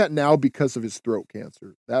 I'm saying that now because of his throat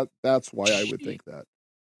cancer. That's why I would think that.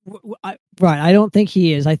 Right, I don't think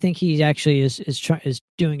he is. I think he actually is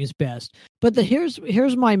doing his best. But here's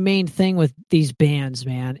my main thing with these bands,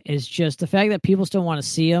 man, is just the fact that people still want to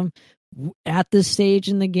see them at this stage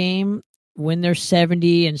in the game when they're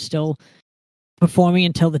 70 and still performing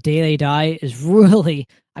until the day they die is really,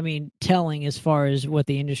 telling as far as what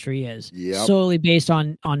the industry is. Yep. Solely based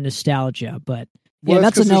on nostalgia. But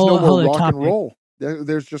that's another rock topic. And roll.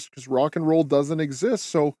 There's just because rock and roll doesn't exist,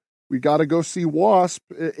 so we got to go see Wasp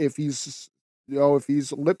if he's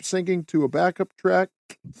lip syncing to a backup track.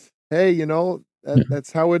 Hey,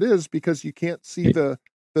 that's how it is, because you can't see the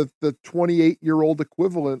 28-year-old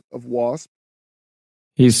equivalent of Wasp.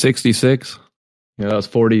 He's 66. Yeah, that was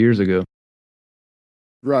 40 years ago.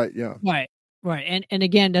 Right. Yeah. Right. And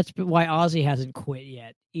again, that's why Ozzy hasn't quit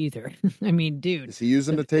yet either. Dude, is he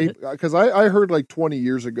using the tape? Because I heard like 20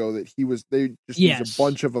 years ago that they just used a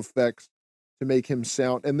bunch of effects to make him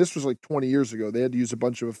sound, and this was like 20 years ago. They had to use a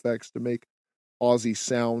bunch of effects to make Ozzy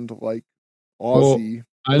sound like Ozzy.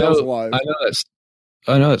 Well,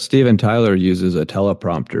 I know that Steven Tyler uses a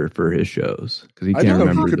teleprompter for his shows because he can't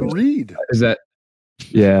remember. He could read. Is that?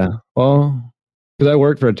 Yeah. Well, Because I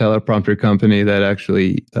worked for a teleprompter company that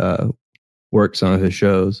actually worked some of his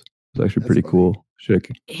shows. It was actually pretty cool. It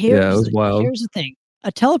was wild. Here's the thing: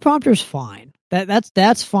 a teleprompter's fine.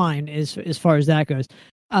 That's fine as far as that goes.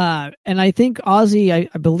 And I think Ozzy,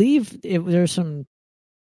 I believe there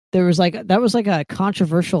was like a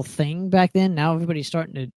controversial thing back then. Now everybody's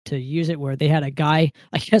starting to use it, where they had a guy,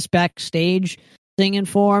 I guess, backstage singing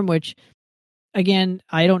for him, which, again,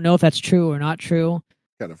 I don't know if that's true or not true.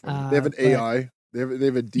 Kind of funny. They have an AI. They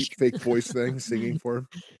have a deep fake voice thing singing for him.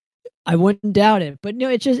 I wouldn't doubt it, but no,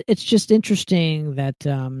 it's just interesting that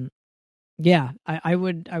I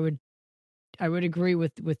would agree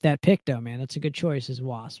with that pick, though, man. That's a good choice as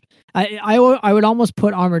Wasp. I would almost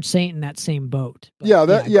put Armored Saint in that same boat. There's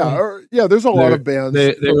a lot of bands.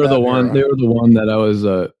 They were the one. They were the one that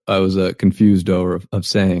I was confused over of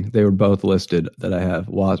saying. They were both listed that I have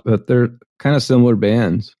Wasp, but they're kind of similar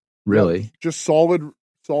bands, really. Yeah, just solid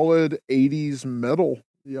 80s metal.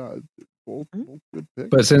 Yeah, both good picks.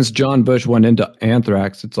 But since John Bush went into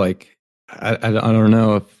Anthrax, it's like I don't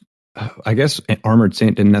know if. I guess Armored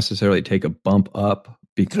Saint didn't necessarily take a bump up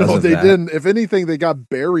because of they that. didn't. If anything, they got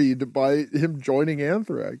buried by him joining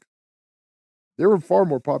Anthrax. They were far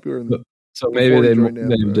more popular. So maybe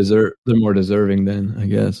they deserve. They're more deserving then, I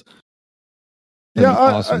guess. Yeah,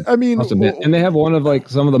 awesome. I mean, and they have one of like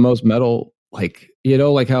some of the most metal, like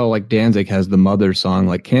like how like Danzig has the Mother song.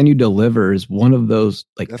 Like, Can You Deliver is one of those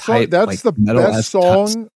like that's like, the best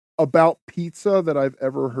song about pizza that I've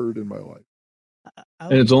ever heard in my life.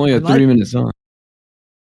 And it's only a 3-minute song.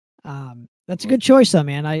 That's a good choice, though,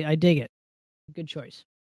 man. I dig it. Good choice.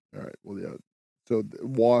 All right. Well, yeah. So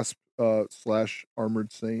Wasp /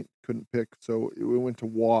 Armored Saint couldn't pick, so we went to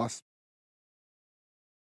Wasp.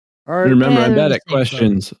 All right. Remember, I'm bad at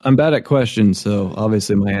questions. I'm bad at questions, so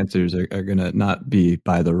obviously my answers are gonna not be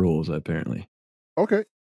by the rules, apparently. Okay.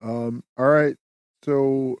 All right.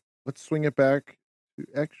 So let's swing it back to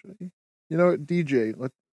actually. You know, DJ.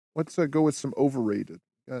 Let's go with some overrated.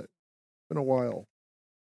 It's been a while.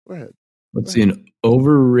 Go ahead. Let's see an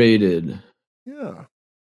overrated. Yeah.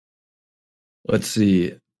 Let's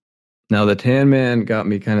see. Now the Tan Man got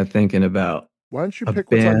me kind of thinking about. Why don't you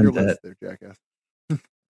pick what's on your list there, jackass?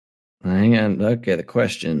 Hang on. Okay, the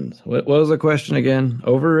questions. What was the question again?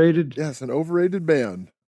 Overrated? Yes, an overrated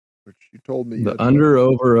band, which you told me. The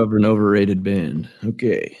over of an overrated band.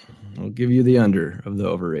 Okay, I'll give you the under of the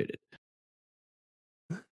overrated.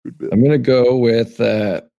 I'm going to go with,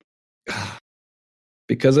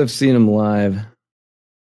 because I've seen them live,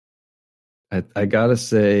 I got to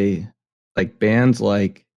say, like bands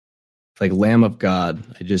like Lamb of God.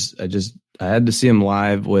 I had to see them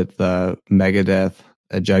live with Megadeth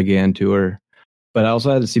at Gigantour, but I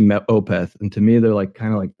also had to see Opeth. And to me, they're like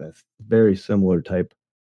kind of like this very similar type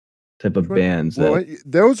of bands.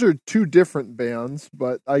 Those are two different bands,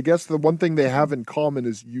 but I guess the one thing they have in common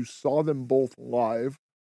is you saw them both live.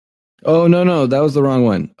 Oh, no, that was the wrong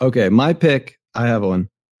one. Okay, my pick, I have one.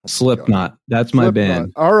 Slipknot. That's my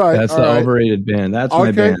band. All right. That's the overrated band. That's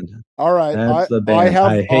my band. All right. That's the band.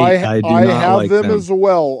 I have them as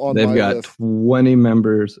well on my list. They've got 20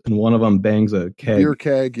 members, and one of them bangs a keg. Beer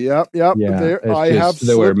keg. Yep. Yeah,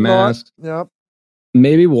 they wear masks. Yep.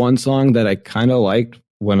 Maybe one song that I kind of liked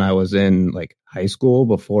when I was in like high school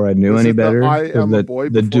before I knew any better. I am a boy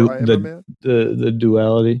before I am a man. The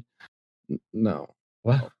duality. No.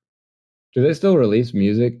 What? Do they still release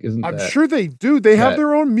music? I'm sure they do. They have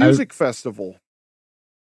their own music festival.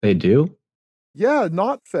 They do? Yeah,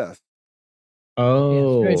 Knot Fest.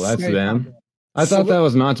 Oh, that's them. I thought that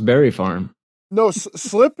was Knott's Berry Farm. No,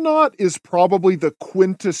 Slipknot is probably the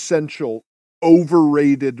quintessential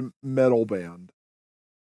overrated metal band.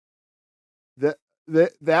 That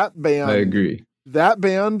band. I agree. That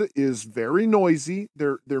band is very noisy.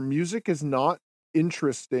 Their music is not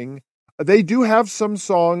interesting. They do have some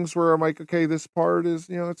songs where I'm like, okay, this part is,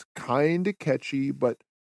 it's kind of catchy, but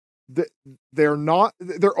they're not.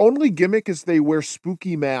 Their only gimmick is they wear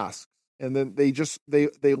spooky masks, and then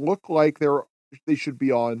they look like they should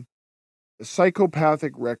be on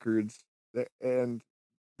Psychopathic Records, and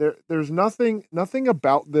there's nothing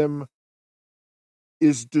about them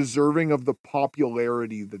is deserving of the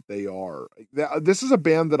popularity that they are. This is a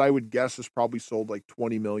band that I would guess has probably sold like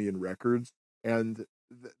 20 million records, and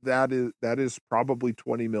that is probably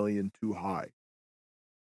 20 million too high.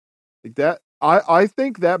 Like that, I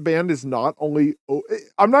think that band is not only.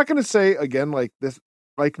 I'm not going to say again like this,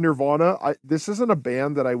 like Nirvana. This isn't a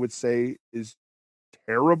band that I would say is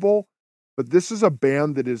terrible, but this is a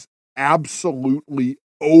band that is absolutely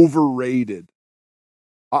overrated.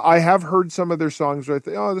 I have heard some of their songs where I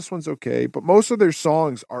think, oh, this one's okay, but most of their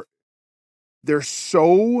songs they're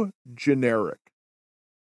so generic.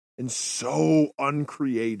 and so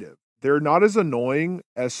uncreative. They're not as annoying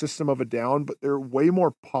as System of a Down, but they're way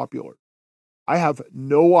more popular. I have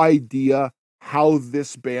no idea how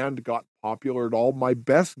this band got popular at all. My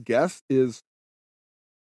best guess is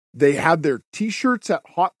they had their t-shirts at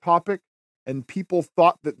Hot Topic and people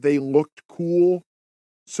thought that they looked cool.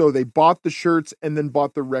 So they bought the shirts and then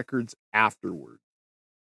bought the records afterward.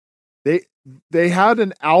 They had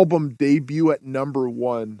an album debut at number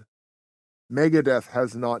 1. Megadeth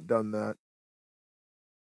has not done that.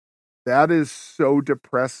 That is so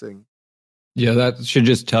depressing. Yeah, that should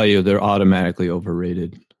just tell you they're automatically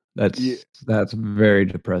overrated. That's very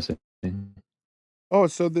depressing. Oh,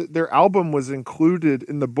 so their album was included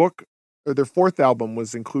in the book, or their 4th album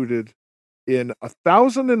was included in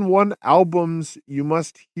 1,001 albums you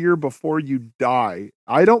must hear before you die.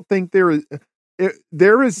 I don't think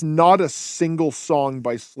there is not a single song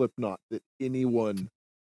by Slipknot that anyone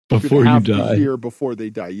before you die hear before they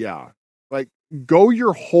die. Yeah, like go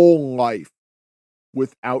your whole life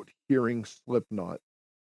without hearing Slipknot.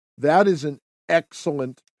 That is an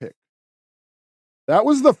excellent pick. That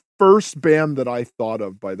was the first band that I thought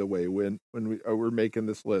of, by the way, when we were making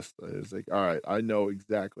this list. I was like, all right, I know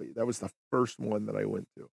exactly. That was the first one that I went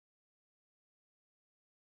to.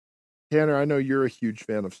 Tanner, I know you're a huge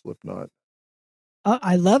fan of Slipknot.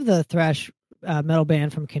 I love the thrash metal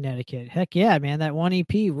band from Connecticut. Heck yeah, man. That one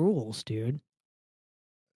EP rules, dude.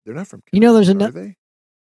 They're not from Connecticut, you know,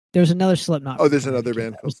 there's another Slipknot. Oh, there's another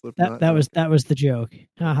band called Slipknot. That was the joke.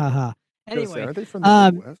 Ha ha ha. Anyway, are they from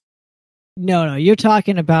the Midwest? No, you're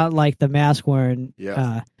talking about like the Mask Wearing.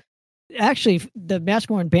 Yeah. Actually, the Mask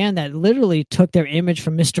Wearing band that literally took their image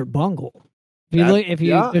from Mr. Bungle.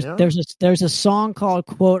 There's a song called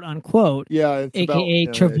 "Quote Unquote." Yeah, it's aka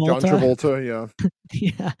about Travolta. John Travolta. Yeah.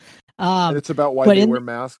 Yeah. And it's about why they wear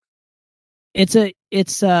masks.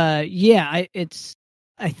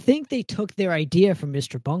 I think they took their idea from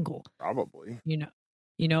Mr. Bungle. Probably. You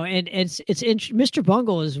know, and it's Mr.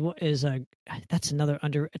 Bungle is that's another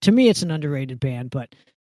to me it's an underrated band, but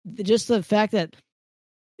just the fact that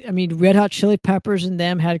Red Hot Chili Peppers and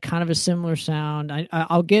them had kind of a similar sound.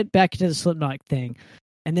 I'll get back to the Slipknot thing,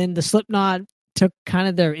 and then the Slipknot took kind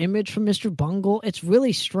of their image from Mr. Bungle. It's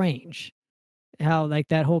really strange how like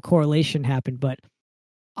that whole correlation happened, but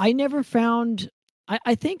I never found.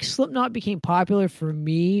 I think Slipknot became popular for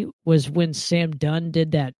me was when Sam Dunn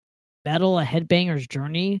did that Metal a Headbanger's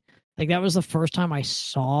Journey. Like that was the first time I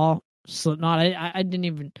saw Slipknot. I've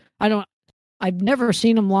never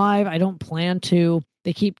seen them live. I don't plan to.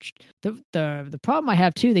 They keep the problem I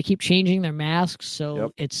have too. They keep changing their masks,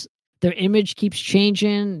 so it's their image keeps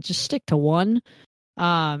changing. Just stick to one.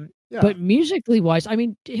 But musically wise,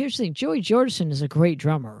 here's the thing: Joey Jordison is a great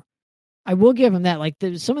drummer. I will give him that. Like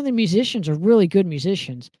some of the musicians are really good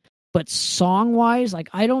musicians, but song wise, like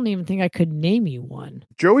I don't even think I could name you one.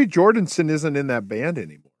 Joey Jordison isn't in that band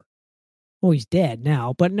anymore. Well, he's dead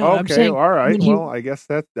now, but no. Okay, I'm saying, all right. Well, I guess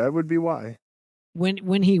that would be why.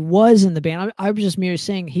 When he was in the band, I was just merely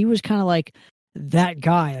saying he was kind of like that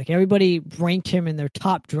guy. Like everybody ranked him in their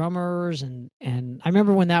top drummers, and I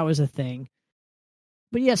remember when that was a thing.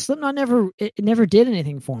 But yeah, Slipknot never did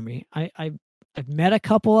anything for me. I've met a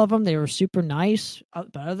couple of them. They were super nice.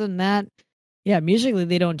 But other than that, yeah, musically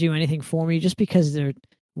they don't do anything for me just because they're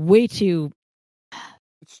way too.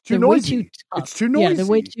 It's too noisy. It's too noisy. Yeah, they're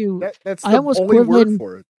way too. That's the only word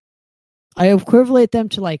for it. I equivalent them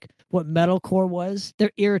to like what metalcore was.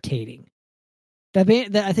 They're irritating. I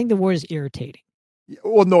think the word is irritating.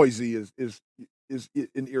 Well, noisy is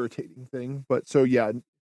an irritating thing, but so yeah,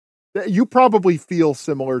 you probably feel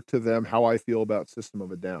similar to them. How I feel about System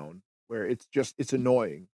of a Down, where it's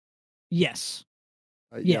annoying. Yes.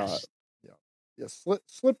 Yes.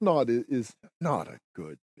 Slipknot is not a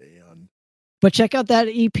good band. But check out that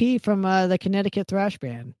EP from the Connecticut thrash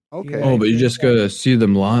band. Okay. Oh, but you just gotta see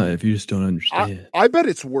them live. You just don't understand. I bet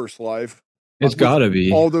it's worse live. It's gotta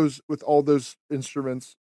be with all those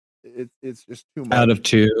instruments. It's just too much. Out of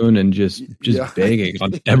tune and just banging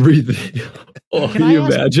on everything. Can you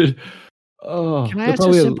imagine? Can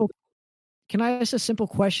I ask a simple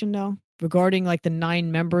question though regarding like the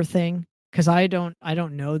 9-member thing? Because I don't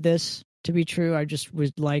know this to be true. I just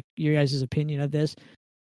would like your guys' opinion of this.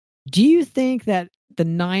 Do you think that the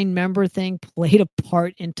 9-member thing played a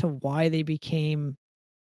part into why they became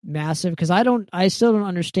massive? Because I still don't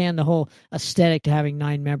understand the whole aesthetic to having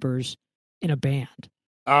 9 members in a band.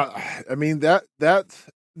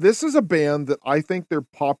 This is a band that I think their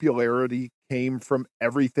popularity came from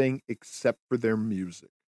everything except for their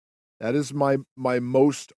music. That is my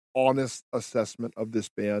most honest assessment of this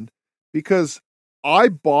band, because I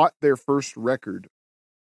bought their first record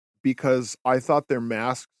because I thought their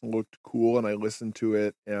masks looked cool and I listened to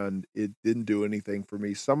it and it didn't do anything for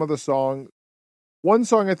me. Some of the one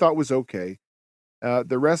song I thought was okay.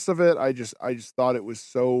 The rest of it, I just thought it was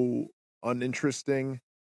so uninteresting.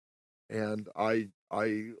 And I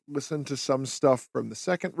listened to some stuff from the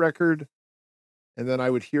second record, and then I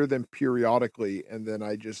would hear them periodically, and then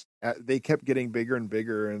they kept getting bigger and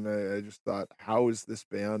bigger, and I just thought, how is this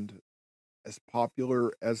band as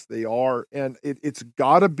popular as they are? And it's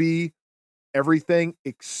got to be everything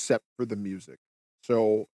except for the music.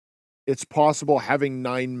 So it's possible having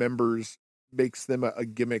 9 members makes them a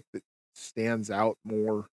gimmick that stands out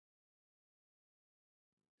more.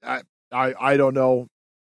 I don't know.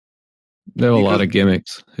 There are a lot of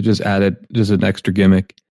gimmicks. It just added an extra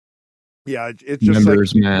gimmick. Yeah, it's just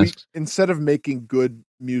members, masks. Instead of making good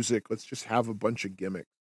music, let's just have a bunch of gimmicks.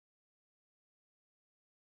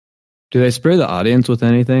 Do they spray the audience with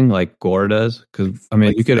anything like Gwar does? Because I mean,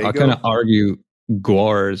 like you could kind of argue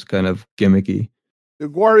Gwar is kind of gimmicky.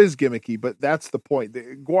 Gwar is gimmicky, but that's the point.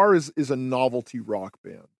 Gwar is a novelty rock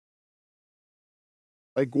band.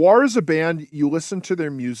 Like Gwar is a band, you listen to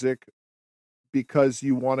their music because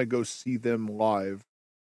you want to go see them live.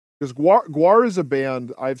 Because Gwar is a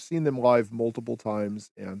band, I've seen them live multiple times,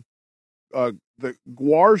 and the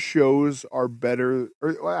Gwar shows are better.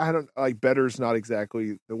 Or I don't like better is not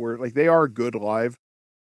exactly the word. Like they are good live,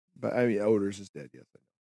 but I mean Odors is dead. Yes,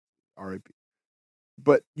 R.I.P.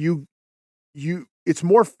 But it's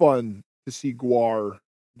more fun to see Gwar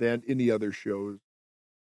than any other shows.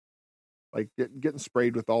 Like getting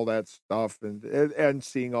sprayed with all that stuff and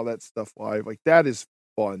seeing all that stuff live, like that is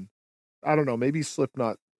fun. I don't know, maybe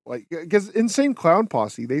Slipknot, like because Insane Clown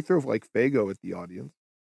Posse, they throw like Faygo at the audience,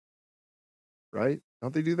 right?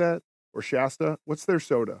 Don't they do that? Or Shasta? What's their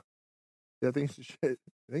soda? Yeah, I think it's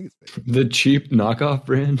Faygo. The cheap knockoff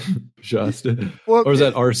brand, Shasta. Well, or is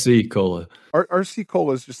that RC Cola? RC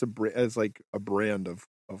Cola is just a brand of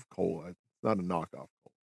cola. It's not a knockoff.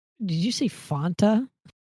 Did you say Fanta?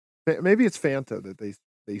 Maybe it's Fanta that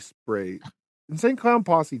they spray. Insane Clown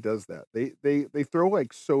Posse does that. They throw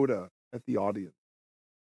like soda at the audience.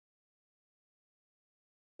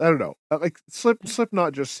 I don't know. Like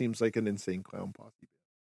Slipknot just seems like an Insane Clown Posse.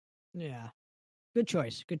 Yeah, good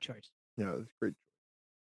choice. Good choice. Yeah, it's great.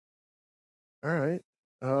 All right,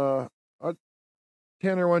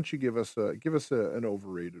 Tanner, why don't you give us an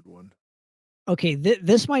overrated one? Okay,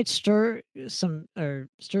 this might stir some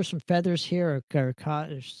feathers here, or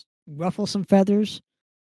ruffle some feathers.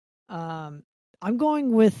 I'm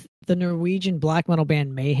going with the Norwegian black metal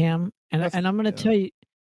band Mayhem, and I'm going to tell you,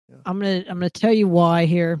 I'm going to tell you why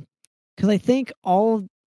here, because I think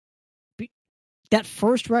that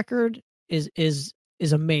first record is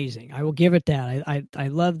amazing. I will give it that. I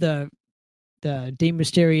love the De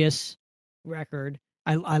Mysterious record.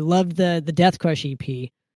 I love the Death Crush EP,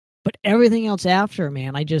 but everything else after,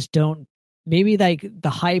 man, I just don't. Maybe like the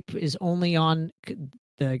hype is only on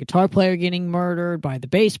the guitar player getting murdered by the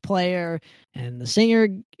bass player and the singer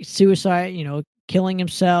suicide, killing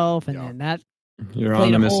himself, and then that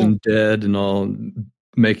Euronymous and dead and all,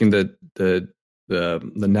 making the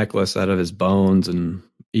necklace out of his bones and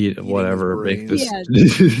eat whatever, make this.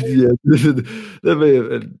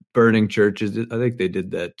 Burning churches. I think they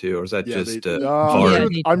did that too, or is that just?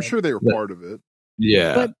 I'm sure they were part of it.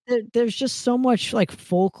 Yeah, but there's just so much like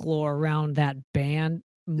folklore around that band.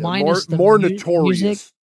 Minus more notorious. Music.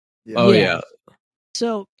 Yeah. Oh yeah.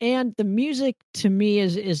 So, and the music to me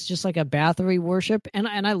is just like a Bathory worship, and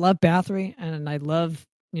I love Bathory, and I love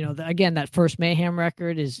again that first Mayhem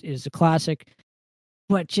record is a classic.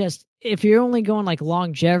 But just if you're only going like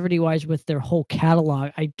longevity wise with their whole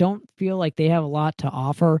catalog, I don't feel like they have a lot to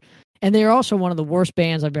offer, and they're also one of the worst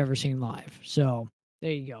bands I've ever seen live. So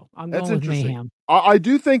there you go. I'm going with Mayhem. I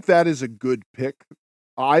do think that is a good pick.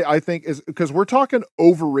 I think is because we're talking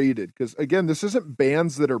overrated, because again, this isn't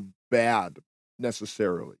bands that are bad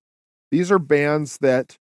necessarily. These are bands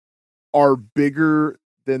that are bigger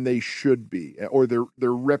than they should be, or their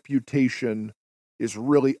reputation is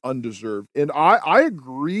really undeserved. And I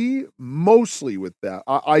agree mostly with that.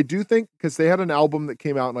 I do think, because they had an album that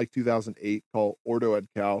came out in like 2008 called Ordo ad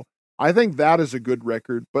Cal. I think that is a good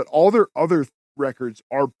record, but all their other records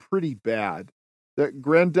are pretty bad. That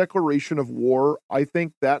Grand Declaration of War, I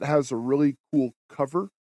think that has a really cool cover,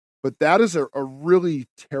 but that is a really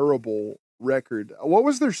terrible record. What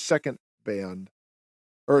was their second band?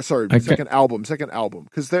 Or sorry, second album.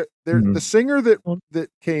 Because the singer that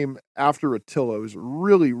came after Attila was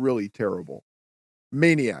really, really terrible.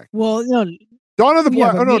 Maniac. Well, no, Dawn of the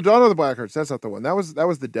Blackhearts. That's not the one. That was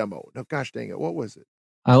the demo. No, gosh dang it, what was it?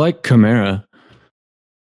 I like Chimera.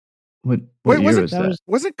 What Wait, year was that?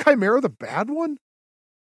 Wasn't Chimera the bad one?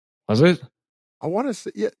 Was it? I want to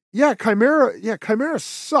say yeah, Chimera. Yeah, Chimera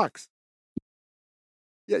sucks.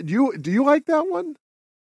 Yeah, do you like that one?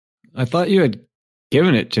 I thought you had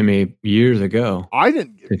given it to me years ago. I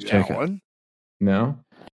didn't give you that one.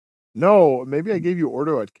 No, maybe I gave you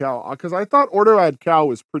Ordo ad Cal because I thought Ordo ad Cal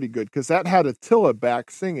was pretty good because that had Attila back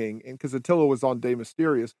singing, and because Attila was on De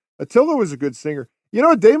Mysterious. Attila was a good singer. You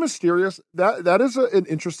know, De Mysterious, that is an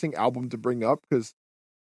interesting album to bring up because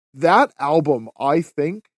that album, I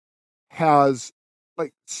think, has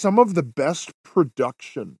like some of the best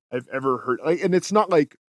production I've ever heard. Like, and it's not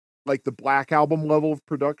like the Black Album level of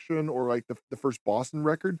production or like the first Boston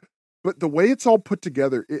record, but the way it's all put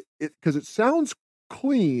together, it because it sounds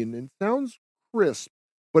clean and sounds crisp,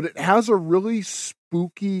 but it has a really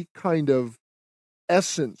spooky kind of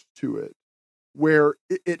essence to it where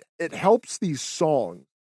it helps these songs,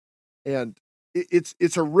 and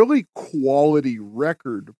it's a really quality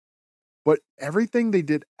record, but everything they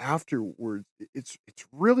did afterwards, it's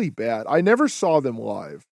really bad. I never saw them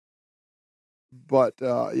live, but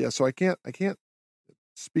yeah, so I can't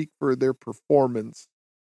speak for their performance,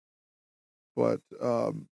 but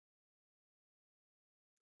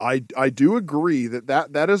I do agree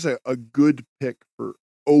that is a good pick for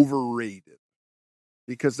overrated,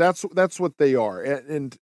 because that's what they are,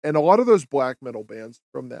 and a lot of those black metal bands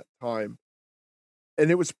from that time, and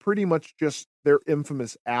it was pretty much just their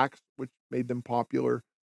infamous acts which made them popular.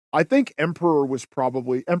 I think Emperor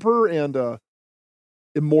and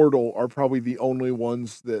Immortal are probably the only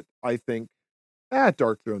ones that I think.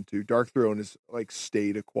 Dark Throne too. Dark Throne is like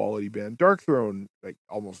stayed a quality band. Dark Throne like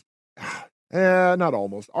almost, not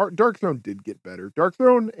almost. Dark Throne did get better. Dark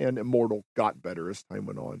Throne and Immortal got better as time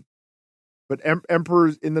went on. But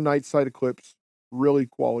Emperor's In the Night Side Eclipse, really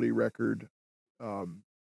quality record. 9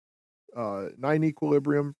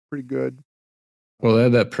 Equilibrium, pretty good. Well, they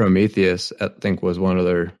had that Prometheus, I think, was one of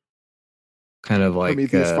their kind of like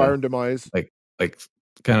Prometheus, Fire and Demise. Like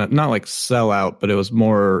kind of not like sellout, but it was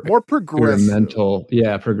more progressive.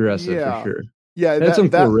 Progressive for sure. Yeah, it had some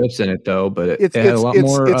cool riffs in it though, but it had a lot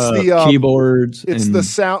more the, keyboards. It's the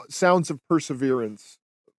Sounds of Perseverance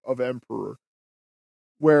of Emperor,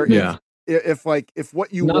 where if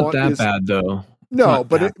what you not want that is bad though. No,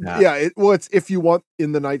 but it's if you want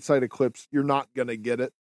In the Night Side Eclipse, you're not gonna get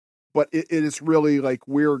it. But it is really like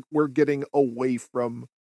we're getting away from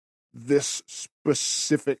this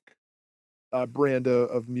specific brand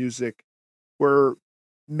of music, where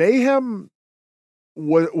Mayhem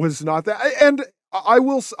was not that. And I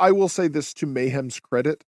will say this to Mayhem's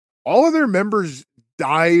credit: all of their members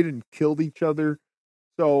died and killed each other,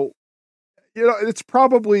 so it's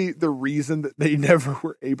probably the reason that they never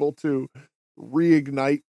were able to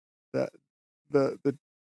reignite the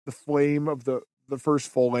flame of the first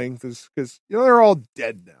full length, is because they're all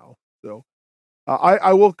dead now. So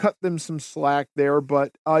I will cut them some slack there,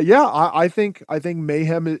 but I think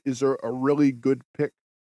Mayhem is a really good pick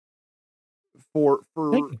for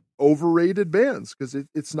overrated bands, because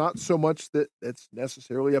it's not so much that it's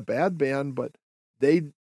necessarily a bad band, but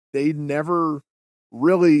they never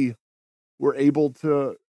really were able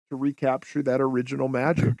to recapture that original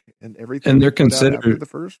magic and everything. And they're considered after the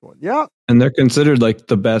first one. Yeah. And they're considered like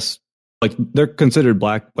the best, like they're considered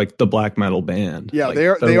the black metal band. Yeah, like,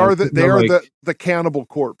 they are the Cannibal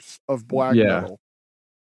Corpse of black metal.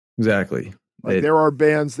 Exactly. Like there are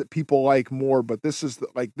bands that people like more, but this is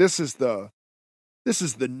the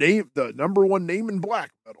number one name in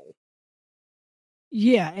black metal.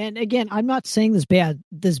 Yeah, and again, I'm not saying this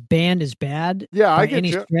band is bad. Yeah, I get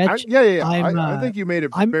any you. Stretch. I think you made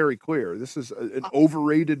it very clear. This is an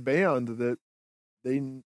overrated band that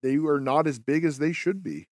they are not as big as they should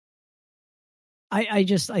be. I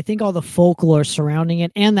think all the folklore surrounding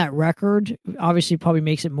it and that record obviously probably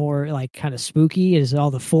makes it more like kind of spooky, is all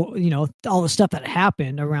the all the stuff that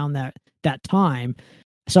happened around that time.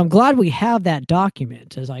 So I'm glad we have that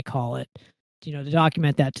document, as I call it, to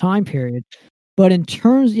document that time period. But in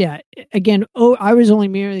terms, again, I was only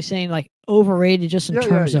merely saying like overrated, just in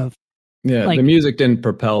terms of like, the music didn't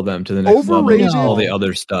propel them to the next level. All the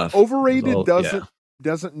other stuff. Overrated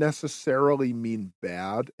doesn't necessarily mean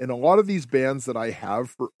bad. And a lot of these bands that I have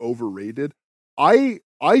for overrated, I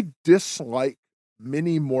dislike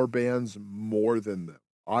many more bands more than them.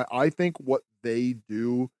 I think what they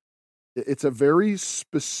do, it's a very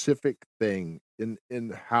specific thing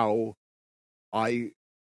in how I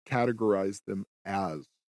categorize them as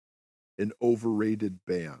an overrated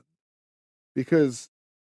band, because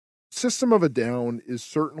System of a Down is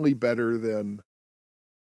certainly better than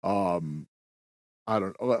I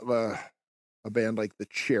don't know, a band like The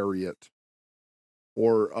Chariot,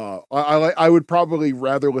 Or I would probably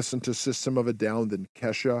rather listen to System of a Down than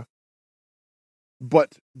Kesha.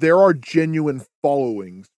 But there are genuine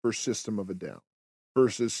followings for System of a Down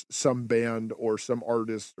versus some band or some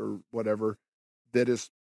artist or whatever that is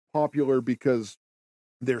popular because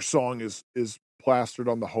their song is plastered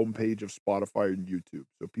on the homepage of Spotify and YouTube,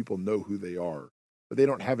 so people know who they are, but they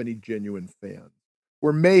don't have any genuine fans.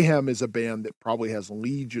 Where Mayhem is a band that probably has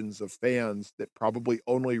legions of fans that probably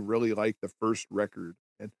only really like the first record,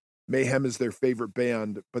 and Mayhem is their favorite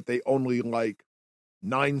band, but they only like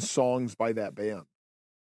 9 songs by that band.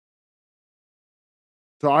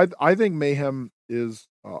 So I think Mayhem is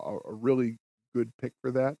a really good pick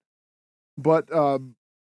for that. But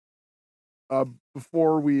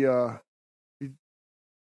before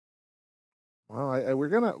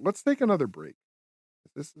let's take another break.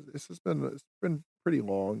 This has been pretty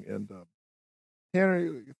long, and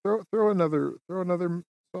Tanner, throw another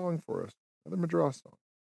song for us, another Madras song.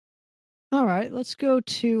 All right, let's go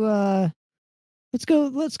a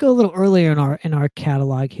little earlier in our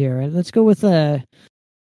catalog here, and let's go with a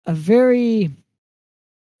very,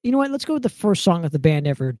 you know what? Let's go with the first song that the band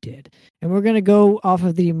ever did, and we're gonna go off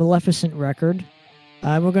of the Maleficent record.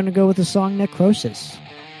 We're gonna go with the song Necrosis.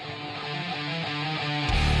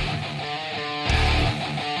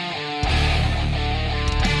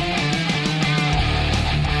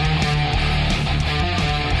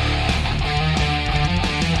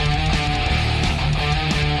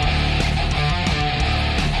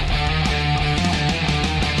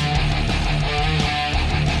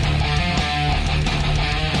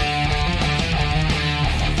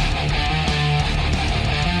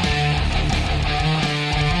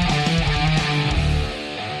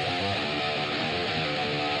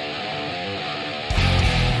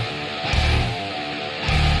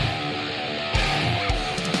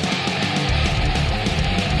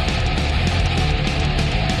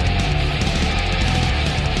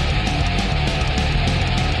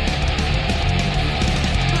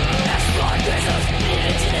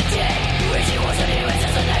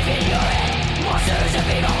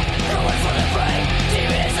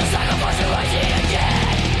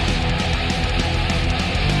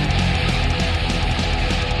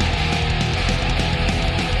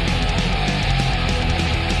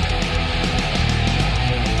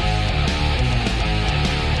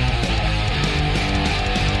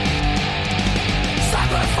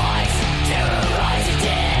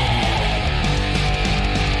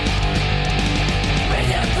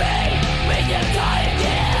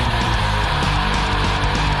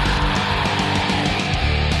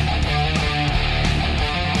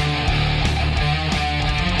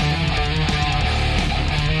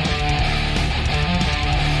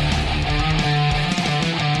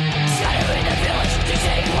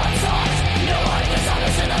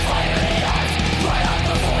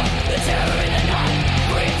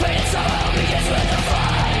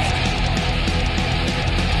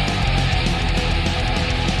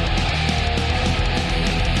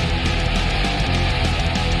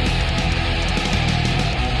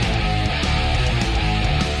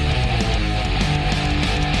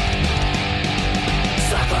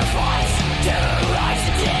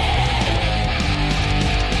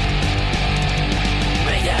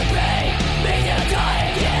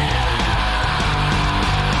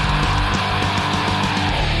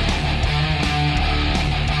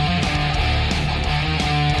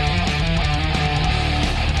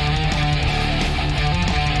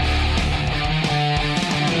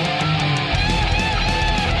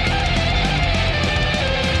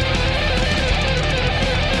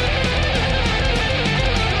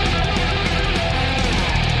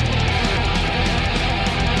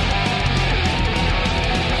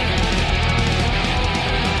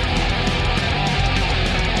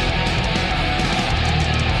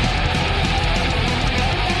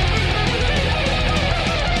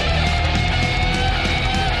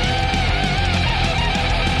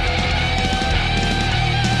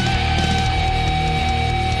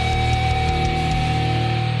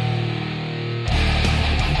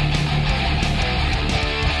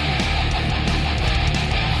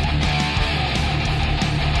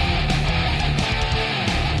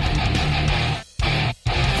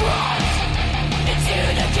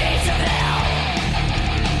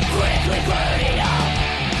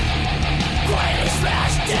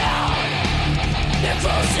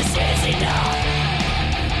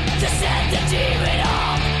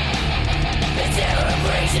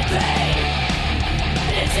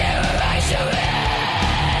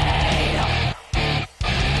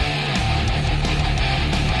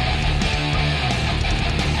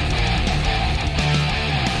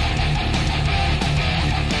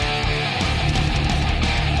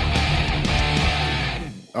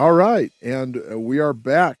 All right, and we are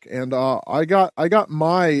back, and I got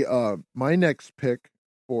my my next pick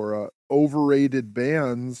for overrated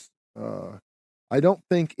bands. I don't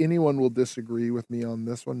think anyone will disagree with me on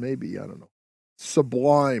this one. Maybe, I don't know.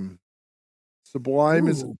 Sublime. Sublime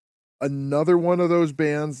is another one of those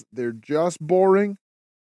bands. They're just boring.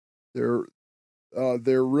 They're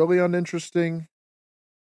really uninteresting,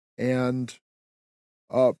 and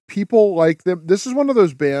people like them. This is one of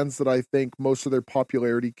those bands that I think most of their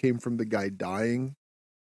popularity came from the guy dying.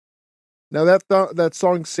 Now that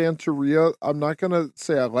song Santeria, I'm not gonna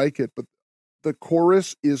say I like it, but the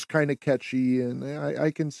chorus is kind of catchy, and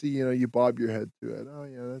I can see, you bob your head to it. Oh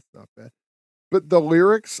yeah, that's not bad. But the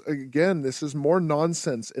lyrics, again, this is more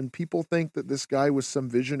nonsense, and people think that this guy was some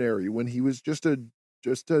visionary when he was just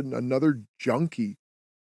another junkie.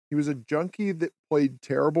 He was a junkie that played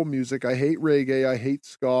terrible music. I hate reggae. I hate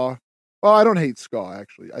ska. Well, I don't hate ska,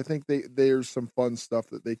 actually. I think there's some fun stuff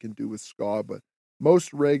that they can do with ska, but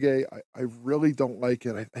most reggae, I really don't like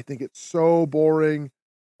it. I think it's so boring.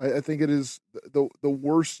 I think it is the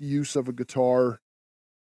worst use of a guitar.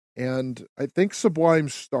 And I think Sublime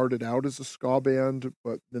started out as a ska band,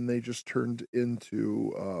 but then they just turned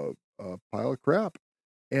into a pile of crap.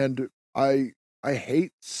 And I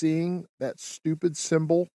hate seeing that stupid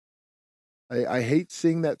symbol. I hate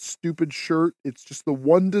seeing that stupid shirt. It's just the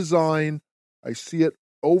one design. I see it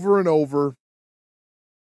over and over.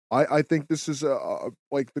 I think this is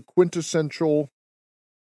like the quintessential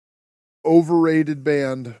overrated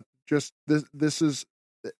band. Just this is,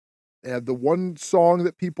 they have the one song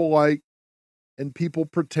that people like, and people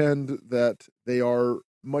pretend that they are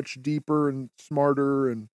much deeper and smarter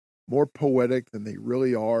and more poetic than they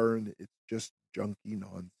really are, and it's just junky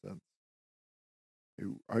nonsense.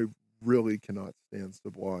 I really cannot stand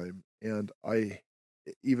Sublime, and I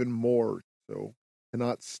even more so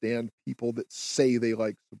cannot stand people that say they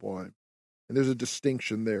like Sublime. And there's a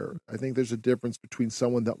distinction there. I think there's a difference between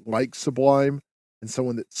someone that likes Sublime and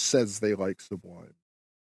someone that says they like Sublime.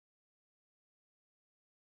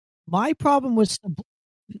 My problem with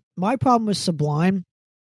Sublime,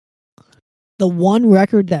 the one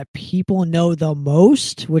record that people know the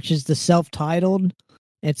most, which is the self-titled,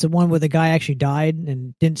 it's the one where the guy actually died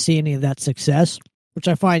and didn't see any of that success, which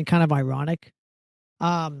I find kind of ironic,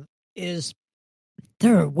 is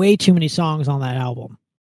there are way too many songs on that album.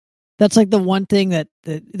 That's like the one thing that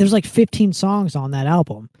there's like 15 songs on that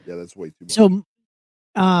album. Yeah, that's way too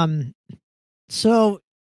much. So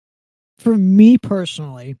for me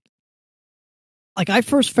personally, like I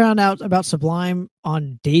first found out about Sublime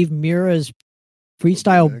on Dave Mirra's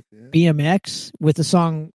Freestyle BMX with the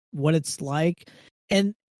song What It's Like,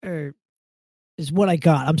 and is what I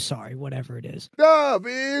got. I'm sorry, whatever it is.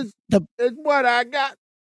 It's what I got.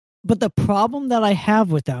 But the problem that I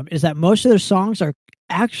have with them is that most of their songs are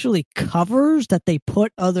actually covers that they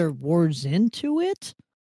put other words into it.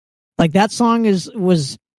 Like that song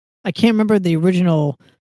was I can't remember the original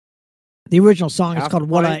song. It's called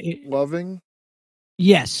What I Loving.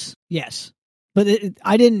 Yes. But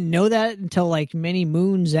I didn't know that until like many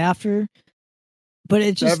moons after. But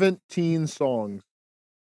it just 17 songs.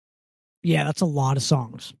 Yeah, that's a lot of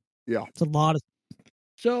songs. Yeah, it's a lot of.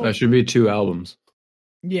 So that should be 2 albums.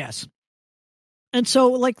 Yes. And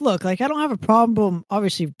so, like, look, like I don't have a problem,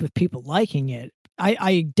 obviously, with people liking it.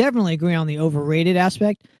 I definitely agree on the overrated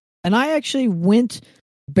aspect. And I actually went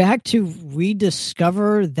back to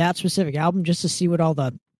rediscover that specific album just to see what all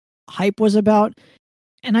the hype was about.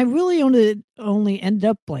 And I really only ended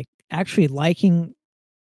up like actually liking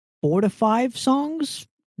 4 to 5 songs,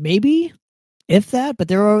 maybe, if that. But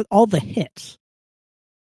there are all the hits.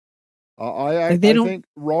 I think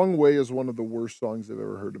Wrong Way is one of the worst songs I've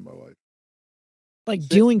ever heard in my life. Like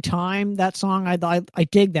Doing Time, that song, I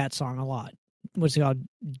dig that song a lot. What's it called?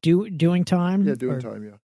 Doing Time? Yeah, Doing Time,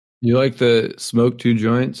 yeah. You like the Smoke 2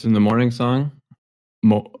 Joints in the Morning song?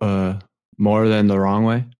 More than the Wrong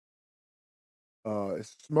Way?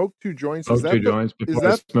 Smoke 2 Joints. Smoke 2 joints. Before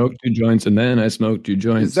I smoked 2 joints and then I smoked 2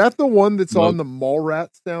 joints. Is that the one that's on the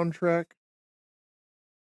Mallrats soundtrack?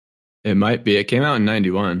 It might be. It came out in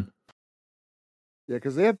 91. Yeah,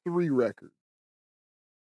 because they had 3 records.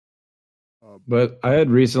 But I had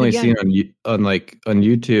recently seen on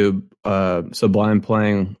YouTube Sublime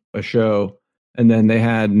playing a show, and then they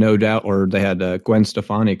had No Doubt, or they had Gwen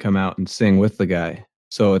Stefani come out and sing with the guy.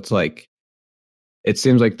 So it's like, it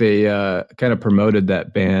seems like they kind of promoted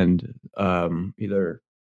that band either,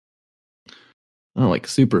 I don't know, like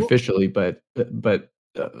superficially, but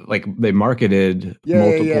like they marketed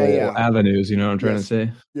multiple avenues. You know what I'm trying to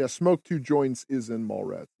say? Yeah, Smoke 2 Joints is in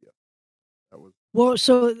Mallrats. Yeah, that was. Well,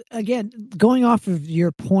 so again, going off of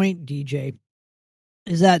your point, DJ,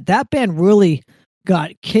 is that band really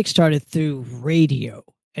got kickstarted through radio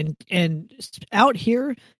and out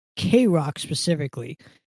here, K-Rock specifically.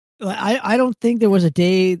 I don't think there was a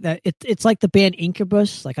day that it's like the band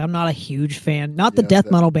Incubus. Like, I'm not a huge fan, not the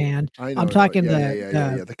death metal band. I know, I'm talking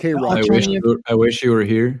the K-Rock. I wish you were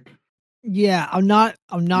here. Yeah, I'm not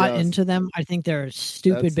into them. I think they're a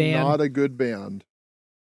stupid band. Not a good band.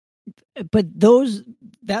 But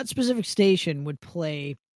that specific station would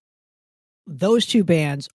play those two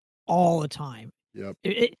bands all the time. Yep.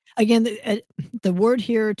 Again, the word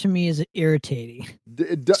here to me is irritating.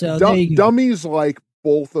 Dummies like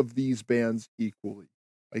both of these bands equally.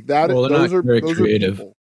 Like that. Well, those are creative.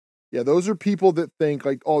 People. Yeah, those are people that think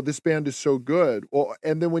like, oh, this band is so good. Well,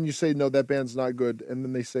 and then when you say no, that band's not good, and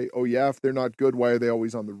then they say, oh yeah, if they're not good, why are they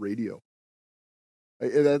always on the radio?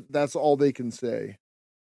 That's all they can say.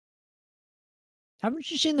 Haven't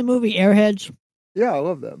you seen the movie Airheads? Yeah, I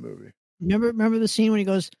love that movie. Remember the scene when he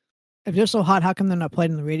goes, if they're so hot, how come they're not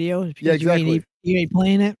playing on the radio? Yeah, exactly. You ain't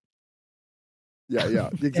playing it. Yeah,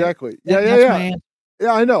 exactly. Yeah.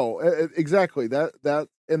 Yeah, I know exactly that,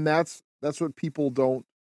 and that's what people don't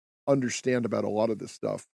understand about a lot of this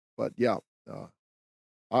stuff. But yeah,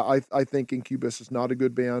 I think Incubus is not a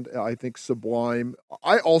good band. I think Sublime.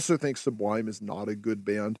 I also think Sublime is not a good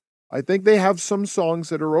band. I think they have some songs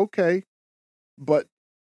that are okay, but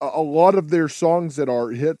a lot of their songs that are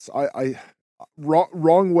hits,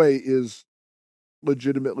 Wrong Way is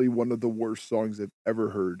legitimately one of the worst songs I've ever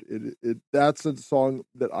heard. That's a song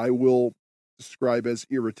that I will describe as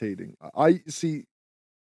irritating. I see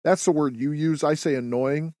that's the word you use. I say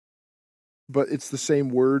annoying, but it's the same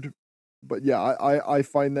word. But yeah, I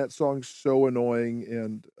find that song so annoying.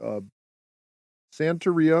 And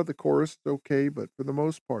Santeria, the chorus is okay, but for the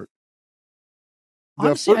most part,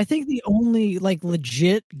 honestly, I think the only like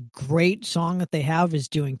legit great song that they have is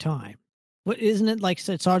 "Doing Time." What isn't it like?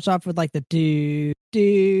 It starts off with like the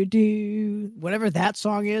do whatever that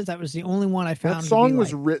song is. That was the only one I found. That song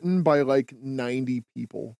was written by like 90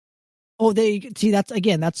 people. Oh, that's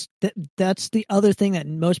the other thing that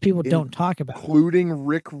most people don't talk about, including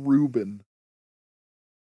Rick Rubin.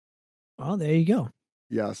 Oh, there you go.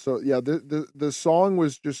 Yeah. So yeah, the song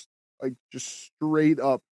was just straight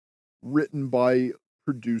up written by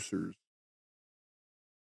producers.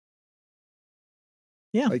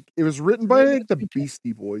 Yeah, like it was written by the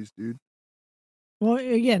Beastie Boys, dude. Well,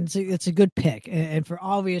 again, it's a good pick, and for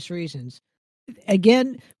obvious reasons.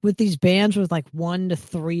 Again, with these bands with like 1 to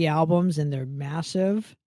 3 albums and they're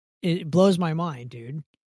massive, it blows my mind, dude.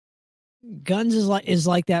 Guns is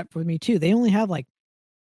like that for me too. They only have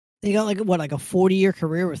they got like a 40-year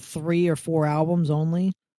career with 3 or 4 albums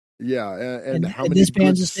only. Yeah, and how many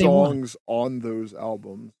good songs on those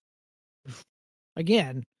albums?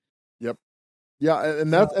 Again. Yep. Yeah,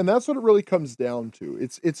 and that's what it really comes down to.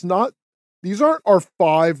 It's not, these aren't our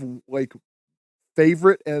 5 like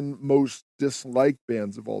favorite and most disliked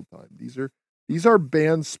bands of all time. These are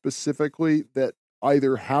bands specifically that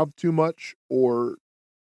either have too much or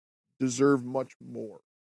deserve much more.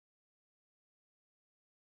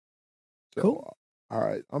 So, cool. All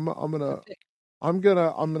right, I'm gonna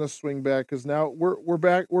swing back because now we're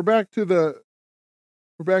back to the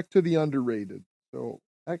underrated. So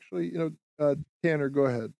actually, Tanner, go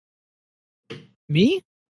ahead. Me?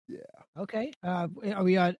 Yeah. Okay. Are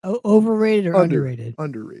we on overrated or underrated?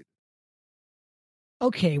 Underrated.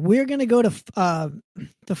 Okay, we're gonna go to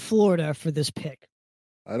Florida for this pick.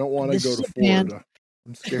 I don't want to go to Florida.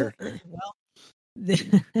 I'm scared. Well,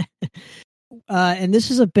 and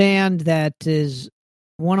this is a band that is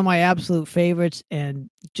one of my absolute favorites, and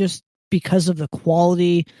just because of the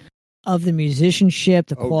quality of the musicianship,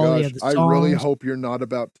 the quality of the songs. I really hope you're not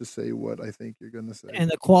about to say what I think you're going to say. And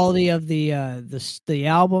the quality of the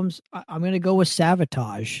albums. I'm going to go with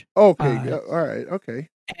Savatage. Okay. All right. Okay.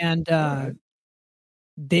 And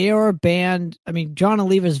they are a band. I mean, John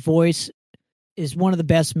Oliva's voice is one of the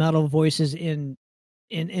best metal voices in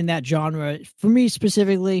that genre. For me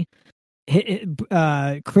specifically,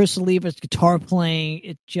 Chris Oliva's guitar playing,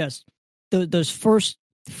 it just those first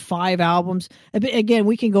 5 albums. Again,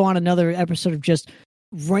 we can go on another episode of just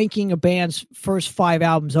ranking a band's first 5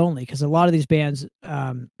 albums only, because a lot of these bands'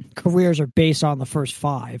 careers are based on the first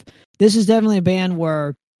 5. This is definitely a band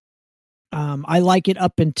where I like it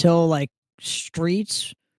up until like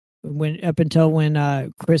Streets, when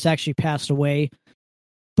Chris actually passed away.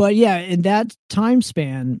 But yeah, in that time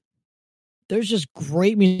span, there's just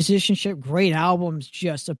great musicianship, great albums,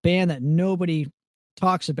 just a band that nobody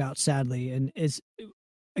talks about, sadly, and is,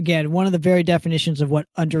 again, one of the very definitions of what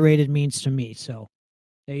underrated means to me. So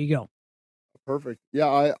there you go. Perfect.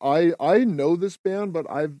 Yeah, I know this band, but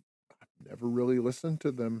I've never really listened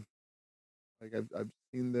to them. Like I've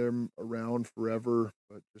seen them around forever,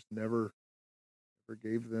 but just never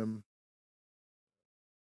gave them.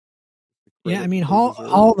 Yeah, I mean, Hall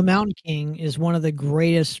of the Mountain King is one of the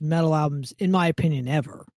greatest metal albums, in my opinion,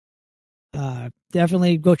 ever.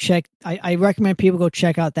 Definitely go check. I recommend people go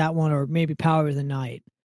check out that one, or maybe Power of the Night.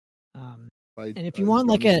 And if you want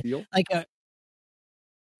like a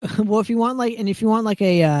well, if you want like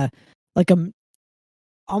a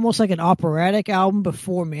almost like an operatic album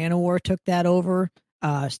before Manowar took that over,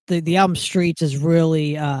 the album Streets is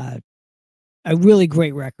really a really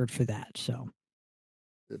great record for that. So,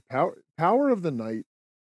 Power of the Night.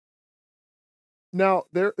 Now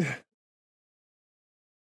there's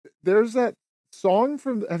that song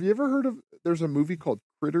from. Have you ever heard of? There's a movie called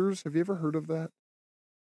Critters. Have you ever heard of that?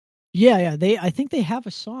 Yeah. I think they have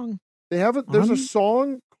a song. They have it. There's a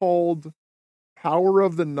song called Power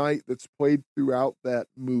of the Night that's played throughout that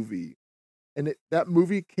movie, and that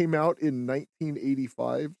movie came out in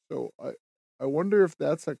 1985. So I wonder if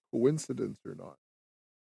that's a coincidence or not.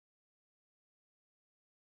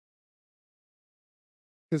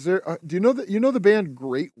 Because do you know the band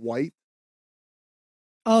Great White?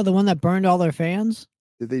 Oh, the one that burned all their fans?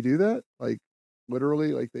 Did they do that? Like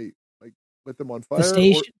literally, like they lit them on fire?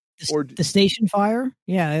 The station fire?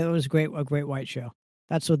 Yeah, it was a Great White show.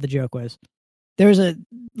 That's what the joke was. There was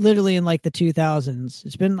literally in like the 2000s.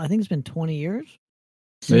 I think it's been 20 years.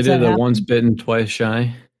 They did a Once Bitten, Twice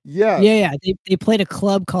Shy. Yeah. Yeah. They played a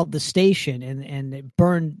club called The Station, and it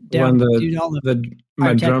burned down.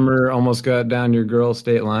 My drummer almost got down your girl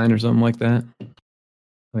state line or something like that. I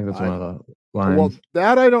think that's one of the lines. Well,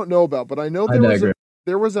 that I don't know about, but I know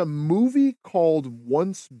there was a movie called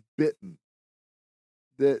Once Bitten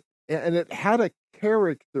and it had a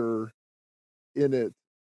character in it.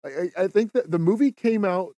 I think that the movie came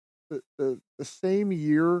out the same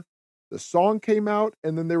year the song came out,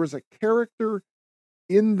 and then there was a character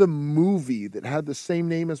in the movie that had the same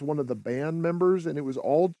name as one of the band members, and it was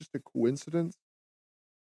all just a coincidence.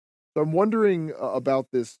 So I'm wondering about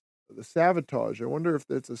the Savatage. I wonder if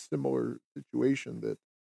that's a similar situation that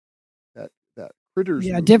Critters.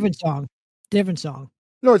 Yeah, different song.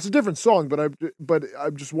 No, it's a different song, but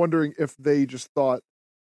I'm just wondering if they just thought,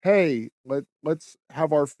 hey, let's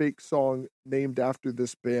have our fake song named after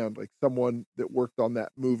this band. Like someone that worked on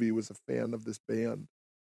that movie was a fan of this band.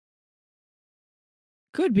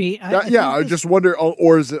 Could be. I just wonder,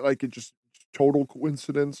 or is it like a just total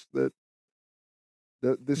coincidence that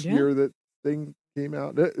this year that thing came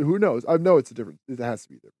out? Who knows? I know it's a different. It has to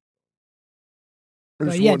be different.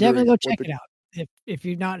 Definitely go check it out. If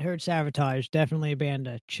you've not heard Savatage, definitely a band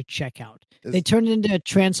to check out. They turned it into a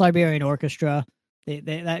Trans-Siberian Orchestra.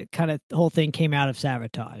 That kind of whole thing came out of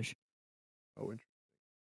Savatage. Oh, interesting.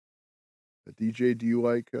 DJ, do you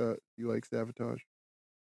like Savatage?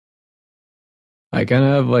 I kind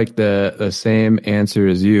of have like the same answer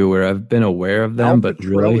as you, where I've been aware of them, Al but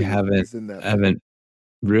Pitrelli really haven't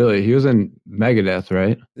really. He was in Megadeth,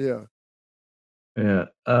 right? Yeah. Yeah.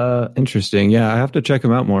 Interesting. Yeah, I have to check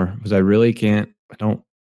him out more because I really can't. I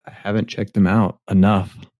haven't checked him out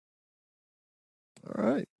enough. All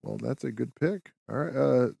right. Well, that's a good pick. All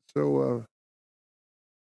right. So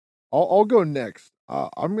I'll go next.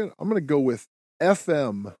 I'm gonna go with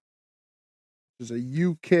FM, which is a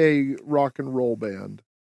UK rock and roll band,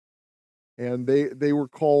 and they were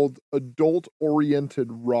called adult oriented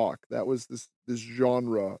rock. That was this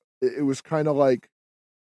genre. It was kind of like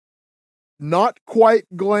not quite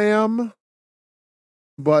glam,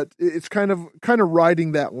 but it's kind of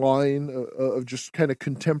riding that line of just kind of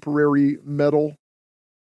contemporary metal,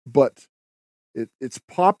 but it's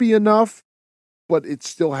poppy enough, but it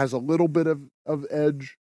still has a little bit of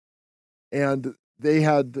edge. And they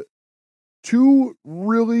had two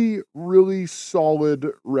really, really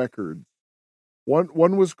solid records.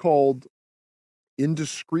 One was called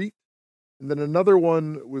Indiscreet, and then another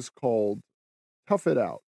one was called Tough It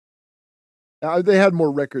Out. They had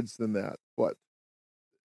more records than that, but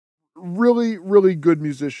really, really good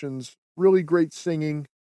musicians, really great singing,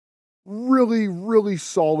 really, really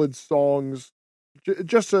solid songs.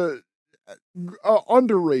 Just totally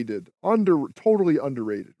underrated,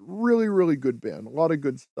 really, really good band. A lot of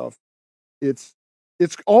good stuff. It's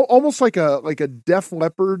almost like a Def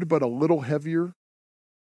Leppard, but a little heavier.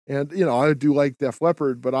 And I do like Def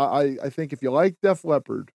Leppard, but I think if you like Def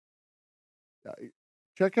Leppard,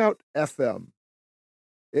 check out FM.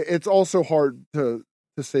 It's also hard to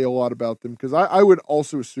say a lot about them because I would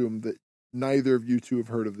also assume that neither of you two have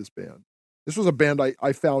heard of this band. This was a band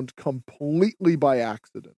I found completely by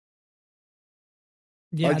accident.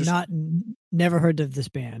 Yeah, never heard of this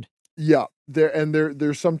band. Yeah,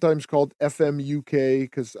 they're sometimes called FM UK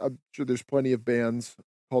because I'm sure there's plenty of bands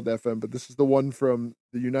called FM, but this is the one from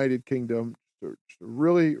the United Kingdom. It's a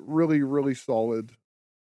really, really, really solid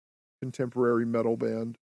contemporary metal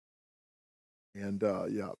band. And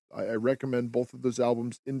I recommend both of those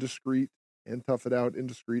albums, Indiscreet and Tough It Out.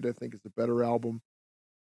 Indiscreet, I think, is the better album.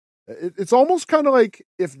 It's almost kind of like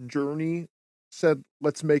if Journey said,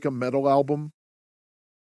 let's make a metal album.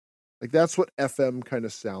 Like, that's what FM kind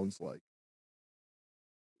of sounds like.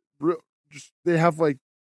 They have like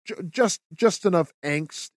just enough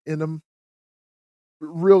angst in them.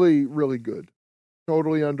 Really, really good.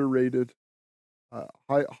 Totally underrated.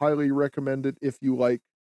 Highly recommended if you like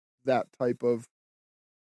that type of,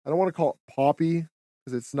 I don't want to call it poppy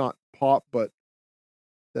because it's not pop, but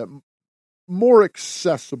that more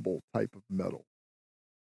accessible type of metal.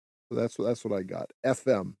 So that's what I got.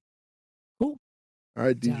 FM. Cool. All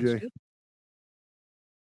right, DJ.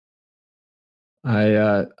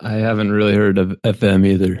 I haven't really heard of FM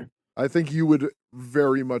either. I think you would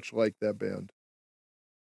very much like that band.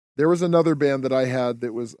 There was another band that I had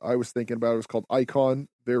I was thinking about. It was called Icon.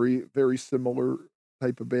 Very, very similar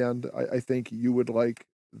type of band. I think you would like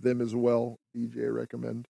them as well. DJ,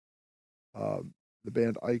 recommend the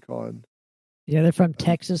band Icon. Yeah, they're from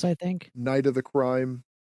Texas, I think. Night of the Crime.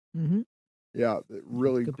 Mm-hmm. Yeah,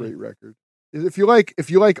 really great record. If you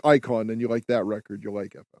like Icon and you like that record, you'll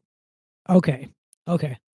like FM. Okay. All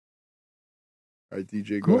right,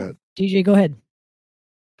 DJ, cool. Go ahead. DJ, go ahead.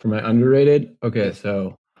 For my underrated, okay,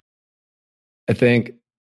 so I think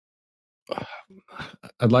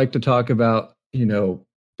I'd like to talk about,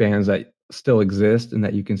 bands that still exist and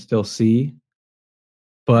that you can still see,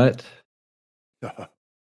 but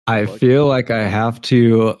I feel like I have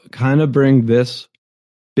to kind of bring this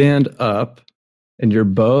band up, and you're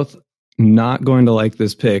both not going to like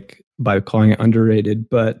this pick by calling it underrated,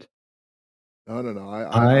 but no.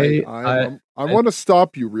 I want to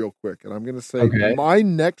stop you real quick, and I'm going to say my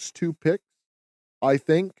next two picks, I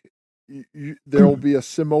think there will be a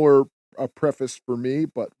similar preface for me,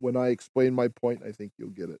 but when I explain my point, I think you'll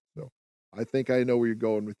get it. So I think I know where you're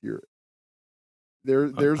going with your.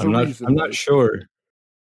 There's a reason. I'm not sure,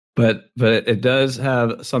 but it does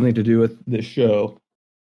have something to do with this show.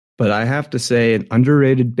 But I have to say, an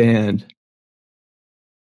underrated band,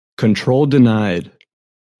 Control Denied,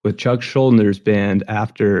 with Chuck Schuldner's band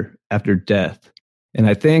after Death. And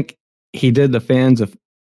I think he did the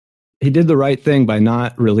right thing by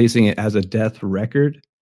not releasing it as a Death record.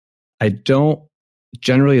 I don't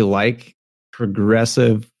generally like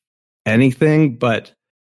progressive anything, but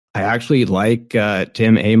I actually like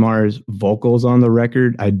Tim Amar's vocals on the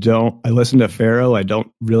record. I listen to Pharaoh. I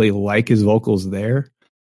don't really like his vocals there,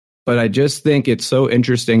 but I just think it's so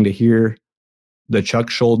interesting to hear the Chuck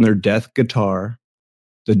Schuldner Death guitar.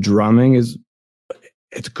 The drumming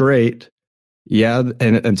it's great. Yeah.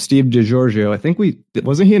 And Steve DiGiorgio, I think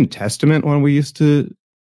wasn't he in Testament when we used to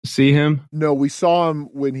see him? No, we saw him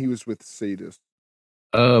when he was with Sadist.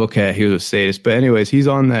 Oh, okay. He was with Sadist. But anyways, he's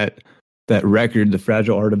on that record, The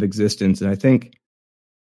Fragile Art of Existence. And I think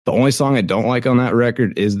the only song I don't like on that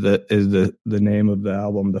record is the name of the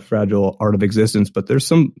album, The Fragile Art of Existence. But there's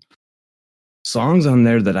some songs on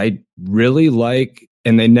there that I really like,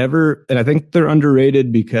 and I think they're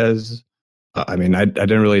underrated because, I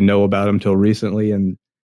didn't really know about them till recently, and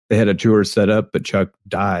they had a tour set up, but Chuck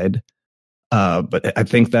died. But I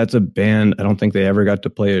think that's a band, I don't think they ever got to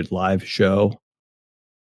play a live show.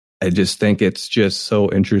 I just think it's just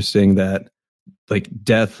so interesting that like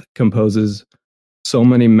Death composes so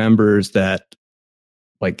many members that,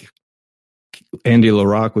 like, Andy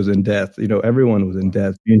LaRocque was in Death. Everyone was in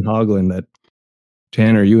Death. Gene Hoglan, that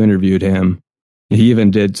Tanner, you interviewed him. He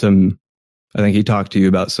even did some, I think he talked to you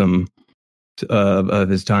about some of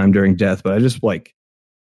his time during Death, but I just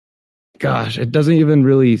gosh, it doesn't even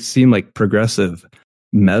really seem like progressive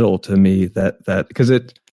metal to me that because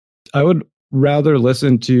I would rather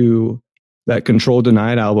listen to that Control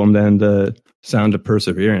Denied album than the Sound of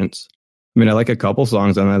Perseverance. I like a couple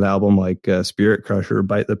songs on that album, like Spirit Crusher,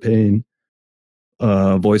 Bite the Pain,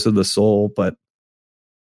 Voice of the Soul, but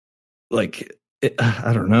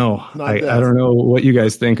I don't know. I don't know what you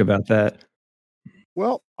guys think about that.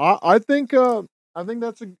 Well, I think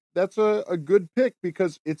that's a good pick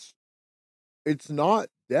because it's not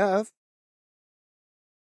Death.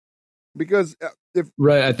 Because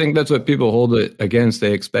right, I think that's what people hold it against.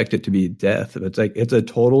 They expect it to be Death. It's like it's a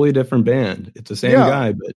totally different band. It's the same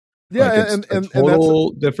guy, but and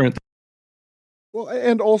total different. Well,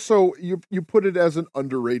 and also you put it as an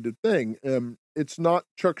underrated thing. It's not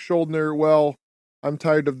Chuck Schuldner. Well, I'm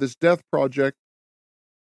tired of this Death project.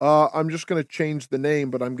 I'm just going to change the name,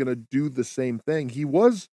 but I'm going to do the same thing. He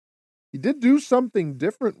did do something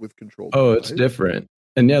different with Controlled Oh, Denied. it's different.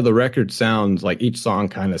 And yeah, the record sounds like each song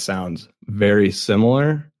kind of sounds very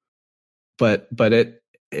similar, but it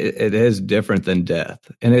is different than Death.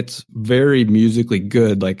 And it's very musically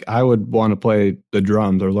good. Like I would want to play the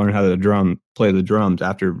drums or learn how to play the drums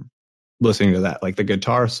after listening to that. Like the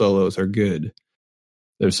guitar solos are good.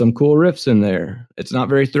 There's some cool riffs in there. It's not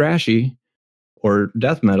very thrashy or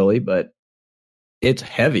death metal-y, but it's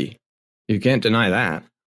heavy. You can't deny that.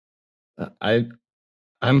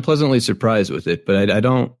 I'm pleasantly surprised with it, but I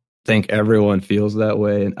don't think everyone feels that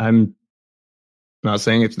way. And I'm not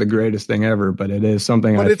saying it's the greatest thing ever, but it is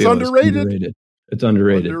something I feel underrated. Is underrated. It's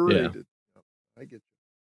underrated. Yeah. I get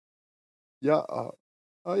you.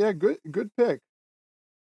 Yeah. Yeah. Good pick.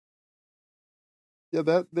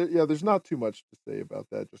 Yeah. There's not too much to say about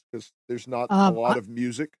that, just because there's not a lot of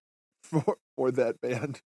music for that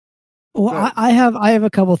band. Well, I have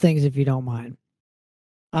a couple things if you don't mind.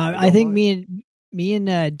 I think me and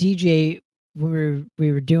DJ, we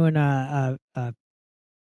were doing an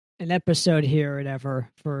episode here or whatever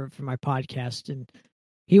for my podcast, and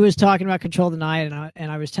he was talking about Control Denied,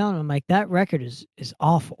 and I was telling him like that record is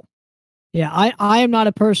awful. Yeah, I am not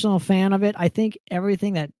a personal fan of it. I think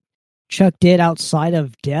everything that Chuck did outside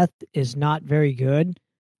of Death is not very good.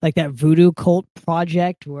 Like that Voodoo Cult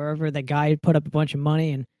project, wherever the guy put up a bunch of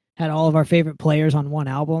money and had all of our favorite players on one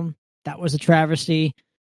album, that was a travesty.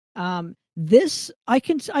 This I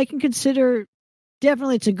can consider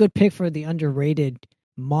definitely it's a good pick for the underrated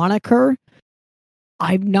moniker.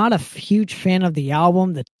 I'm not a huge fan of the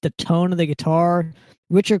album, the tone of the guitar.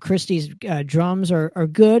 Richard Christie's drums are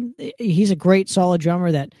good. He's a great solid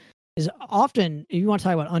drummer that is often, if you want to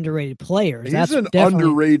talk about underrated players, he's an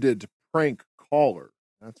underrated prank caller.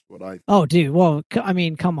 That's what I think. Oh, dude. Well, I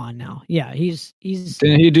mean, come on now. Yeah, he's.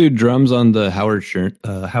 Didn't he do drums on the Howard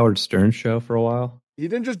Stern show for a while? He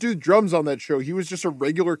didn't just do drums on that show. He was just a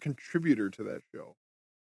regular contributor to that show.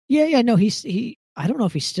 Yeah. No, he. I don't know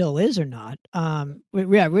if he still is or not.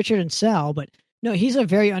 Yeah, Richard and Sal, but no, he's a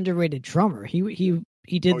very underrated drummer. He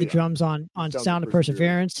did the drums on Sound of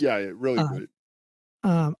Perseverance. Yeah, really great.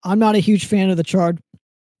 I'm not a huge fan of the Charred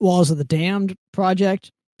Walls of the Damned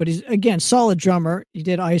project, but he's again solid drummer. He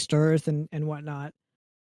did Iced Earth and whatnot,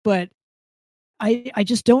 but I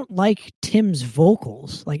just don't like Tim's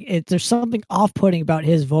vocals. Like there's something off-putting about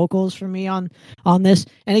his vocals for me on this.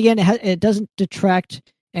 And again, it doesn't detract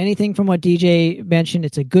anything from what DJ mentioned.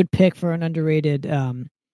 It's a good pick for an underrated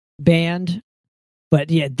band. But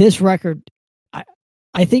yeah, this record,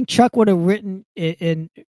 I think Chuck would have written in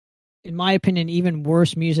my opinion, even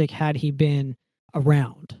worse music had he been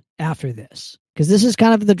around after this. Because this is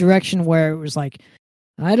kind of the direction where it was like,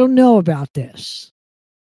 I don't know about this.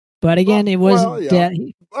 But again, it wasn't Death.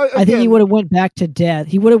 I think he would have went back to Death.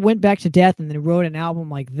 He would have went back to Death and then wrote an album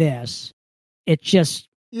like this. It just...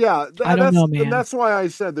 Yeah, I don't know, man. And that's why I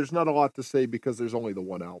said there's not a lot to say because there's only the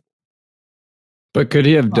one album. But could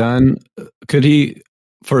he have could he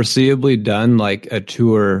foreseeably done like a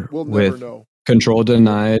tour with Control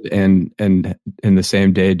Denied and in the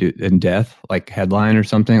same day in Death, like headline or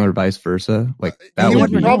something, or vice versa? Like that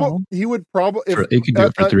he would probably he could do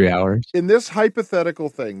it for 3 hours. In this hypothetical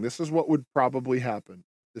thing, this is what would probably happen.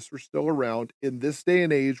 This were still around in this day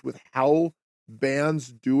and age with how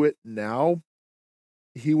bands do it now.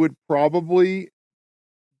 He would probably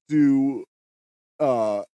do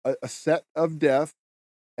a set of Death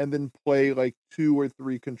and then play like 2 or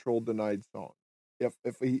 3 Control Denied songs. If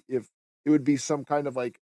it would be some kind of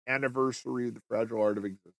like anniversary of the Fragile Art of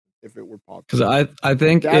Existence, if it were possible. Because I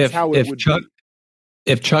think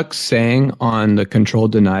if Chuck sang on the Control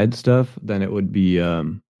Denied stuff, then it would be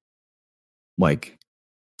like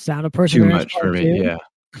Sound of Perseverance too much for me. Yeah,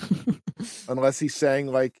 unless he sang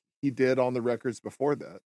like he did on the records before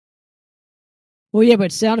that. Well, yeah,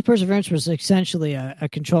 but Sound of Perseverance was essentially a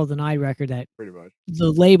Control Denied record that pretty much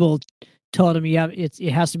the label told him it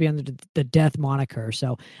has to be under the Death moniker.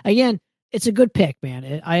 So again, it's a good pick,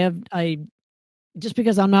 man. I just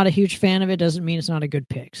because I'm not a huge fan of it doesn't mean it's not a good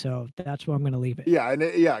pick. So that's where I'm going to leave it. Yeah,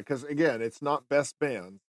 because again, it's not best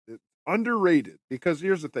band. It's underrated because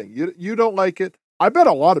here's the thing: you don't like it. I bet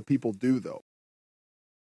a lot of people do, though.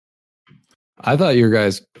 I thought you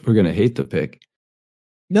guys were going to hate the pick.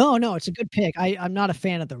 No, it's a good pick. I'm not a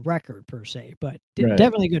fan of the record per se, but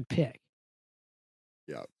definitely a good pick.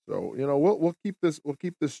 Yeah, so we'll keep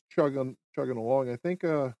this chugging along. I think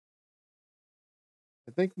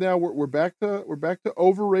now we're back to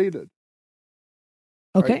overrated.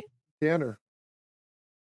 Okay, right? Tanner.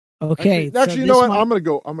 Okay, actually, you know what? I'm gonna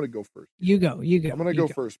go first. You go. I'm gonna go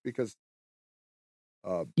first because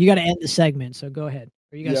You got to end the segment, so go ahead.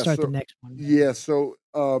 Or you got to start the next one. Yeah, so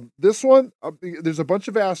this one, there's a bunch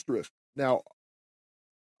of asterisks. Now,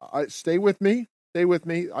 stay with me. Stay with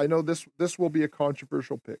me. I know this will be a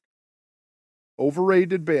controversial pick.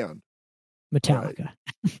 Overrated band. Metallica.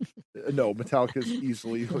 No, Metallica is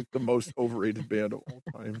easily like the most overrated band of all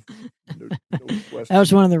time. No that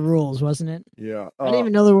was one of the rules, wasn't it? Yeah. I didn't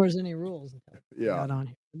even know there was any rules. Yeah. On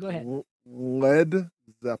here. Go ahead. Led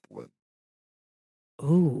Zeppelin.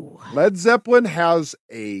 Ooh. Led Zeppelin has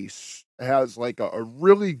like a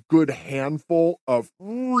really good handful of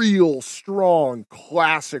real strong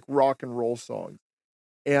classic rock and roll songs.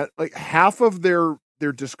 And like half of their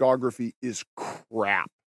discography is crap.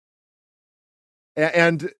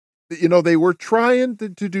 And you know, they were trying to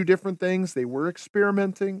do different things. They were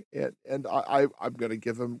experimenting, and I'm going to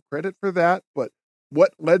give them credit for that. But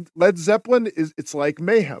what Led Zeppelin is, it's like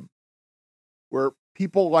Mayhem, where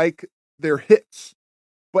people like their hits,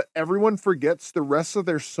 but everyone forgets the rest of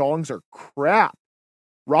their songs are crap.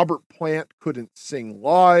 Robert Plant couldn't sing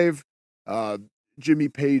live. Jimmy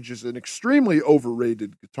Page is an extremely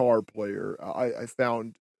overrated guitar player. I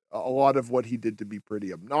found a lot of what he did to be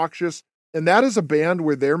pretty obnoxious. And that is a band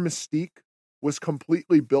where their mystique was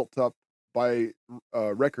completely built up by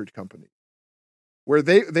record company, where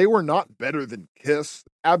they were not better than Kiss,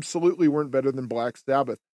 absolutely weren't better than Black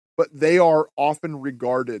Sabbath, but they are often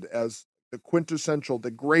regarded as the quintessential,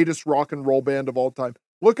 the greatest rock and roll band of all time.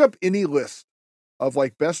 Look up any list of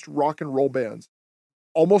like best rock and roll bands.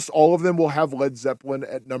 Almost all of them will have Led Zeppelin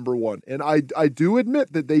at number one. And I do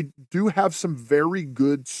admit that they do have some very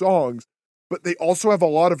good songs, but they also have a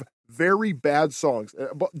lot of very bad songs.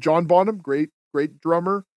 John Bonham, great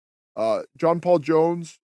drummer. John Paul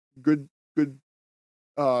Jones, good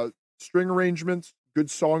string arrangements, good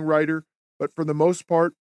songwriter. But for the most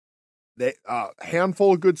part, they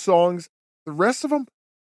handful of good songs. The rest of them,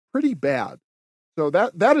 pretty bad. So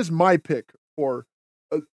that is my pick for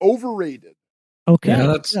overrated. Okay, yeah,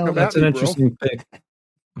 that's an interesting pick.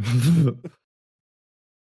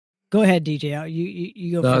 Go ahead, DJ.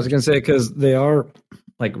 You go. No, I was gonna say because they are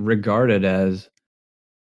like regarded as,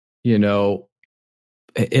 you know,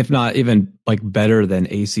 if not even like better than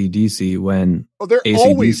AC/DC when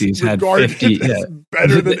AC/DC's had 50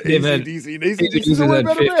 better than AC/DC. And AC/DC's had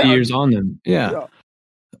 50 years on them. Yeah.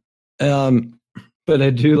 But I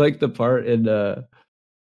do like the part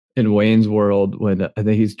in Wayne's World when I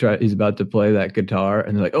think he's about to play that guitar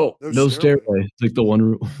and they're like, oh, no stairway. It's like the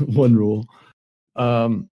one rule.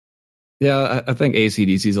 Yeah, I think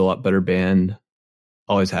AC/DC is a lot better band.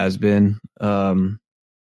 Always has been. I mean,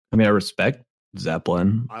 I respect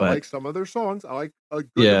Zeppelin. I like some of their songs. I like a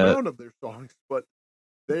good amount of their songs, but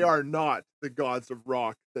they are not the gods of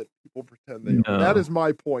rock that people pretend they are. That is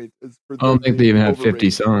my point. I don't think they even have 50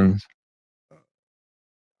 songs.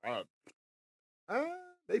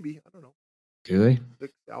 Maybe. I don't know. Do they?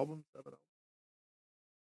 6 albums, 7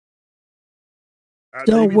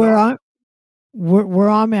 albums. So where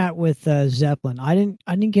I'm at with Zeppelin, I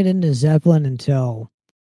didn't get into Zeppelin until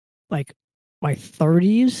like my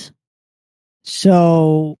 30s.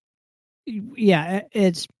 So yeah,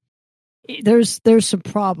 there's some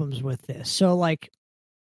problems with this. So like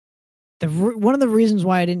one of the reasons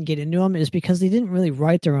why I didn't get into them is because they didn't really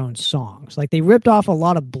write their own songs. Like they ripped off a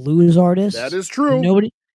lot of blues artists. That is true.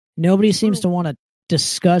 Nobody seems to want to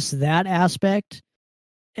discuss that aspect.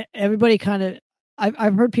 Everybody kind of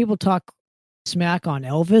I've heard people talk smack on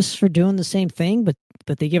Elvis for doing the same thing, but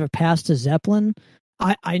they give a pass to Zeppelin.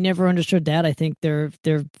 I never understood that. I think they're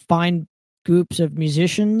fine groups of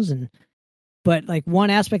musicians, but like one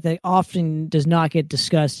aspect that often does not get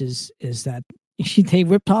discussed is that they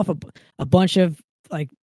ripped off a bunch of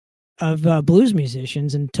blues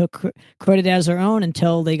musicians and took credit as their own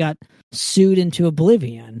until they got sued into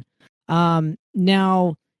oblivion.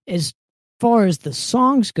 Now, as far as the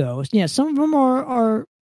songs go, yeah, some of them are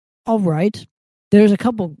all right. There's a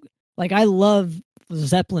couple, like I love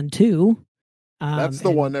Zeppelin 2. That's the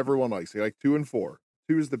one everyone likes. They like 2 and 4.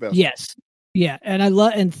 2 is the best. Yes. Yeah.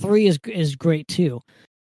 And 3 is great too,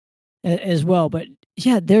 as well. But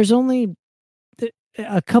yeah, there's only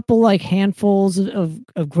a couple like handfuls of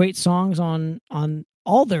great songs on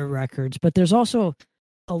all their records, but there's also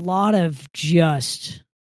a lot of just,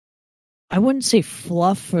 I wouldn't say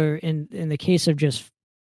fluff in the case of just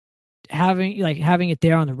having it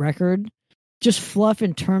there on the record, just fluff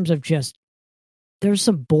in terms of just there's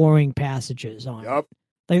some boring passages on it.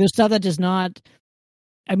 Like there's stuff that does not.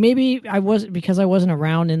 Maybe I wasn't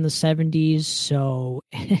around in the 70s, so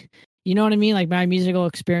you know what I mean. Like my musical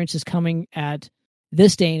experience is coming at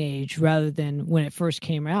this day and age rather than when it first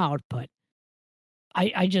came out. But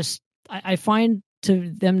I find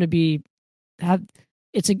to them to be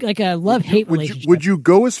it's like a love-hate relationship. Would you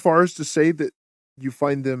go as far as to say that you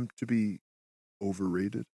find them to be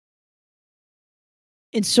overrated?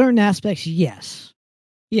 In certain aspects, yes.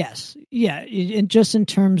 Yes. Yeah. And just in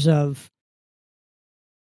terms of,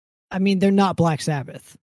 I mean, they're not Black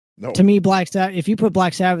Sabbath. No. To me, Black Sabbath, if you put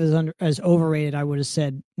Black Sabbath as overrated, I would have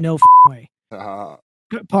said no way.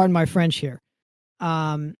 Pardon my French here.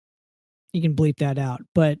 You can bleep that out.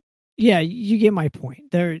 But yeah, you get my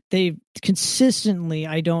point. They consistently,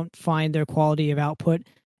 I don't find their quality of output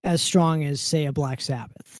as strong as, say, a Black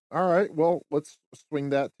Sabbath. All right. Well, let's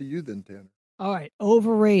swing that to you then, Tanner. All right.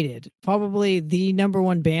 Overrated. Probably the number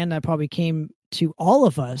one band that probably came to all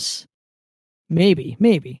of us. Maybe.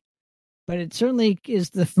 But it certainly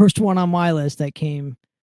is the first one on my list that came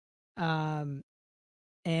and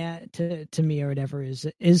to me or whatever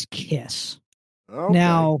is Kiss. Okay.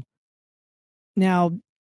 Now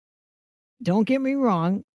don't get me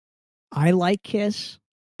wrong. I like Kiss.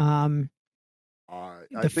 I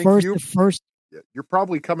the think first you're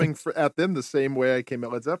probably coming at them the same way I came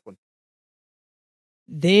at Led Zeppelin.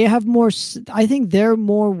 They have more, I think they're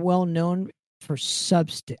more well known for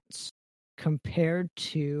substance compared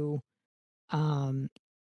to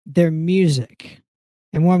their music.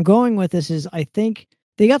 And where I'm going with this is I think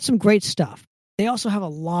they got some great stuff. They also have a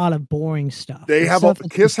lot of boring stuff.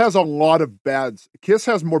 Kiss has a lot of Kiss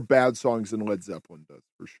has more bad songs than Led Zeppelin does,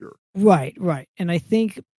 for sure. Right. And I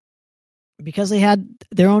think because they had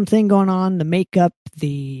their own thing going on, the makeup,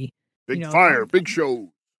 the big fire, big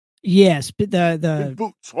show. Yes, but the big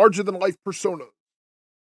boots, larger than life persona.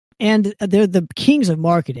 And they're the kings of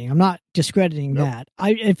marketing. I'm not discrediting that.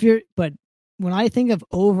 But when I think of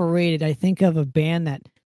overrated, I think of a band that,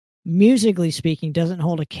 musically speaking, doesn't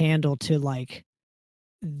hold a candle to like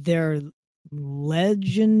their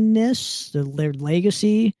legendness, their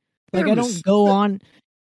legacy. Like I don't go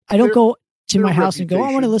to my house and go,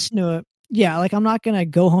 I want to listen to it. Yeah, like I'm not gonna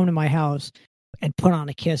go home to my house and put on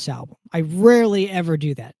a Kiss album. I rarely ever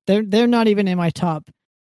do that. They're not even in my top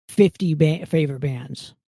 50 favorite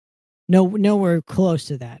bands. Nowhere close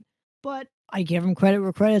to that. But I give them credit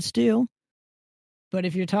where credit's due. But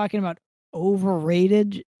if you're talking about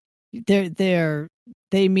overrated, they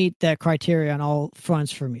meet that criteria on all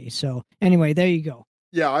fronts for me. So anyway, there you go.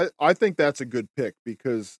 Yeah, I think that's a good pick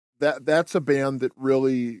because that's a band that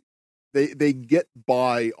really they get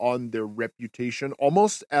by on their reputation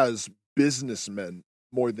almost as businessmen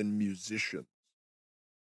more than musicians.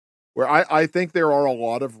 Where I think there are a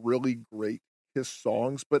lot of really great Kiss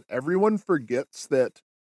songs, but everyone forgets that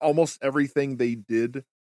almost everything they did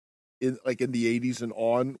in the 80s and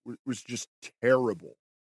on was just terrible.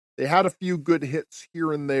 They had a few good hits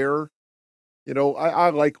here and there. You know, I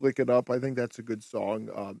like Lick It Up. I think that's a good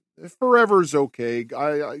song. Forever's okay.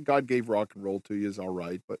 God Gave Rock and Roll to You is all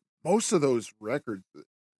right, but most of those records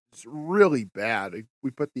is really bad.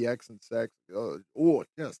 We put the X in sex.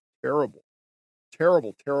 Just terrible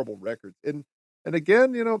records. And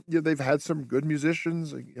again, they've had some good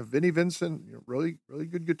musicians. Vinnie Vincent, really, really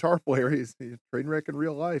good guitar player. He's a train wreck in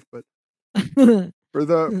real life, but for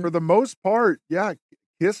the most part, yeah,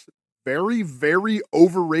 Kiss, very, very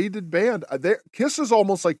overrated band. Kiss is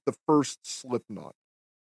almost like the first Slipknot,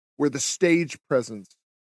 where the stage presence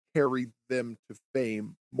carried them to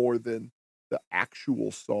fame more than the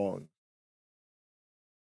actual song.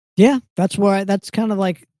 Yeah, that's kind of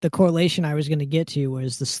like the correlation I was going to get to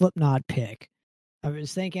was the Slipknot pick. I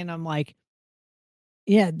was thinking, I'm like,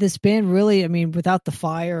 yeah, this band really, I mean, without the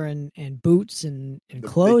fire and boots and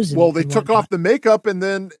clothes. They took off the makeup and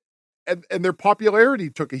then and their popularity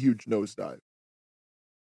took a huge nosedive.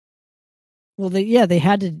 Well, they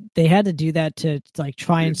had to do that to like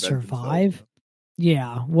try and survive. Themselves.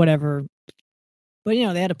 Yeah, whatever. But they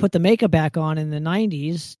had to put the makeup back on in the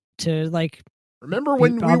 90s to like. Remember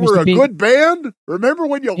when we were a good band? Remember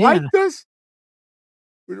when you liked us?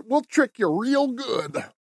 We'll trick you real good.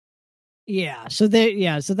 Yeah. So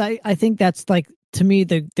I think that's like, to me,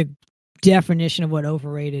 the definition of what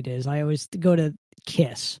overrated is. I always go to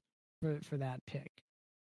Kiss for that pick.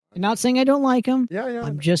 I'm not saying I don't like them. Yeah.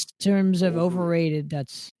 I'm just in terms of overrated.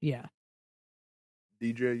 That's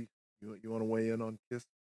DJ, you want to weigh in on Kiss?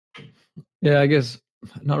 Yeah, I guess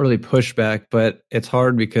not really pushback, but it's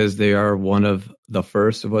hard because they are one of the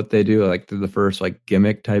first of what they do. Like they're the first like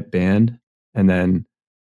gimmick type band, and then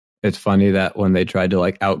it's funny that when they tried to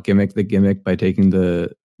like out gimmick the gimmick by taking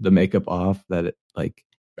the makeup off, that it like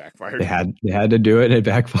backfired. They had to do it and it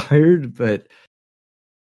backfired.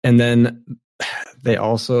 And then they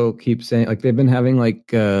also keep saying like they've been having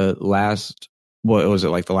like last what was it,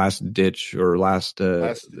 like the last ditch or last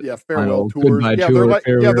farewell tours. Goodbye tour, they're like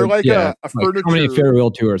farewell, they're like a furniture. Like how many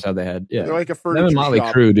farewell tours have they had? Yeah, they're like a furniture them and Motley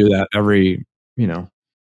shop. Crue do that every,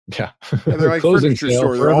 Yeah, they're like closing furniture sale,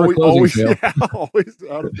 store. They're forever always closing sale. always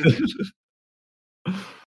out of business.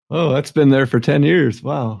 Oh, that's been there for 10 years.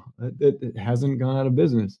 Wow, it hasn't gone out of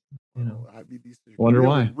business. I mean, these wonder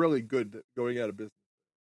why. Really good at going out of business.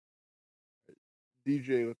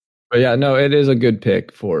 DJ. But yeah, no, it is a good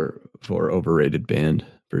pick for overrated band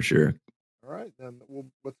for sure. All right, then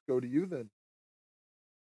let's go to you then.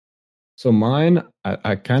 So mine,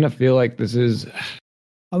 I kind of feel like this is.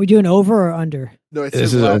 Are we doing over or under? No, it's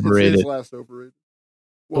this is overrated. It's his last overrated.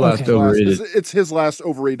 Well, overrated. It's his last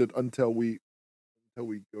overrated until we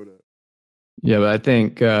go to. Yeah, but I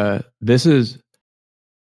think this is.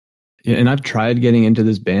 Yeah, and I've tried getting into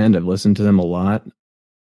this band. I've listened to them a lot.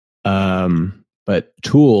 But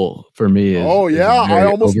Tool for me is. Oh yeah, I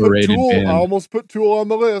almost put Tool. Band. I almost put Tool on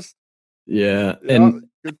the list. Yeah, and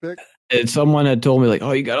good pick. And someone had told me like,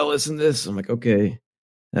 "Oh, you got to listen to this." I'm like, "Okay."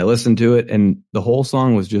 And I listened to it, and the whole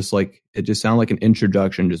song was just like, it just sounded like an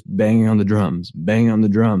introduction, just banging on the drums,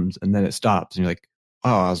 and then it stops, and you're like,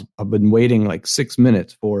 "Oh, I've been waiting like 6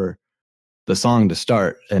 minutes for the song to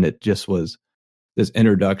start," and it just was this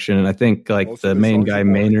introduction. And I think like the main guy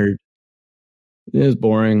Maynard is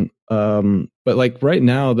boring, but like right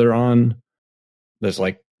now they're on this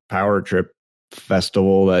like Power Trip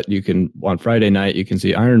festival that you can on Friday night you can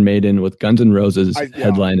see Iron Maiden with Guns N' Roses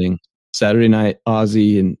headlining. Saturday night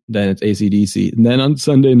Ozzy, and then it's AC/DC, and then on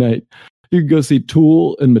Sunday night you can go see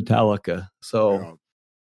Tool and Metallica. So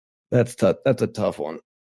that's tough. That's a tough one.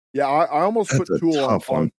 Yeah, I almost put Tool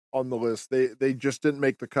on the list. They just didn't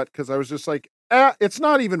make the cut because I was just like, it's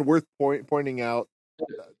not even worth pointing out.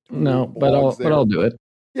 No, but I'll do it.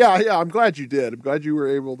 Yeah, I'm glad you did. I'm glad you were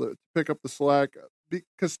able to pick up the slack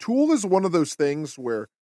because Tool is one of those things where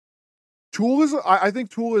I think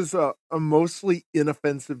Tool is a mostly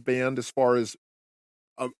inoffensive band as far as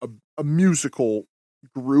a musical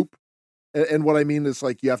group. And what I mean is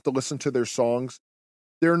like, you have to listen to their songs.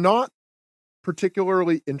 They're not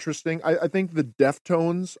particularly interesting. I think the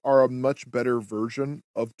Deftones are a much better version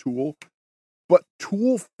of Tool, but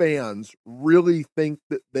Tool fans really think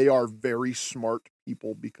that they are very smart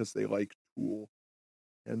people because they like Tool.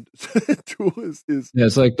 And Tool is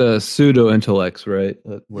it's like the pseudo intellects, right?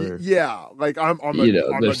 Like I'm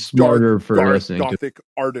they're smarter dark, for listening gothic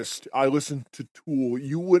artist. I listen to Tool.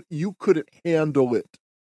 You couldn't handle it.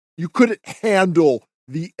 You couldn't handle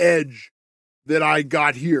the edge that I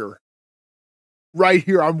got here. Right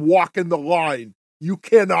here, I'm walking the line. You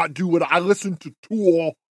cannot do it. I listen to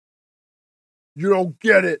Tool. You don't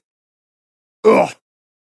get it. Ugh.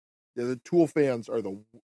 Yeah, the Tool fans are the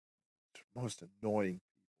most annoying.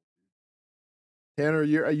 Tanner,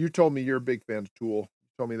 you told me you're a big fan of Tool. You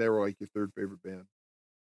told me they were like your third favorite band.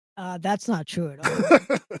 That's not true at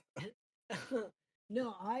all.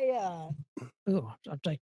 No, I'm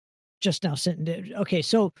like just now sitting there. Okay,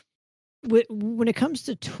 so when it comes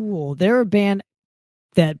to Tool, they're a band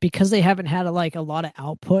that because they haven't had a lot of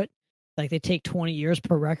output, like they take 20 years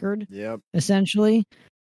per record. Yeah. Essentially,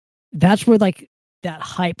 that's where like that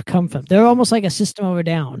hype come from. They're almost like a System of a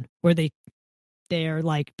Down, where they're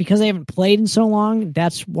like, because they haven't played in so long,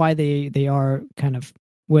 that's why they are kind of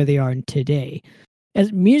where they are today.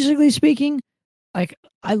 As musically speaking, like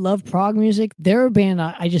I love prog music. They're a band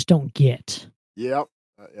I just don't get. Yep.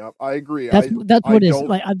 I agree. That's what it is.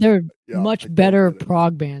 Like they're much better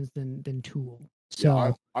prog bands than Tool. So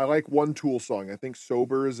yeah, I like one Tool song. I think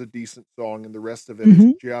Sober is a decent song, and the rest of it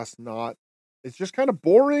is just not. It's just kind of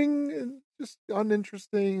boring and just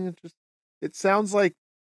uninteresting. It sounds like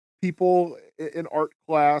people in art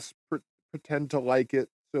class pretend to like it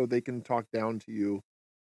so they can talk down to you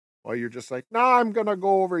while you're just like, nah, I'm going to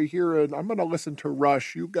go over here and I'm going to listen to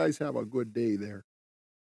Rush. You guys have a good day there.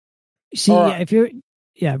 See,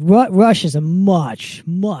 Rush is a much,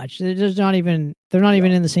 they're not even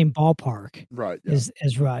in the same ballpark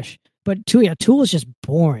as Rush. But Tool is just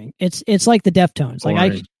boring. It's like the Deftones. Boring.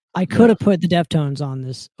 Like I could have put the Deftones on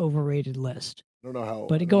this overrated list. I don't know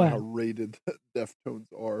how, how rated Deftones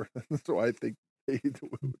are. So I think they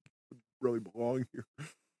would really belong here.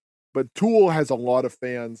 But Tool has a lot of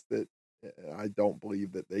fans that I don't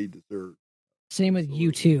believe that they deserve. Same with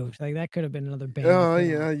U2. Like that could have been another band.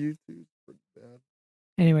 Yeah, U2 is pretty bad.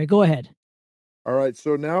 Anyway, go ahead. All right,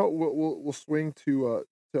 so now we'll swing to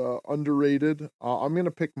underrated. I'm gonna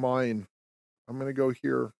pick mine. I'm gonna go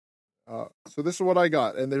here. So this is what I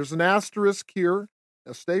got, and there's an asterisk here.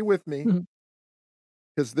 Now stay with me,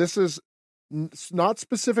 because this is not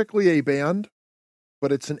specifically a band,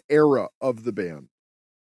 but it's an era of the band.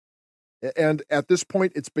 And at this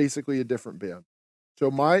point, it's basically a different band. So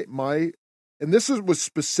and this was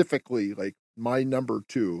specifically like my number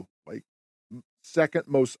 2, like second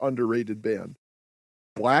most underrated band,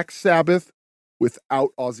 Black Sabbath without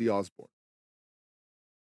Ozzy Osbourne.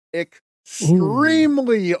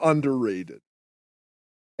 Extremely underrated.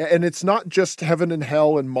 And it's not just Heaven and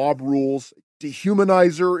Hell and Mob Rules.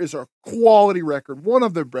 Dehumanizer is a quality record, one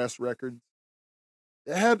of their best records.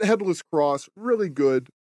 Headless Cross, really good.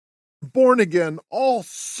 Born Again, all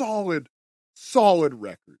solid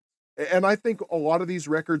records. And I think a lot of these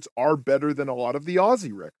records are better than a lot of the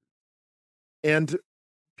Ozzy records. And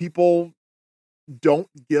people don't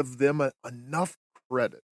give them enough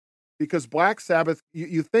credit. Because Black Sabbath,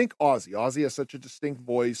 you think Ozzy. Ozzy has such a distinct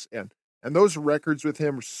voice, and those records with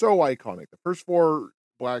him are so iconic. The first 4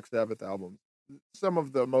 Black Sabbath albums, some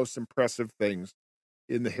of the most impressive things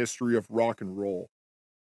in the history of rock and roll.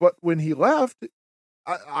 But when he left,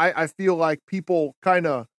 I feel like people kind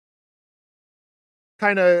of,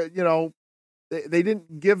 you know, they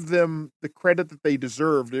didn't give them the credit that they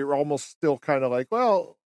deserved. They were almost still kind of like,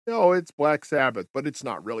 well, no, it's Black Sabbath, but it's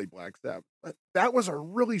not really Black Sabbath. But that was a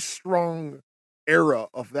really strong era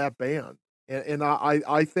of that band. And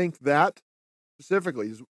I think that specifically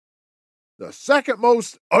is the second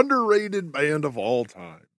most underrated band of all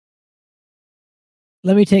time.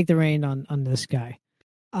 Let me take the reign on this guy.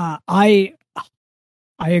 I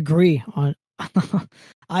agree on.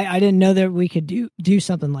 I didn't know that we could do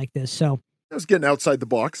something like this. So I was getting outside the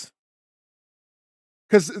box.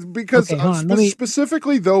 Because okay,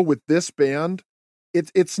 specifically though with this band,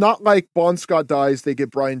 it's not like Bon Scott dies, they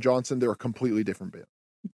get Brian Johnson. They're a completely different band.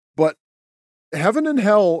 But Heaven and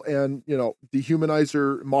Hell and, you know,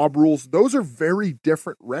 Dehumanizer, Mob Rules, those are very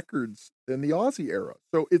different records than the Ozzy era.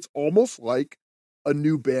 So it's almost like a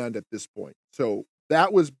new band at this point. So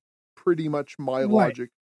that was pretty much my logic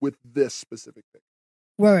with this specific thing.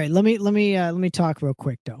 Right. Let me talk real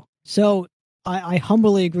quick though. So I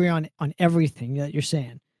humbly agree on everything that you're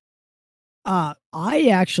saying.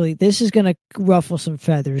 This is going to ruffle some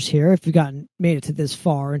feathers here if you've made it to this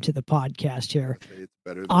far into the podcast here. It's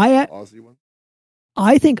better than the Ozzy one.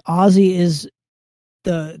 I think Ozzy is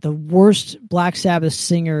the worst Black Sabbath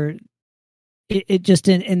singer. It just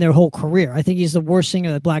in their whole career. I think he's the worst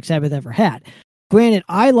singer that Black Sabbath ever had. Granted,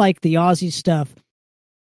 I like the Ozzy stuff.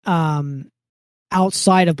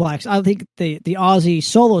 Outside of Black, I think the Ozzy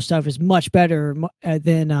solo stuff is much better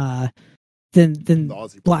than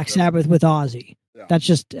Black Sabbath with Ozzy. Yeah. That's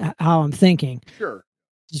just how I'm thinking. Sure,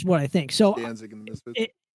 this is what I think. So, Danzig and the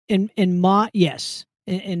Misfits.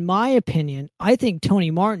 In my opinion, I think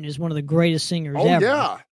Tony Martin is one of the greatest singers ever. Oh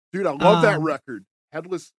yeah, dude, I love that record.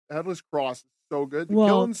 Headless Cross is so good.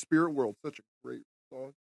 Killing Spirit World, such a great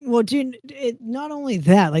song. Well, dude, not only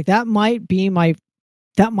that, like that might be my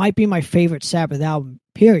favorite Sabbath album,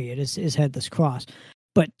 period, is Headless Cross.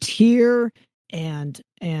 But Tear and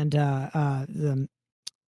the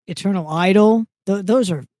Eternal Idol, those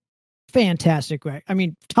are fantastic. I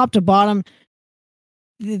mean, top to bottom,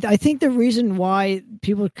 I think the reason why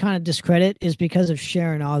people kind of discredit is because of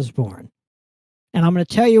Sharon Osbourne. And I'm going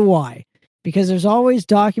to tell you why. Because there's always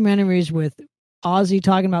documentaries with Ozzy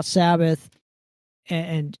talking about Sabbath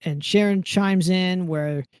and Sharon chimes in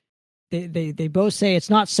where they both say it's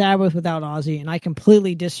not Sabbath without Ozzy, and I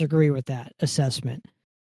completely disagree with that assessment.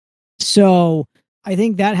 So I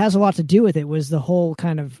think that has a lot to do with it, was the whole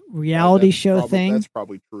kind of reality show thing. That's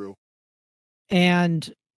probably true.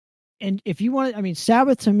 And if you want, I mean,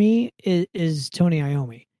 Sabbath to me is Tony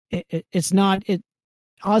Iommi. It's not it.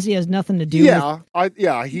 Ozzy has nothing to do with.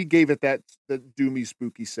 He gave it that doomy,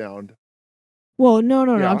 spooky sound. Well, no.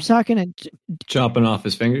 I'm talking chopping off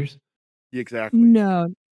his fingers. Exactly.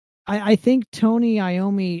 No, I think Tony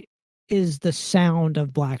Iommi is the sound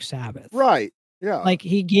of Black Sabbath. Right. Yeah. Like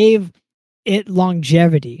he gave it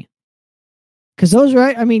longevity. Because those,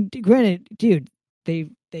 right? I mean, granted, dude, they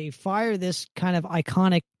fire this kind of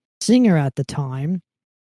iconic singer at the time,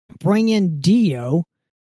 bring in Dio.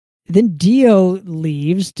 Then Dio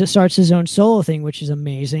leaves to starts his own solo thing, which is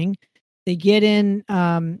amazing. They get in,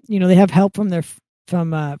 they have help from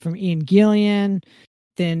Ian Gillan,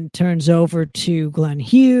 then turns over to Glenn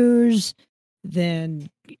Hughes. Then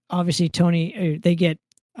obviously they get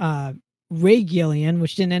Ray Gillan,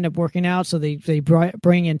 which didn't end up working out, so they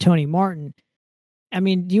bring in Tony Martin. I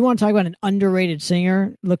mean, do you want to talk about an underrated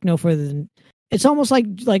singer? Look no further than it's almost like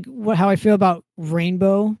how I feel about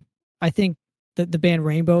Rainbow. I think the band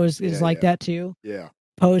Rainbow is like that too. Yeah.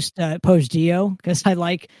 Post Dio, because I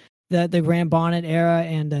like the Graham Bonnet era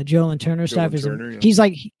and Joe Lynn Turner stuff. He's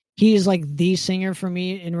like the singer for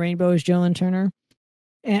me in Rainbow is Joe Lynn Turner,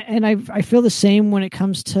 and I feel the same when it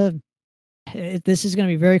comes to this is going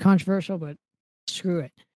to be very controversial, but screw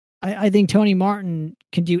it. I think Tony Martin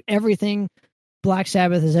can do everything Black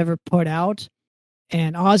Sabbath has ever put out,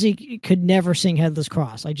 and Ozzy could never sing Headless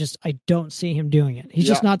Cross. I don't see him doing it. He's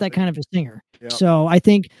just not that kind of a singer. Yeah. So I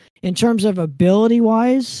think in terms of ability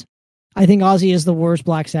wise, I think Ozzy is the worst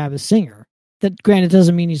Black Sabbath singer. That granted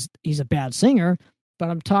doesn't mean he's a bad singer,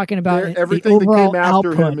 but I'm talking about everything the that came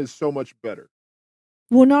after output. him is so much better.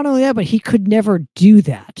 Well, not only that, but he could never do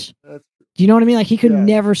that. Do you know what I mean? Like he could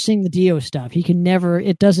never sing the Dio stuff. He can never.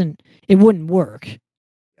 It wouldn't work. Yeah,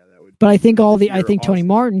 but I think Tony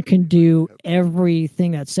Martin can do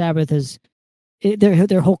everything that Sabbath has.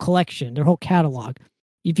 Their whole collection, their whole catalog.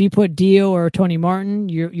 If you put Dio or Tony Martin,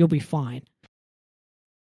 you'll be fine.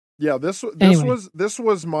 Yeah, this was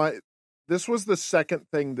the second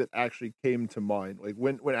thing that actually came to mind. Like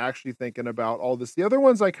when actually thinking about all this, the other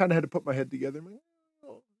ones I kind of had to put my head together.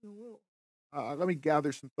 Let me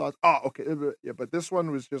gather some thoughts. Oh, okay. Yeah, but this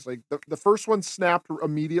one was just like the first one snapped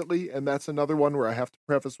immediately, and that's another one where I have to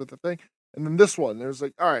preface with the thing. And then this one, there's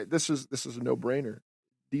like, all right, this is a no brainer.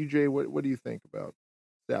 DJ, what do you think about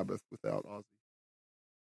Sabbath without Ozzy?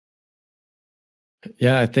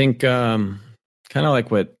 Yeah, I think kind of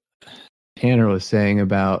like what Tanner was saying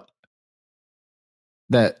about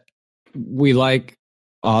that. We like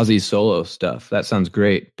Ozzy solo stuff. That sounds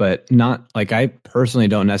great, but not like I personally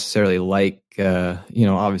don't necessarily like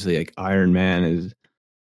obviously like Iron Man is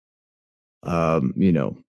a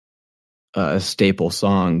staple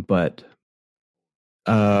song, but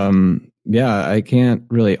I can't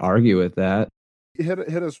really argue with that. Hit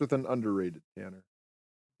us with an underrated, Tanner.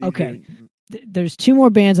 DJ. Okay. There's two more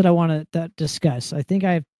bands that I want to discuss. I think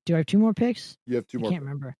I have two more picks? You have two more. I can't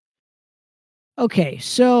remember. Okay,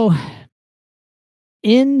 so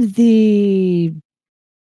in the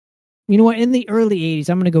early 80s,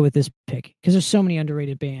 I'm going to go with this pick because there's so many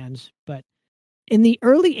underrated bands, but in the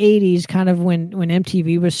early 80s, kind of when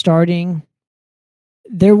MTV was starting,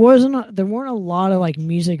 there weren't a lot of like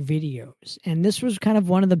music videos, and this was kind of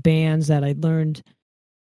one of the bands that I learned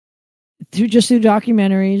through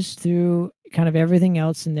documentaries, through kind of everything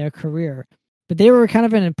else in their career. But they were kind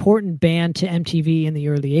of an important band to MTV in the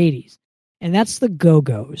early 80s, and that's the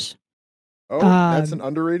Go-Go's. Oh, that's an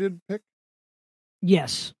underrated pick?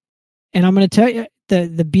 Yes. And I'm going to tell you,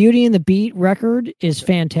 the Beauty and the Beat record is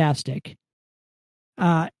fantastic.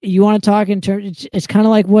 You want to talk in terms, it's kind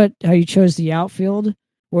of like how you chose the Outfield,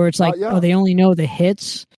 where it's like, they only know the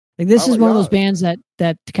hits. Like this is one of those bands that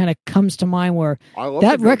kind of comes to mind where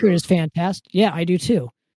that record is fantastic. Yeah, I do too.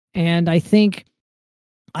 And I think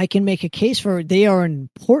I can make a case for they are an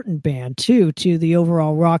important band too, to the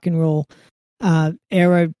overall rock and roll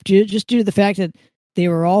era, just due to the fact that they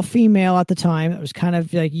were all female at the time. It was kind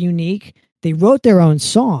of like unique. They wrote their own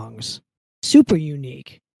songs, super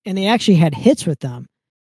unique, and they actually had hits with them.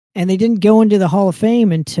 And they didn't go into the Hall of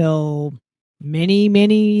Fame until many,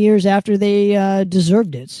 many years after they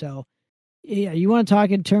deserved it. So, yeah, you want to talk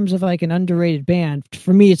in terms of like an underrated band.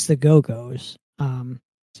 For me, it's the Go-Go's.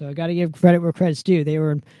 So I got to give credit where credit's due. They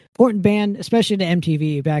were an important band, especially to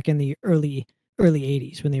MTV back in the early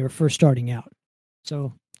 80s when they were first starting out.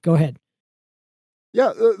 So go ahead.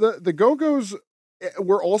 Yeah, the Go-Go's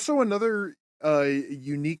were also another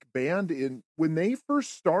unique band. When they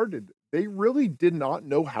first started, they really did not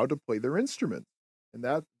know how to play their instrument,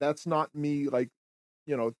 and that's not me like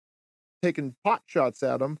taking pot shots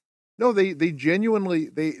at them. No, they genuinely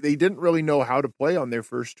they didn't really know how to play on their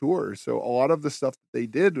first tour. So a lot of the stuff that they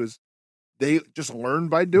did was they just learned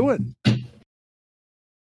by doing.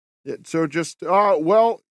 So just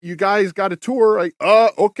you guys got a tour, like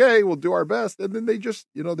okay, we'll do our best, and then they just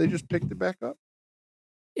picked it back up.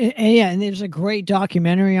 And there's a great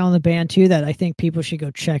documentary on the band too that I think people should go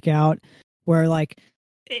check out, where like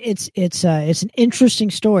it's an interesting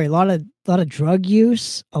story. A lot of drug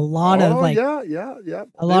use, a lot of like a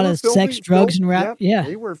lot of sex, drugs, and rap. Yeah,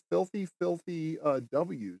 they were filthy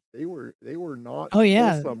W's. They were not. Oh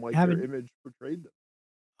yeah, like their image portrayed them.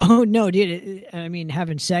 Oh no, dude! I mean,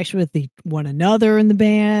 having sex with one another in the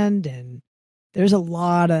band, and there's a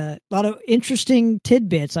lot of interesting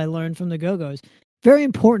tidbits I learned from the Go-Go's. Very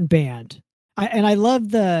important band. I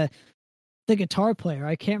love the guitar player.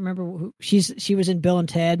 I can't remember who she was in Bill and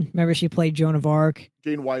Ted. Remember she played Joan of Arc?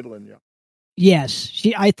 Jane Wiedlin, yeah. Yes.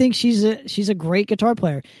 I think she's a great guitar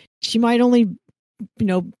player. She might only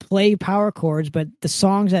play power chords, but the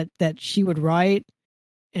songs that she would write,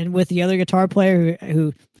 and with the other guitar player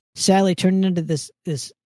who sadly turned into this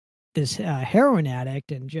heroin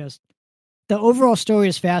addict, and just the overall story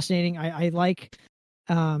is fascinating. I like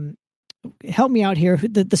help me out here.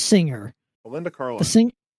 The singer, Belinda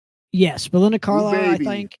Carlisle. Yes, Belinda Carlisle. I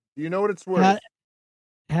think Do you know what it's worth?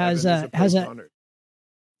 Has a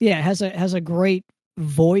great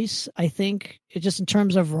voice. I think it just in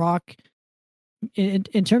terms of rock,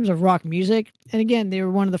 in terms of rock music. And again, they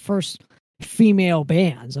were one of the first female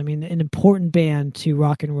bands. I mean, an important band to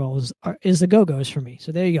rock and roll is the Go-Go's for me.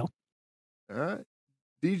 So there you go. All right,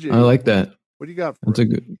 DJ. I like that. What do you got? That's a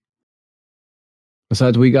good.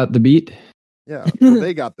 Besides, we got the beat. Yeah, well,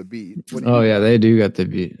 they got the beat. Yeah, they do got the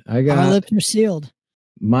beat. I got. Our lips are sealed.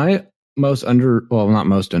 My not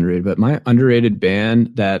most underrated, but my underrated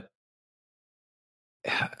band that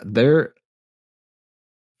they're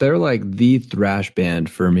like the thrash band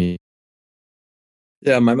for me.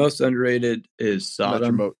 Yeah, my most underrated is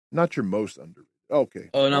Sodom. Not your most underrated. Okay.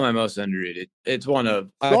 Oh, not my most underrated. It's one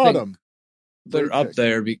of Sodom. They're up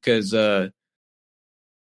there because I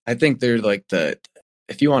think they're like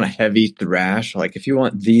if you want a heavy thrash, like if you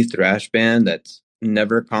want the thrash band that's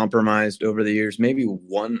never compromised over the years, maybe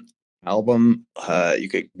one album, you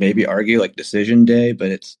could maybe argue like Decision Day,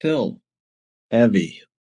 but it's still heavy,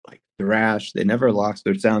 like thrash. They never lost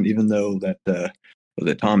their sound, even though that was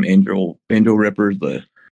it Tom Angel Ripper's the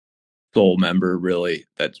sole member, really,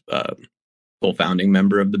 that's sole founding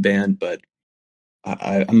member of the band. But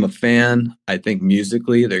I'm a fan. I think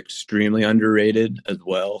musically they're extremely underrated as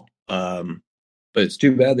well. But it's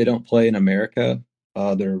too bad they don't play in America.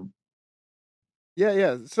 They're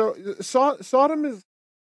So Sodom is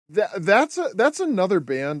that's another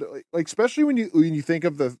band, like especially when you think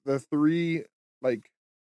of the three like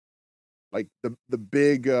the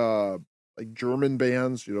big like German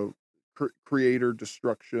bands, Creator,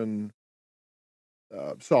 Destruction,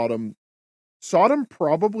 Sodom. Sodom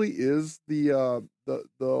probably is the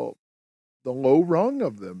low rung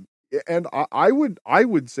of them, and I would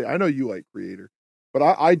say, I know you like Creator, but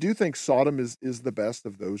I do think Sodom is the best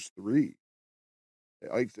of those three.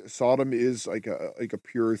 Like Sodom is like a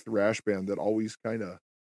pure thrash band that always kind of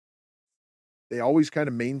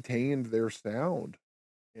maintained their sound,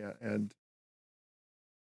 yeah, and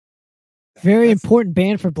very important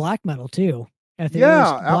band for black metal too.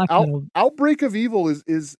 Outbreak of Evil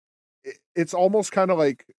is it's almost kind of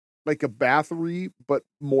like a Bathory, but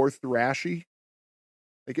more thrashy.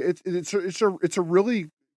 Like it's a really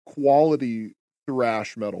quality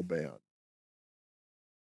thrash metal band.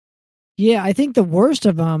 Yeah, I think the worst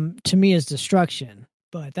of them to me is Destruction,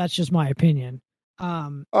 but that's just my opinion. I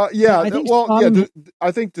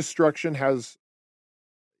think Destruction has.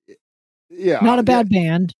 Yeah, not a bad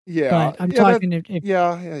band. Yeah, but I'm talking.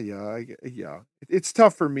 It's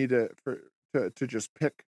tough for me to just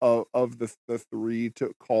pick of the three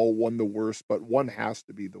to call one the worst, but one has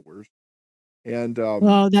to be the worst. And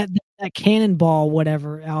that Cannonball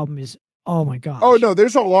whatever album is. Oh my gosh. Oh no,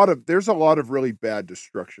 there's a lot of really bad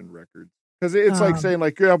Destruction records, because it's like saying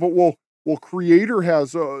like, yeah, but well Creator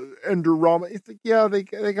has Endorama. It's like, yeah, they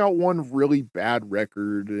got one really bad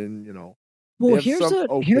record, and well, here's some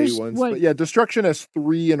ones, but yeah, Destruction has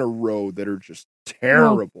 3 in a row that are just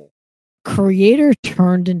terrible. Creator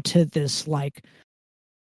turned into this like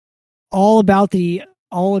all about the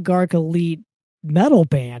oligarch elite metal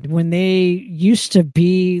band when they used to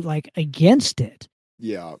be like against it.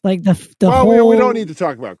 Yeah, like the whole. We don't need to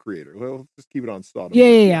talk about Creator. We'll just keep it on Sodom.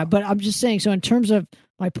 Yeah. But I'm just saying. So in terms of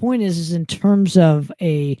my point is in terms of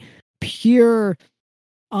a pure,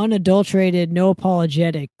 unadulterated, no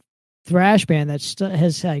apologetic thrash band that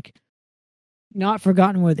has like not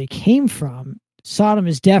forgotten where they came from. Sodom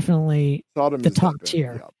is definitely the top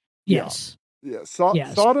tier. Yeah. Yes. Yeah.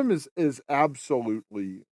 Sodom is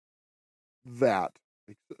absolutely that.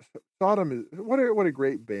 Sodom is what a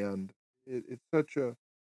great band. It's such a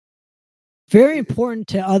very important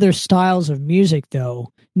to other styles of music,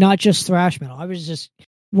 though, not just thrash metal. I was just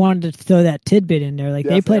wanted to throw that tidbit in there. Like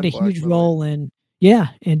they played a huge role in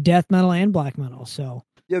death metal and black metal. So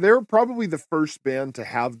yeah, they were probably the first band to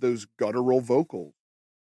have those guttural vocals,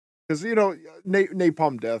 because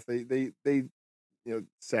Napalm Death they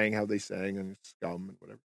sang how they sang and Scum and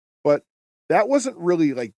whatever, but that wasn't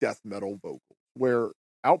really like death metal vocals. Where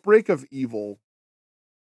Outbreak of Evil,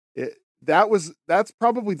 that's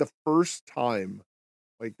probably the first time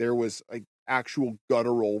like there was like actual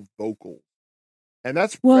guttural vocals, and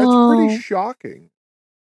that's pretty shocking,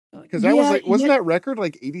 because that was like wasn't that record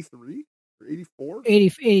like 83 or 84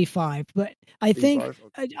 85, but I think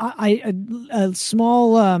I a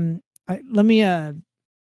small let me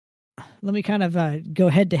kind of go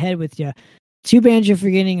head to head with you. Two bands you're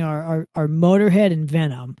forgetting are Motorhead and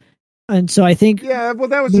Venom. And so I think that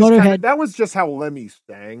was that was just how Lemmy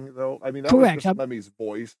sang, though. I mean, that correct. was just Lemmy's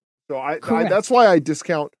voice. So I that's why I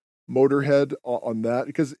discount Motorhead on that,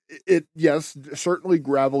 because it yes, certainly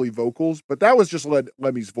gravelly vocals, but that was just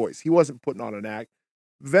Lemmy's voice. He wasn't putting on an act.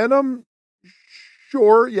 Venom,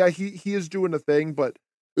 sure, yeah, he is doing a thing, but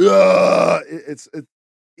there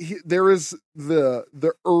is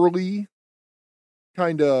the early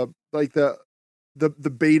kind of like the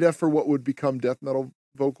beta for what would become death metal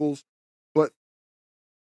vocals, but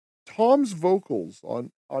Tom's vocals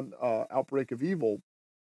on Outbreak of Evil,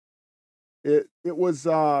 it's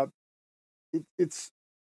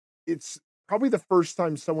probably the first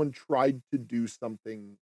time someone tried to do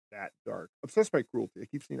something that dark. Obsessed by Cruelty. I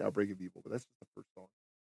keep saying Outbreak of Evil, but that's just the first song.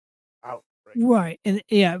 Right. And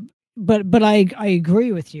yeah, but I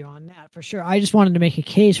agree with you on that for sure. I just wanted to make a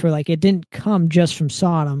case where like it didn't come just from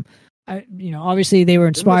Sodom. Obviously they were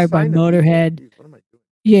inspired by Motorhead. What am I doing?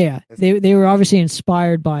 Yeah, they were obviously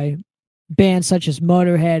inspired by bands such as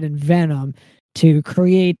Motorhead and Venom to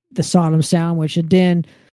create the Sodom sound, which it then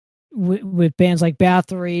with bands like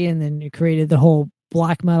Bathory, and then it created the whole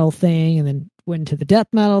black metal thing, and then went into the death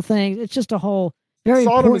metal thing. It's just a whole very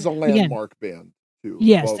Sodom is a landmark band too.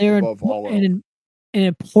 Yes, they're an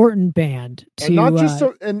important band to, and not just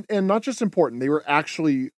and not just important. They were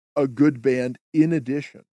actually a good band in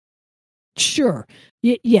addition. Sure.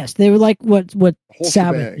 Yes, they were like what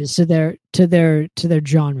Sabbath is to their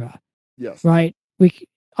genre. Yes. Right. We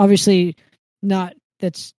obviously not.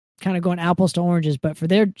 That's kind of going apples to oranges, but for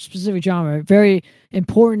their specific genre, very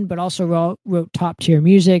important, but also wrote top tier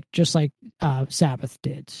music, just like Sabbath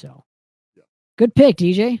did. So, yeah. Good pick,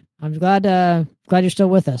 DJ. I'm glad you're still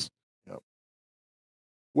with us. Yep.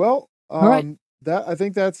 Well, all right. I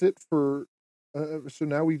think that's it for. So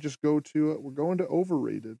now we just go to we're going to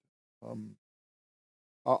overrated. I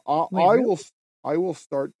will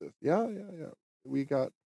start this. Yeah. We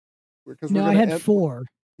got because I had 4.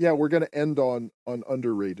 Yeah, we're going to end on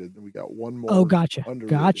underrated, and we got one more. Oh, gotcha. Underrated.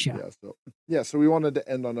 Gotcha. So we wanted to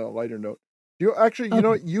end on a lighter note. You actually, you know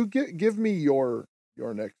what? You give me your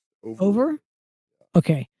next over.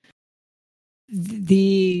 Okay.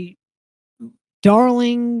 The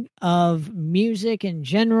darling of music in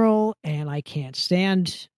general, and I can't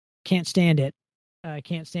stand it. I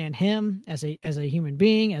can't stand him as a human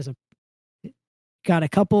being. Got a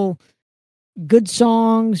couple good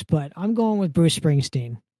songs, but I'm going with Bruce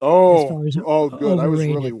Springsteen. Oh, good.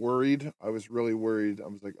 Overrated. I was really worried. I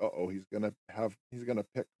was like, he's gonna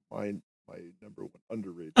pick my number one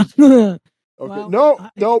underrated. Okay, well,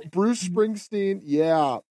 no, Bruce Springsteen.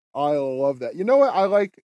 Yeah, I love that. You know what? I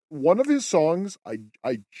like one of his songs. I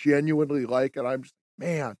genuinely like, and I'm just,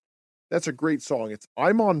 man, that's a great song. It's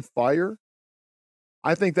 "I'm on Fire."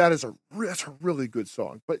 I think that's a really good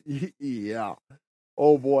song. But yeah,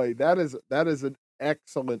 oh boy, that is an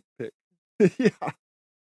excellent pick. Yeah.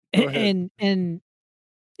 And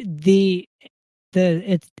he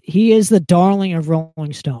is the darling of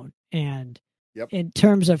Rolling Stone, and in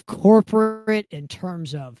terms of corporate, in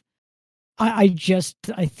terms of I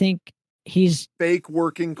think he's fake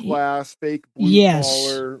working class, fake blue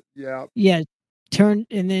collar,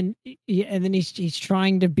 and then he's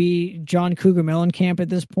trying to be John Cougar Mellencamp at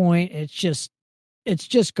this point. It's just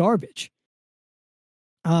garbage.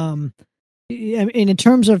 And in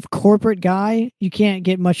terms of corporate guy, you can't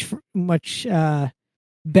get much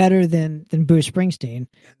better than Bruce Springsteen.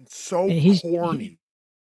 And so corny.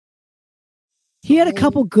 He had a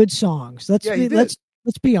couple good songs. Let's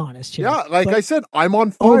be honest here. Yeah, like I said, "I'm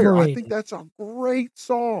on Fire." Overrated. I think that's a great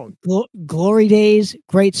song. Glory Days,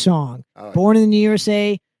 great song. Born in the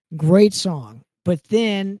USA, great song. But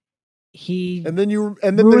then and then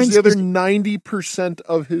there's the other 90%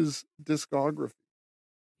 of his discography.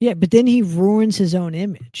 Yeah, but then he ruins his own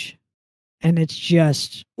image, and it's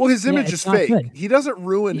just his image is fake. Good. He doesn't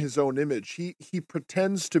ruin his own image. He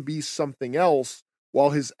pretends to be something else while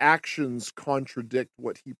his actions contradict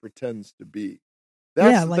what he pretends to be.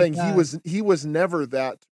 That's the thing. He was never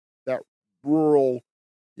that rural,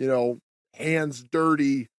 hands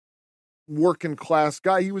dirty, working class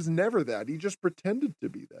guy. He was never that. He just pretended to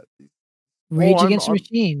be that. Rage Against the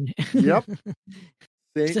Machine. Yep.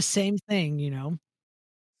 It's the same thing,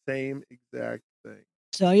 Same exact thing.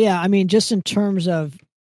 So yeah, I mean, just in terms of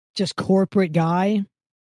just corporate guy,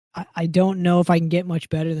 I don't know if I can get much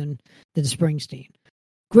better than Springsteen.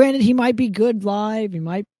 Granted, he might be good live. You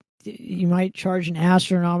might charge an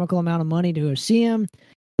astronomical amount of money to go see him,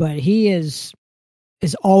 but he has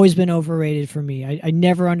always been overrated for me. I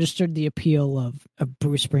never understood the appeal of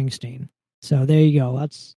Bruce Springsteen. So there you go.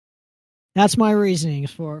 That's my reasoning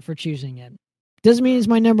for choosing it. Doesn't mean he's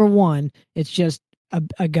my number one. It's just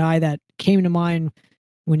a guy that came to mind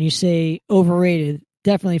when you say overrated.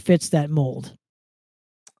 Definitely fits that mold.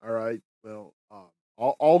 All right. Well,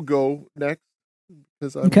 I'll go next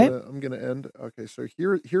because I'm gonna end. Okay, so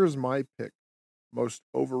here's my pick, most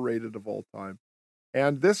overrated of all time,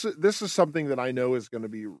 and this is something that I know is going to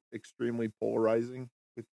be extremely polarizing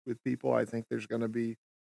with people. I think there's going to be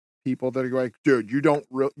people that are like, dude, you don't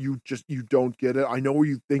get it. I know where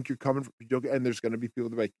you think you're coming from, and there's going to be people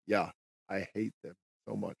that are like, yeah, I hate them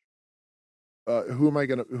so much.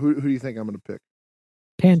 Who do you think I'm gonna pick?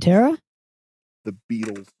 Pantera? The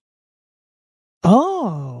Beatles.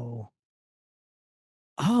 Oh,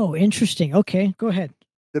 interesting. Okay, go ahead.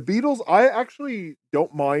 The Beatles, I actually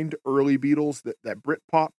don't mind early Beatles, that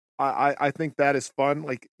Britpop. I think that is fun.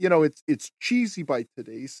 Like, it's cheesy by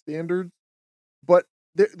today's standards, but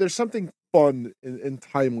there's something fun and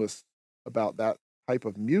timeless about that type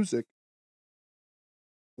of music.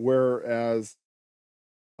 Whereas,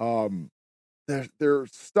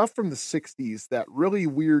 there's stuff from the 60s, that really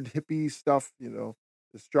weird hippie stuff, the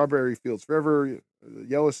Strawberry Fields Forever, the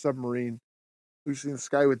Yellow Submarine, Lucy in the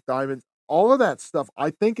Sky with Diamonds, all of that stuff. I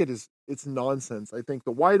think it's nonsense. I think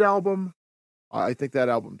the White Album, I think that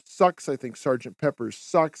album sucks. I think Sgt. Pepper's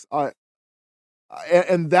sucks.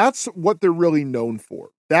 And that's what they're really known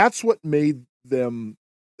for. That's what made them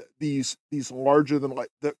these larger than life,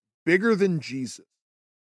 bigger than Jesus.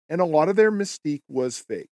 And a lot of their mystique was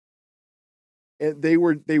fake. And they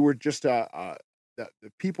were just the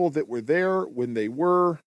people that were there when they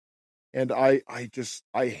were, and I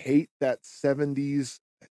hate that 70s,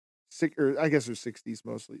 or I guess it was 60s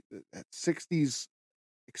mostly, that 60s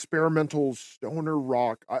experimental stoner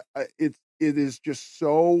rock. It is just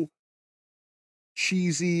so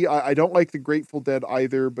cheesy. I don't like the Grateful Dead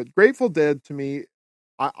either, but Grateful Dead, to me,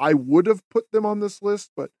 I would have put them on this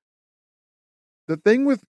list, but the thing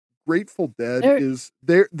with Grateful Dead is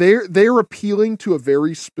they're appealing to a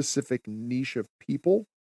very specific niche of people.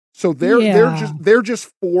 So they're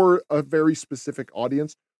just for a very specific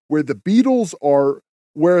audience, where the Beatles are,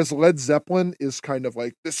 whereas Led Zeppelin is kind of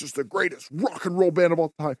like, this is the greatest rock and roll band of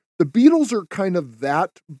all time. The Beatles are kind of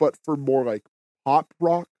that, but for more like pop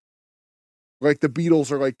rock. Like the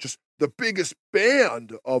Beatles are like just the biggest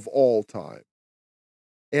band of all time.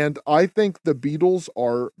 And I think the Beatles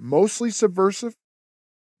are mostly subversive,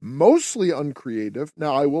 mostly uncreative.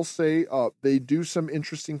 Now, I will say they do some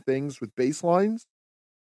interesting things with bass lines,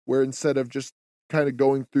 where instead of just kind of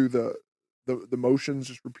going through the motions,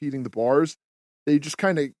 just repeating the bars, they just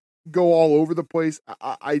kind of go all over the place.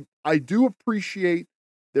 I do appreciate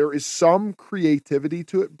there is some creativity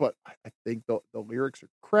to it, but I think the lyrics are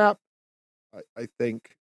crap. I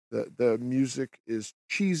think the music is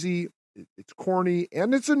cheesy, it's corny,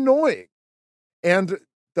 and it's annoying. And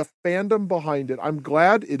the fandom behind it, I'm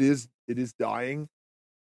glad it is dying,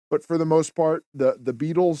 but for the most part, the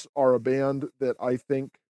Beatles are a band that I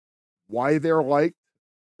think why they're liked,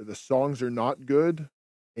 the songs are not good,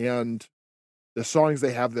 and the songs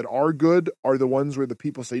they have that are good are the ones where the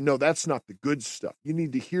people say, no, that's not the good stuff. You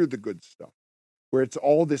need to hear the good stuff, where it's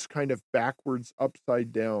all this kind of backwards,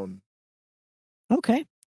 upside down. Okay.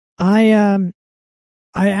 I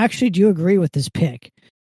actually do agree with this pick,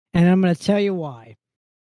 and I'm going to tell you why.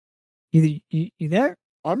 You there?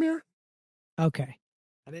 I'm here. Okay.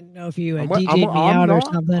 I didn't know if you DJ'd me out or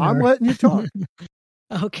something. I'm letting you talk.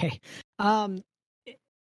 Okay. The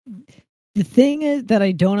thing is that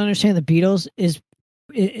I don't understand the Beatles is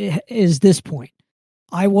this point.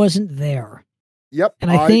 I wasn't there. Yep.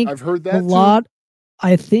 And I think I've heard that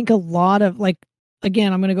I think a lot of, like,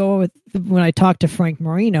 again, I'm going to go with when I talked to Frank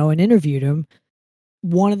Marino and interviewed him.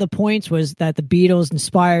 One of the points was that the Beatles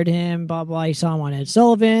inspired him, blah, blah. He saw him on Ed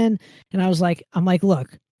Sullivan. And I'm like,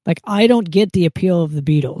 look, like, I don't get the appeal of the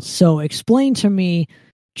Beatles. So explain to me,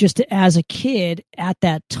 just as a kid at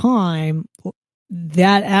that time,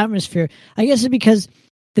 that atmosphere. I guess it's because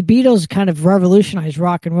the Beatles kind of revolutionized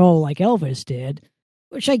rock and roll like Elvis did,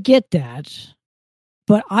 which I get that.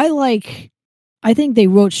 But I think they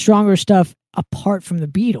wrote stronger stuff apart from the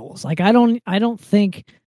Beatles. Like, I don't think,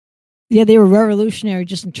 yeah, they were revolutionary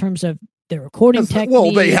just in terms of their recording techniques.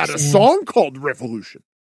 Well, they had a song called Revolution.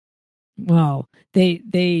 Well,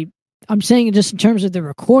 I'm saying it just in terms of the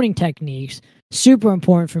recording techniques, super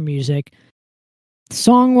important for music.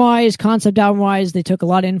 Song-wise, concept album-wise, they took a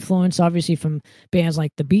lot of influence, obviously, from bands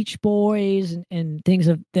like the Beach Boys and things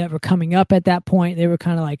that were coming up at that point. They were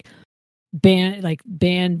kind of like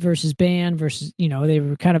band versus, they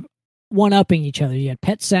were kind of one-upping each other. You had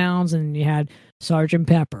Pet Sounds and you had Sgt.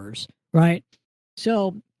 Pepper's, right?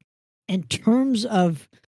 So in terms of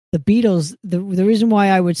the Beatles, the reason why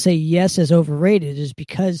I would say yes as overrated is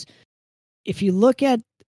because if you look at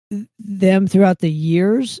them throughout the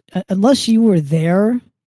years, unless you were there,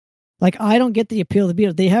 Like, I don't get the appeal of the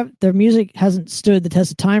Beatles. Their music hasn't stood the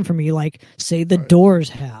test of time for me, like, say, the Doors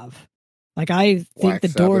have. Like, I think Black the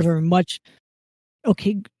Doors Sabbath. are much.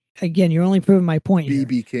 Okay, again, you're only proving my point here.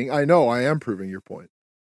 BB King. I know, I am proving your point.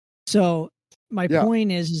 So my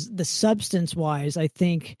point is the substance wise, I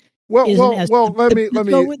think. Well, let me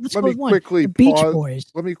quickly Beach pause. Boys.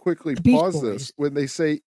 Let me quickly The Beach pause Boys. this. When they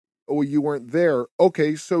say, "Oh, you weren't there,"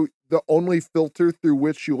 okay, so the only filter through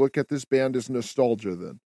which you look at this band is nostalgia.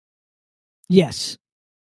 Then, yes.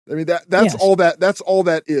 I mean that's all that. That's all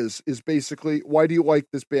that is basically. Why do you like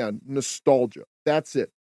this band? Nostalgia. That's it.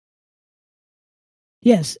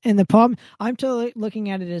 Yes, and the problem I'm totally looking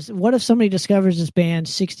at it is, what if somebody discovers this band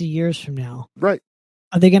 60 years from now? Right.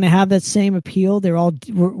 Are they going to have that same appeal? We're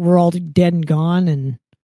all dead and gone, and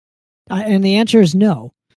the answer is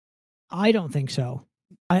no. I don't think so.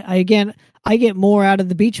 I get more out of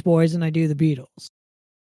the Beach Boys than I do the Beatles.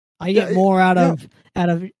 I get more out of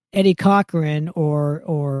Eddie Cochran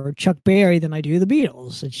or Chuck Berry than I do the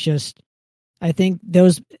Beatles. It's just, I think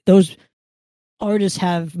those artists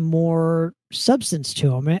have more substance to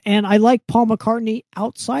them, and I like Paul McCartney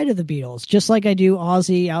outside of the Beatles, just like I do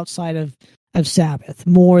Ozzy outside of Sabbath,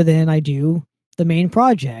 more than I do the main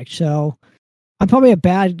project. So I'm probably a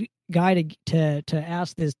bad guy to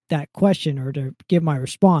ask that question or to give my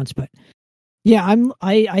response, but yeah,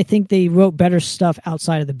 I think they wrote better stuff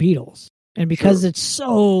outside of the Beatles, and because it's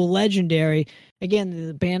so legendary. Again,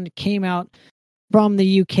 the band came out from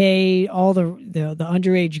the UK, all the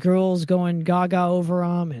underage girls going gaga over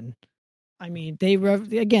them, and I mean they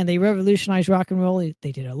revolutionized rock and roll.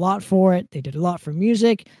 They did a lot for it. They did a lot for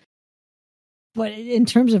music, but in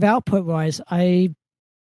terms of output wise, I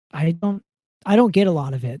don't get a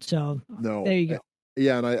lot of it. So no, there you go.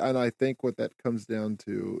 Yeah, and I think what that comes down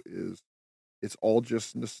to is it's all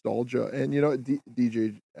just nostalgia. And you know,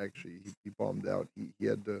 DJ actually he bombed out. He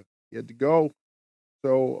had to go.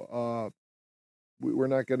 So we're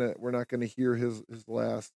not gonna hear his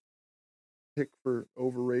last pick for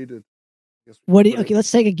overrated. Okay, let's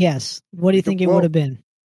take a guess. What do you think it would have been?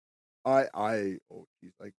 I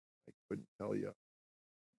couldn't tell you.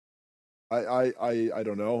 I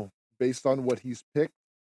don't know. Based on what he's picked,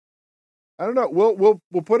 I don't know.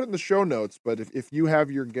 We'll put it in the show notes. But if you have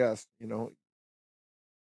your guess, you know,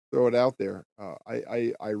 throw it out there.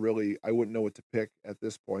 I really wouldn't know what to pick at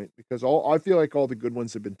this point, because I feel like all the good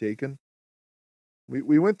ones have been taken.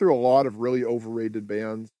 We went through a lot of really overrated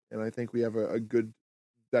bands, and I think we have a good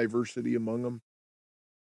diversity among them.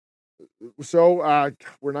 So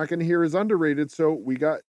we're not going to hear his underrated. So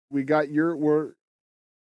we're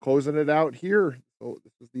closing it out here. So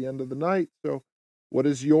this is the end of the night. So what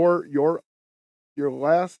is your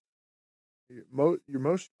last your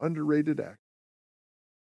most underrated act?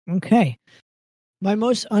 Okay. My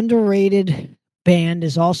most underrated band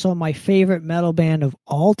is also my favorite metal band of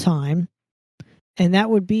all time, and that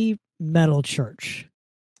would be Metal Church.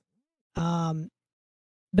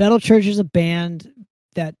 Metal Church is a band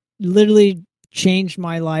that literally changed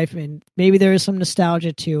my life, and maybe there is some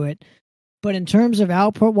nostalgia to it. But in terms of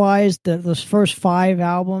output wise, those first 5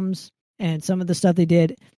 albums and some of the stuff they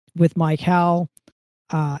did with Mike Howe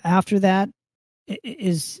after that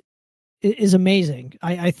is amazing.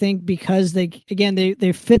 I think because they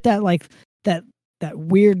fit that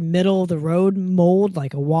weird middle of the road mold,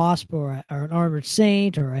 like a Wasp or an Armored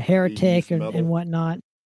Saint or a Heretic and whatnot.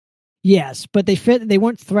 Yes, but they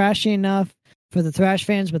weren't thrashy enough for the thrash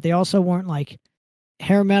fans, but they also weren't like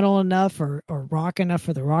hair metal enough or rock enough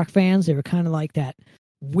for the rock fans. They were kind of like that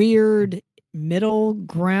weird middle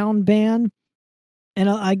ground band. And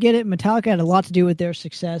I get it. Metallica had a lot to do with their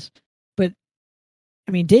success, but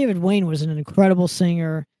I mean, David Wayne was an incredible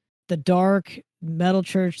singer. The Dark, Metal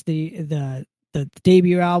Church, the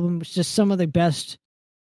debut album was just some of the best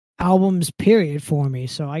albums, period, for me.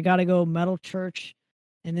 So I got to go Metal Church.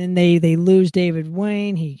 And then they lose David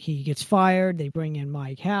Wayne. He gets fired. They bring in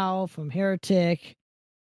Mike Howe from Heretic.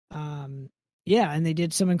 And they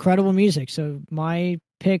did some incredible music. So my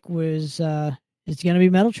pick was it's going to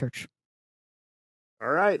be Metal Church.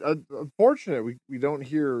 All right. Unfortunately, we don't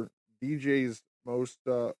hear DJ's most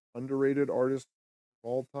underrated artist of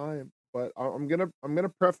all time, but I'm gonna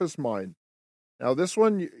preface mine. Now, this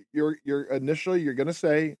one you're initially you're gonna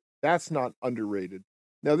say that's not underrated.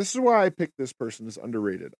 Now, this is why I picked this person as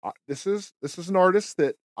underrated. This is an artist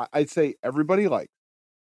that I'd say everybody likes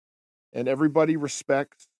and everybody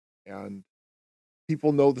respects, and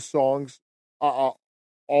people know the songs. All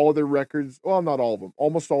of their records, well, not all of them,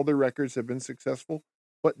 almost all their records have been successful,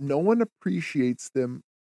 but no one appreciates them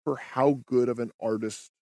for how good of an artist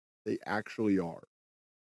they actually are.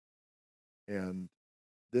 And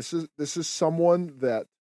this is someone that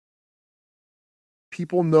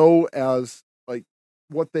people know as like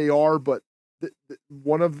what they are, but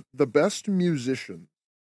one of the best musicians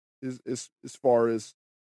is as far as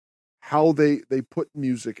how they put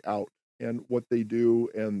music out and what they do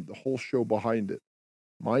and the whole show behind it.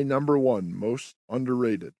 My number one most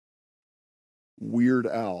underrated, Weird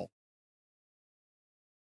Al.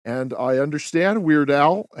 And I understand Weird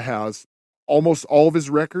Al has almost all of his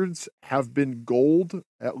records have been gold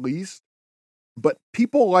at least, but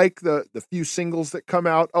people like the few singles that come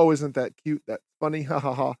out. Oh, isn't that cute? That's funny. Ha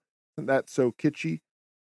ha ha. Isn't that so kitschy?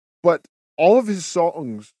 But all of his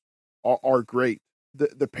songs are great.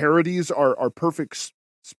 The parodies are perfect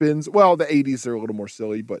spins. Well, the 80s are a little more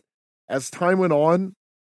silly, but as time went on,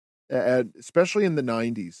 and especially in the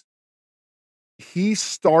 90s, he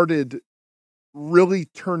started really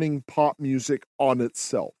turning pop music on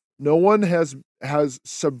itself. No one has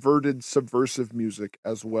subverted subversive music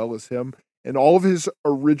as well as him, and all of his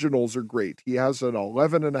originals are great. He has an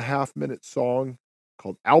 11.5-minute song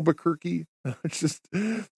called Albuquerque. It's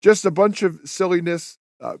just a bunch of silliness.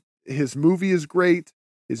 His movie is great.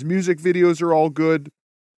 His music videos are all good.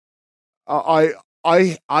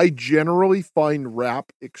 I generally find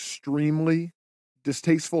rap extremely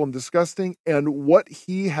distasteful and disgusting, and what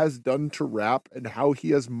he has done to rap and how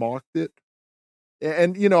he has mocked it.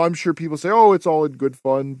 And, I'm sure people say, oh, it's all in good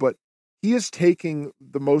fun, but he is taking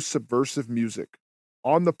the most subversive music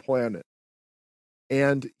on the planet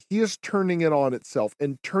and he is turning it on itself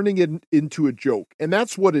and turning it into a joke. And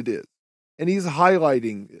that's what it is. And he's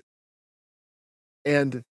highlighting it.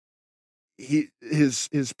 And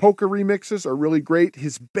his polka remixes are really great.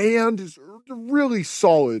 His band is really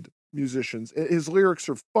solid musicians. His lyrics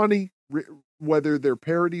are funny, whether they're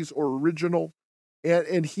parodies or original.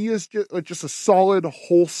 And he is just a solid,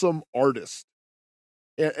 wholesome artist.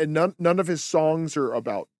 And none of his songs are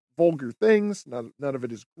about vulgar things. None of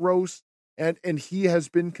it is gross. And he has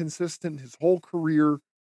been consistent his whole career.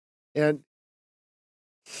 And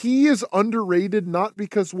he is underrated, not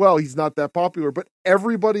because, well, he's not that popular, but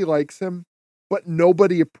everybody likes him, but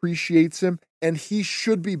nobody appreciates him. And he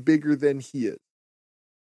should be bigger than he is.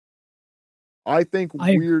 I think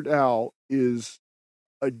Weird Al is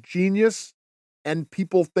a genius. And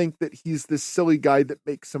people think that he's this silly guy that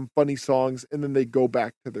makes some funny songs and then they go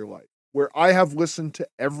back to their life. Where I have listened to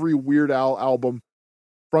every Weird Al album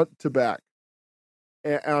front to back.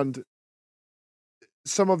 And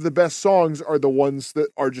some of the best songs are the ones that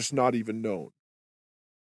are just not even known.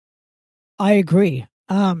 I agree.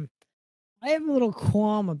 I have a little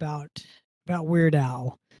qualm about Weird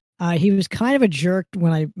Al. He was kind of a jerk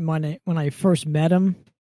when I first met him.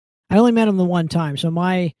 I only met him the one time, so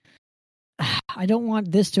I don't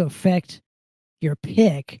want this to affect your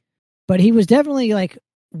pick, but he was definitely like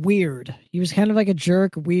weird. He was kind of like a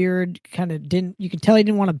jerk, weird, you could tell he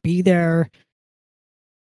didn't want to be there.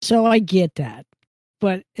 So I get that.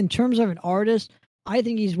 But in terms of an artist, I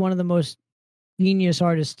think he's one of the most genius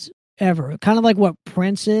artists ever. Kind of like what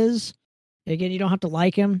Prince is. Again, you don't have to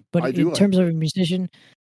like him, but in terms of a musician,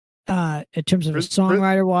 in terms of a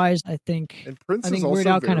songwriter wise, I think Prince is also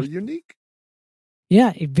very kind of unique.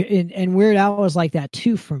 Yeah, and Weird Al was like that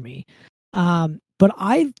too for me. But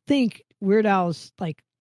I think Weird Al's like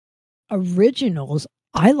originals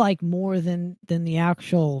I like more than the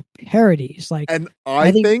actual parodies. And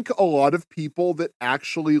I think a lot of people that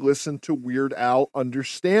actually listen to Weird Al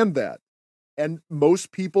understand that. And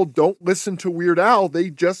most people don't listen to Weird Al, they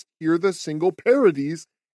just hear the single parodies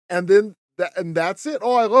and then that's it.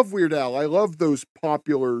 Oh, I love Weird Al. I love those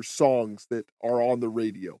popular songs that are on the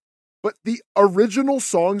radio. But the original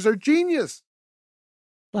songs are genius.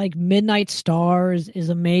 Like Midnight Stars is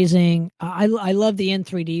amazing. I love the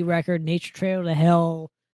N3D record, Nature Trail to Hell.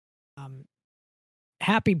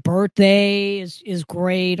 Happy Birthday is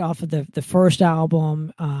great off of the first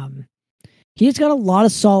album. He's got a lot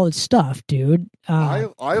of solid stuff, dude. I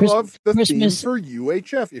love the Christmas theme for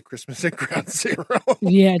UHF, yeah, Christmas at Ground Zero.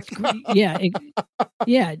 yeah,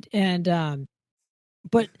 and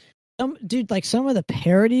but dude, like some of the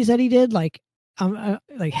parodies that he did, like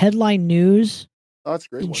Headline News. Oh, that's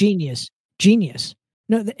great. Genius.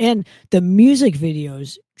 No, and the music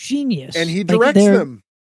videos, genius. And he directs them.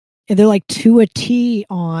 And they're like to a T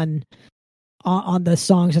on the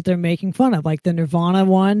songs that they're making fun of, like the Nirvana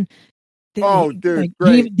one. Dude,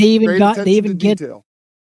 great. They even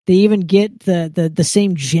get the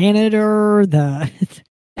same janitor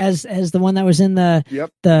as the one that was in the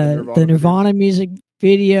Nirvana music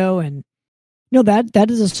video, and that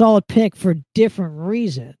is a solid pick for different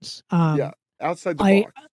reasons. Outside the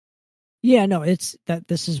box. Yeah, no, it's that.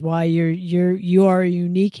 This is why you are a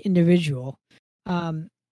unique individual,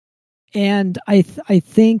 and I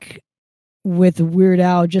think with Weird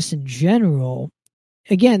Al just in general,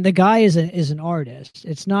 again, the guy is an artist.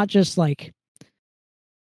 It's not just like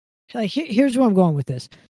here's where I'm going with this.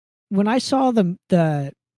 When I saw the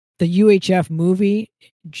UHF movie,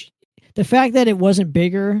 the fact that it wasn't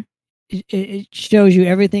bigger, it shows you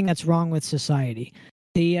everything that's wrong with society.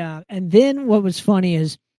 And then what was funny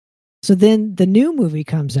is, so then the new movie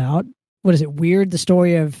comes out. What is it? Weird, the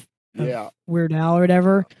story of Weird Al or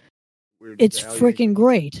whatever. It's freaking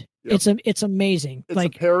great. Yep. It's amazing. It's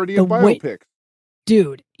like a parody of biopics.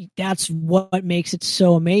 Dude, that's what makes it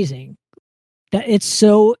so amazing. That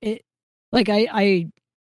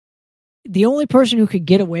the only person who could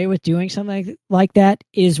get away with doing something like that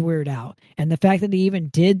is Weird Al. And the fact that he even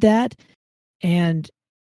did that, and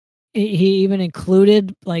he even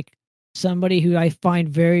included like somebody who I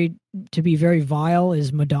find to be very vile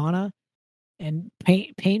is Madonna, and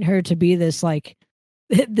paint her to be this like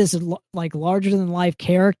larger than life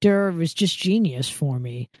character was just genius for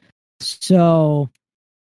me. So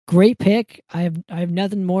great pick. I have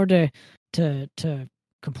nothing more to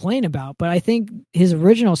complain about, but I think his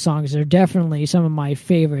original songs are definitely some of my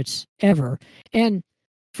favorites ever. And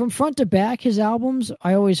from front to back, his albums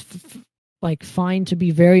I always find to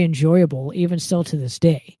be very enjoyable, even still to this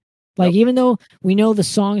day. Like, even though we know the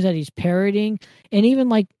songs that he's parodying, and even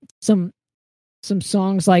like some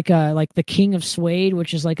songs like the King of Suede,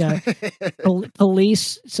 which is like a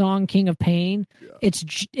Police song, King of Pain. Yeah.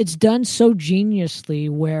 It's done so geniusly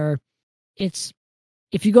where if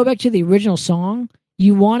you go back to the original song,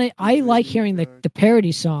 you want it. I like hearing the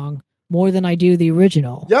parody song more than I do the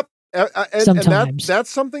original. Yep. And that's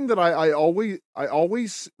something that I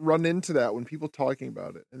always run into that when people talking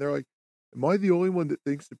about it, and they're like, am I the only one that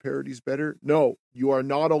thinks the parody's better? No, you are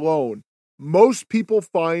not alone. Most people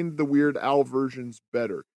find the Weird Al versions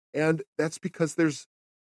better, and that's because there's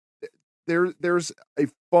a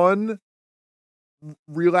fun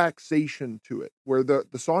relaxation to it, where the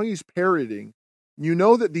song he's parodying, you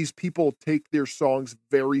know that these people take their songs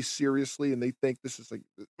very seriously, and they think this is like,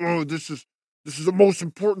 oh, this is the most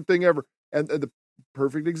important thing ever. And the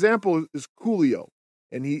perfect example is Coolio,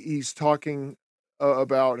 and he's talking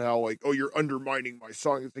about how like, oh, you're undermining my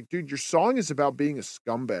song. It's like, dude, your song is about being a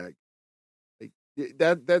scumbag.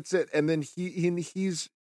 That's it. And then he's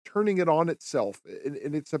turning it on itself,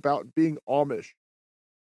 and it's about being Amish.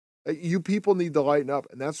 You people need to lighten up,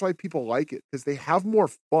 and that's why people like it, because they have more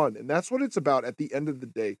fun, and that's what it's about at the end of the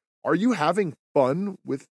day. Are you having fun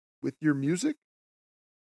with your music?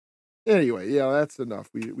 Anyway, yeah, that's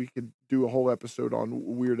enough. We could do a whole episode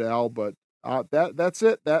on Weird Al, but that's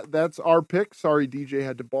it. That's our pick. Sorry, DJ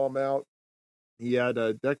had to bomb out. He had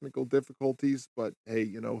technical difficulties, but hey,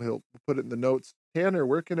 he'll put it in the notes. Tanner,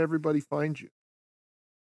 where can everybody find you?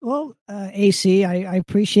 Well, AC, I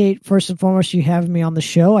appreciate, first and foremost, you having me on the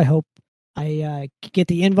show. I hope I get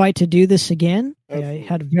the invite to do this again. I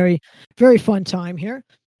had a very, very fun time here.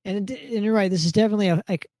 And you're right, this is definitely a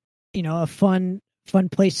fun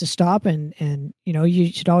place to stop. And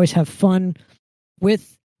you should always have fun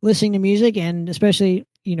with listening to music, and especially,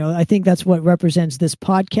 I think that's what represents this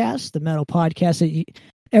podcast, the metal podcast that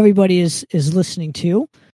everybody is listening to,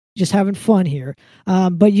 just having fun here.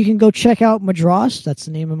 But you can go check out Madrost. That's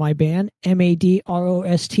the name of my band,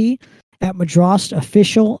 Madrost, at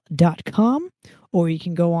madrostofficial.com, or you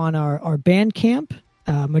can go on our Bandcamp,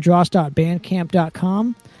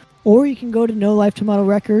 madrost.bandcamp.com, or you can go to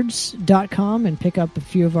NoLifeToMetalRecords.com and pick up a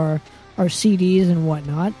few of our CDs and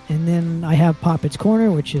whatnot. And then I have Poppets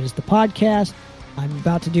Corner, which is the podcast. I'm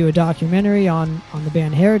about to do a documentary on the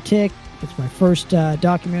band Heretic. It's my first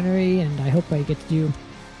documentary, and I hope I get to do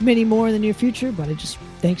many more in the near future. But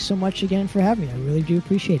thanks so much again for having me. I really do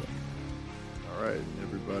appreciate it. All right,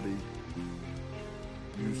 everybody,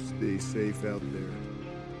 you stay safe out there.